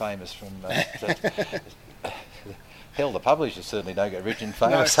rich and famous from hell, the publishers certainly don't get rich and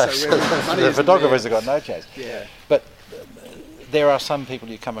famous. No, the photographers have got no chance. Yeah. But there are some people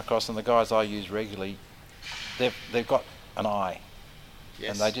you come across, and the guys I use regularly, they've got an eye,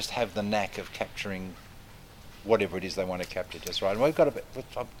 and they just have the knack of capturing whatever it is they want to capture just right. And we've got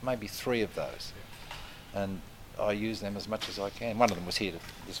maybe 3 of those, and I use them as much as I can. One of them was here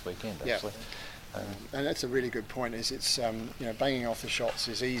this weekend, actually. And that's a really good point. It's banging off the shots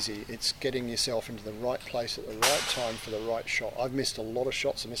is easy. It's getting yourself into the right place at the right time for the right shot. I've missed a lot of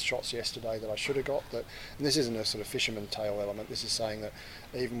shots. I missed shots yesterday that I should have got. And this isn't a sort of fisherman tale element. This is saying that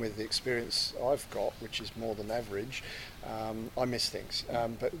even with the experience I've got, which is more than average, I miss things.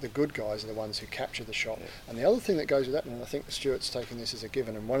 But the good guys are the ones who capture the shot. And the other thing that goes with that, and I think Stewart's taking this as a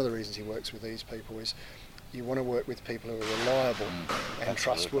given, and one of the reasons he works with these people is you want to work with people who are reliable and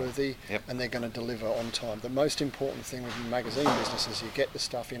trustworthy, and they're going to deliver on time. The most important thing with magazine business is you get the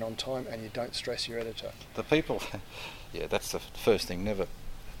stuff in on time and you don't stress your editor. The people, that's the first thing, never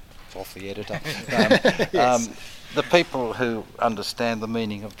off the editor. The people who understand the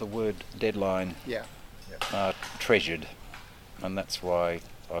meaning of the word deadline are treasured, and that's why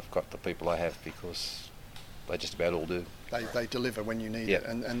I've got the people I have, because they just about all do. They deliver when you need it,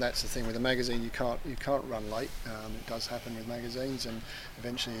 and that's the thing with a magazine. You can't run late. It does happen with magazines, and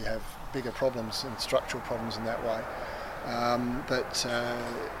eventually you have bigger problems and structural problems in that way. But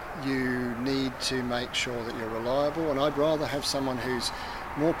you need to make sure that you're reliable, and I'd rather have someone who's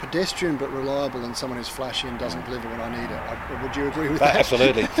more pedestrian but reliable than someone who's flashy and doesn't deliver when I need it. Would you agree with that?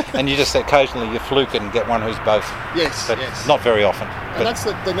 Absolutely. And you just occasionally you fluke and get one who's both. Yes, but not very often. And that's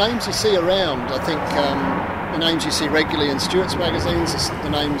the names you see around. I think the names you see regularly in Stewart's magazines, the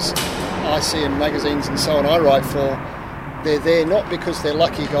names I see in magazines and so on I write for, they're there not because they're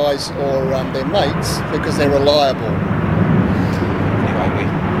lucky guys or they're mates, because they're reliable.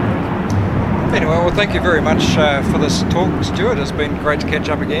 Anyway, well, thank you very much for this talk, Stewart. It's been great to catch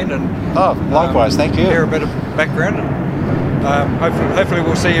up again, and likewise, thank you. Hear a bit of background, and hopefully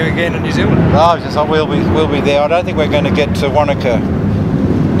we'll see you again in New Zealand. We'll be there. I don't think we're going to get to Wanaka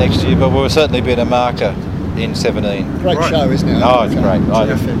next year, but we'll certainly be at a marker in 17. Great show, isn't it? Oh, it's great.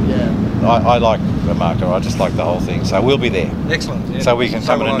 Terrific, I like the marker. I just like the whole thing. So we'll be there. Excellent. Yeah. So we can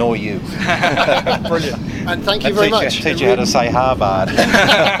come and annoy you. Brilliant. And thank you very much. Teach you how to say Harvard.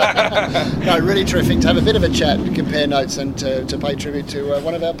 No, really terrific to have a bit of a chat, compare notes, and to pay tribute to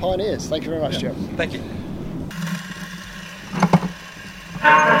one of our pioneers. Thank you very much, Joe. Thank you.